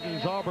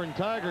Bowden's Auburn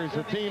Tigers,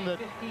 a team that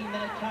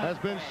has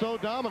been so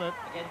dominant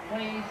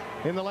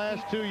in the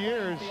last 2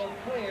 years,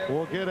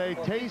 will get a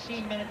taste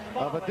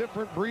of a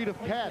different breed of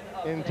cat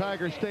in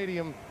Tiger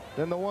Stadium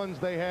than the ones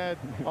they had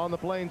on the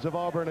plains of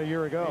Auburn a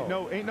year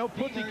ago. Ain't no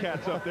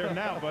pussycats up there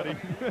now, buddy.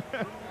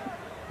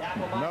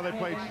 Now they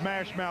played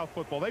smash mouth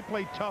football. They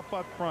played tough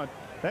up front.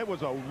 That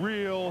was it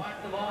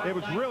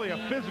was really a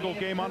physical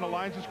game on the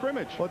lines of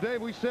scrimmage. Well,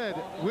 Dave, we said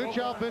which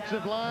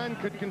offensive line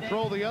could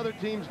control the other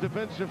team's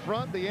defensive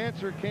front. The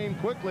answer came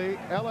quickly.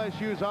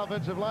 LSU's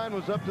offensive line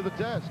was up to the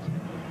test.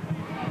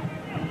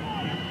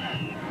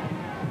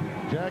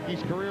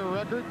 Jackie's career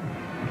record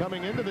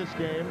coming into this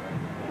game,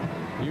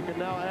 you can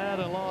now add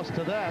a loss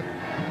to that.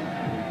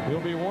 He'll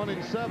be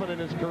 1-7 in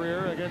his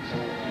career against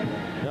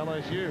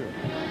LSU.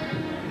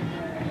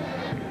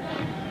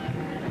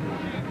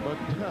 But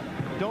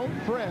don't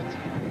fret.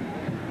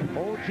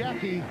 Old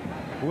Jackie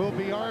will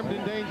be armed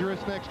and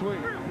dangerous next week.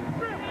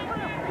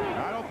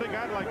 I don't think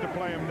I'd like to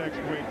play him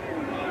next week.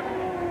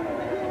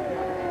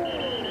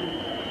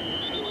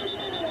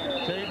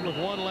 Tate with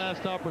one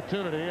last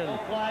opportunity, and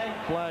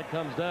flag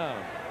comes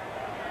down.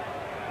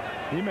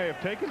 He may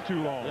have taken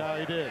too long. Yeah,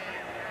 he did.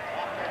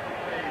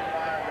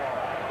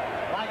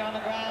 Flag on the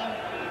ground.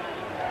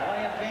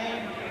 Play of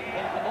game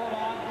against the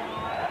Bulldogs.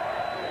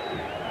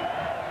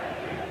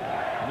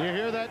 You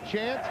hear that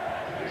chant?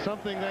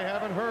 something they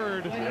haven't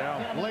heard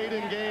late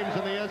in games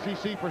in the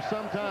SEC for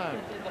some time.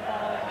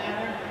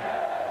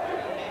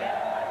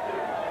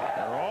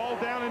 They're all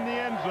down in the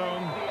end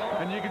zone,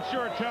 and you can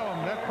sure tell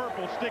them that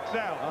purple sticks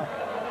out.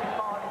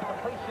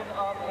 Completion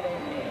of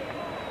today's game.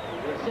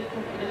 The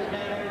assistant to this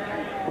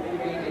matter will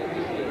be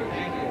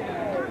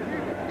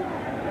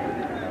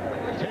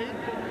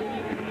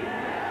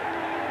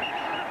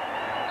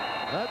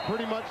That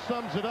pretty much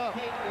sums it up.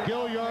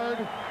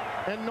 Gilliard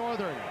and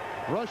Northern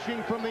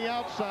rushing from the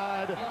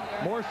outside,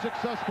 more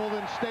successful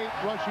than State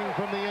rushing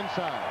from the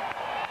inside.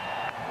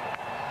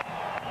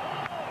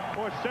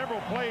 Boy,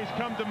 several plays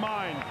come to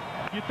mind.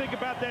 You think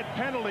about that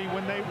penalty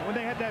when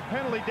they had that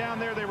penalty down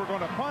there, they were going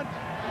to punt.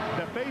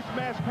 The face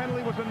mask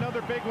penalty was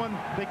another big one.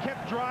 They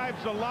kept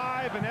drives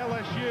alive, and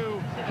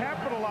LSU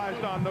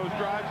capitalized on those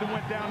drives and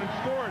went down and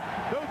scored.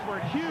 Those were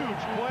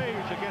huge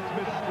plays against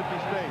Mississippi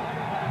State.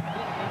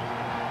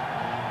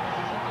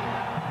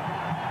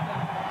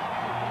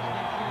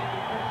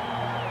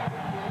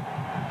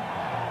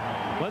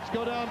 Let's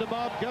go down to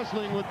Bob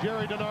Gessling with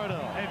Jerry DiNardo.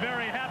 A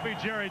very happy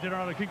Jerry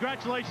DiNardo.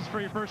 Congratulations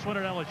for your first win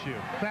at LSU.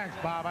 Thanks,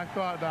 Bob. I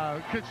thought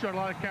kids showed a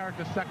lot of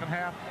character second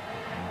half.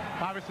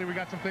 Obviously, we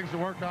got some things to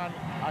work on.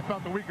 I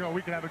felt a week ago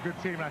we could have a good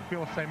team, and I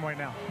feel the same way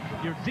now.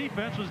 Your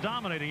defense was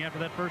dominating after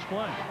that first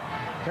play.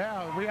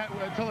 Yeah,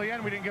 until the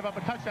end, we didn't give up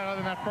a touchdown other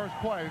than that first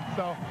play.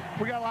 So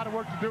we got a lot of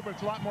work to do, but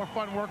it's a lot more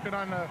fun working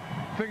on the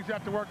things you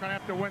have to work on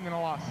after a win than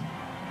a loss.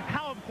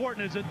 How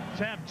important is it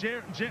to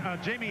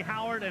have Jamie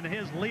Howard and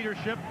his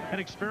leadership and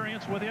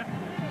experience with you?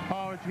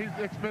 Oh,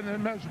 it's been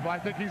immeasurable. I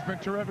think he's been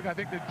terrific. I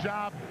think the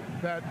job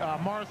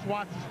that Morris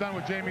Watts has done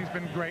with Jamie's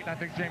been great, and I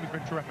think Jamie's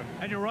been terrific.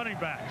 And your running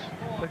backs.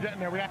 They're getting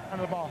there. We got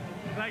under the ball.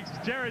 Thanks,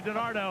 Jerry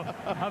DiNardo.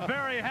 A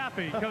very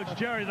happy Coach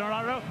Jerry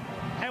DiNardo.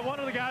 And one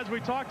of the guys we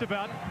talked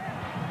about,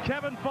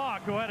 Kevin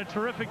Falk, who had a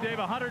terrific day,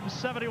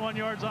 171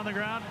 yards on the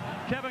ground.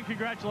 Kevin,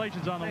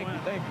 congratulations on the win.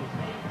 Thank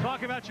you.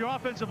 Talk about your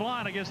offensive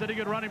line. I guess any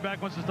good running back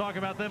wants to talk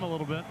about them a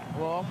little bit.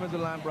 Well, offensive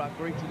line brought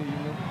great today, you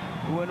know.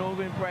 We went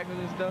over in practice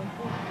and stuff.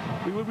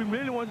 What we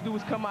really wanted to do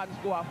was come out and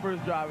score our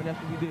first drive, and that's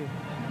what we did.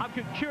 I'm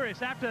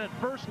curious, after that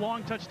first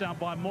long touchdown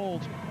by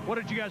Molds, what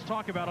did you guys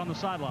talk about on the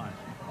sideline?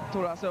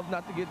 Told ourselves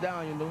not to get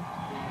down, you know.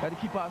 Had to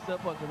keep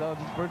ourselves up because that was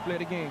just the first play of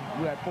the game.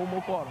 We had 4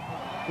 more quarters.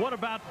 What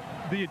about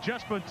the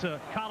adjustment to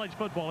college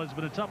football? Has it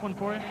been a tough one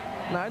for you?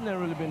 Nah, it's never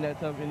really been that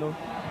tough, you know.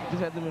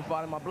 Just had to been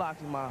following my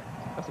blocks and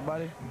that's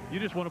about it. You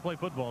just want to play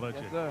football, don't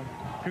you? Yes, sir.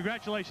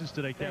 Congratulations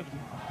today, Kevin.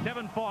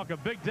 Kevin Falk, a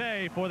big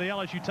day for the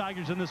LSU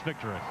Tigers in this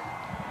victory.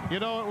 You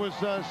know, it was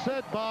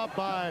said, Bob,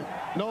 by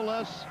no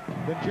less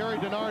than Jerry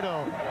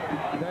DiNardo,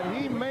 that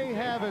he may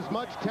have as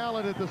much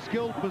talent at the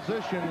skilled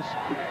positions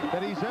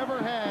that he's ever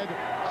had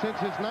since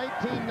his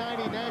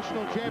 1990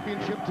 national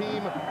championship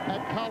team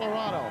at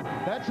Colorado.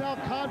 That's how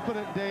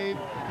confident, Dave,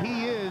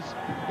 he is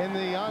in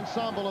the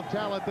ensemble of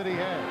talent that he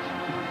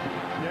has.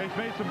 Yeah, he's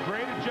made some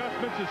great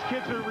adjustments. His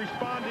kids are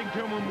responding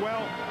to him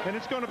well, and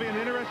it's going to be an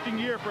interesting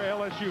year for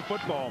LSU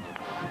football.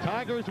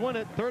 Tigers win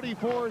it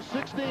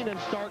 34-16 in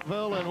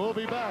Starkville, and we'll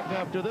be back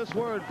after this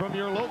word from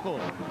your local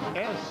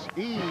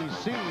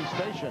SEC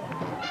station.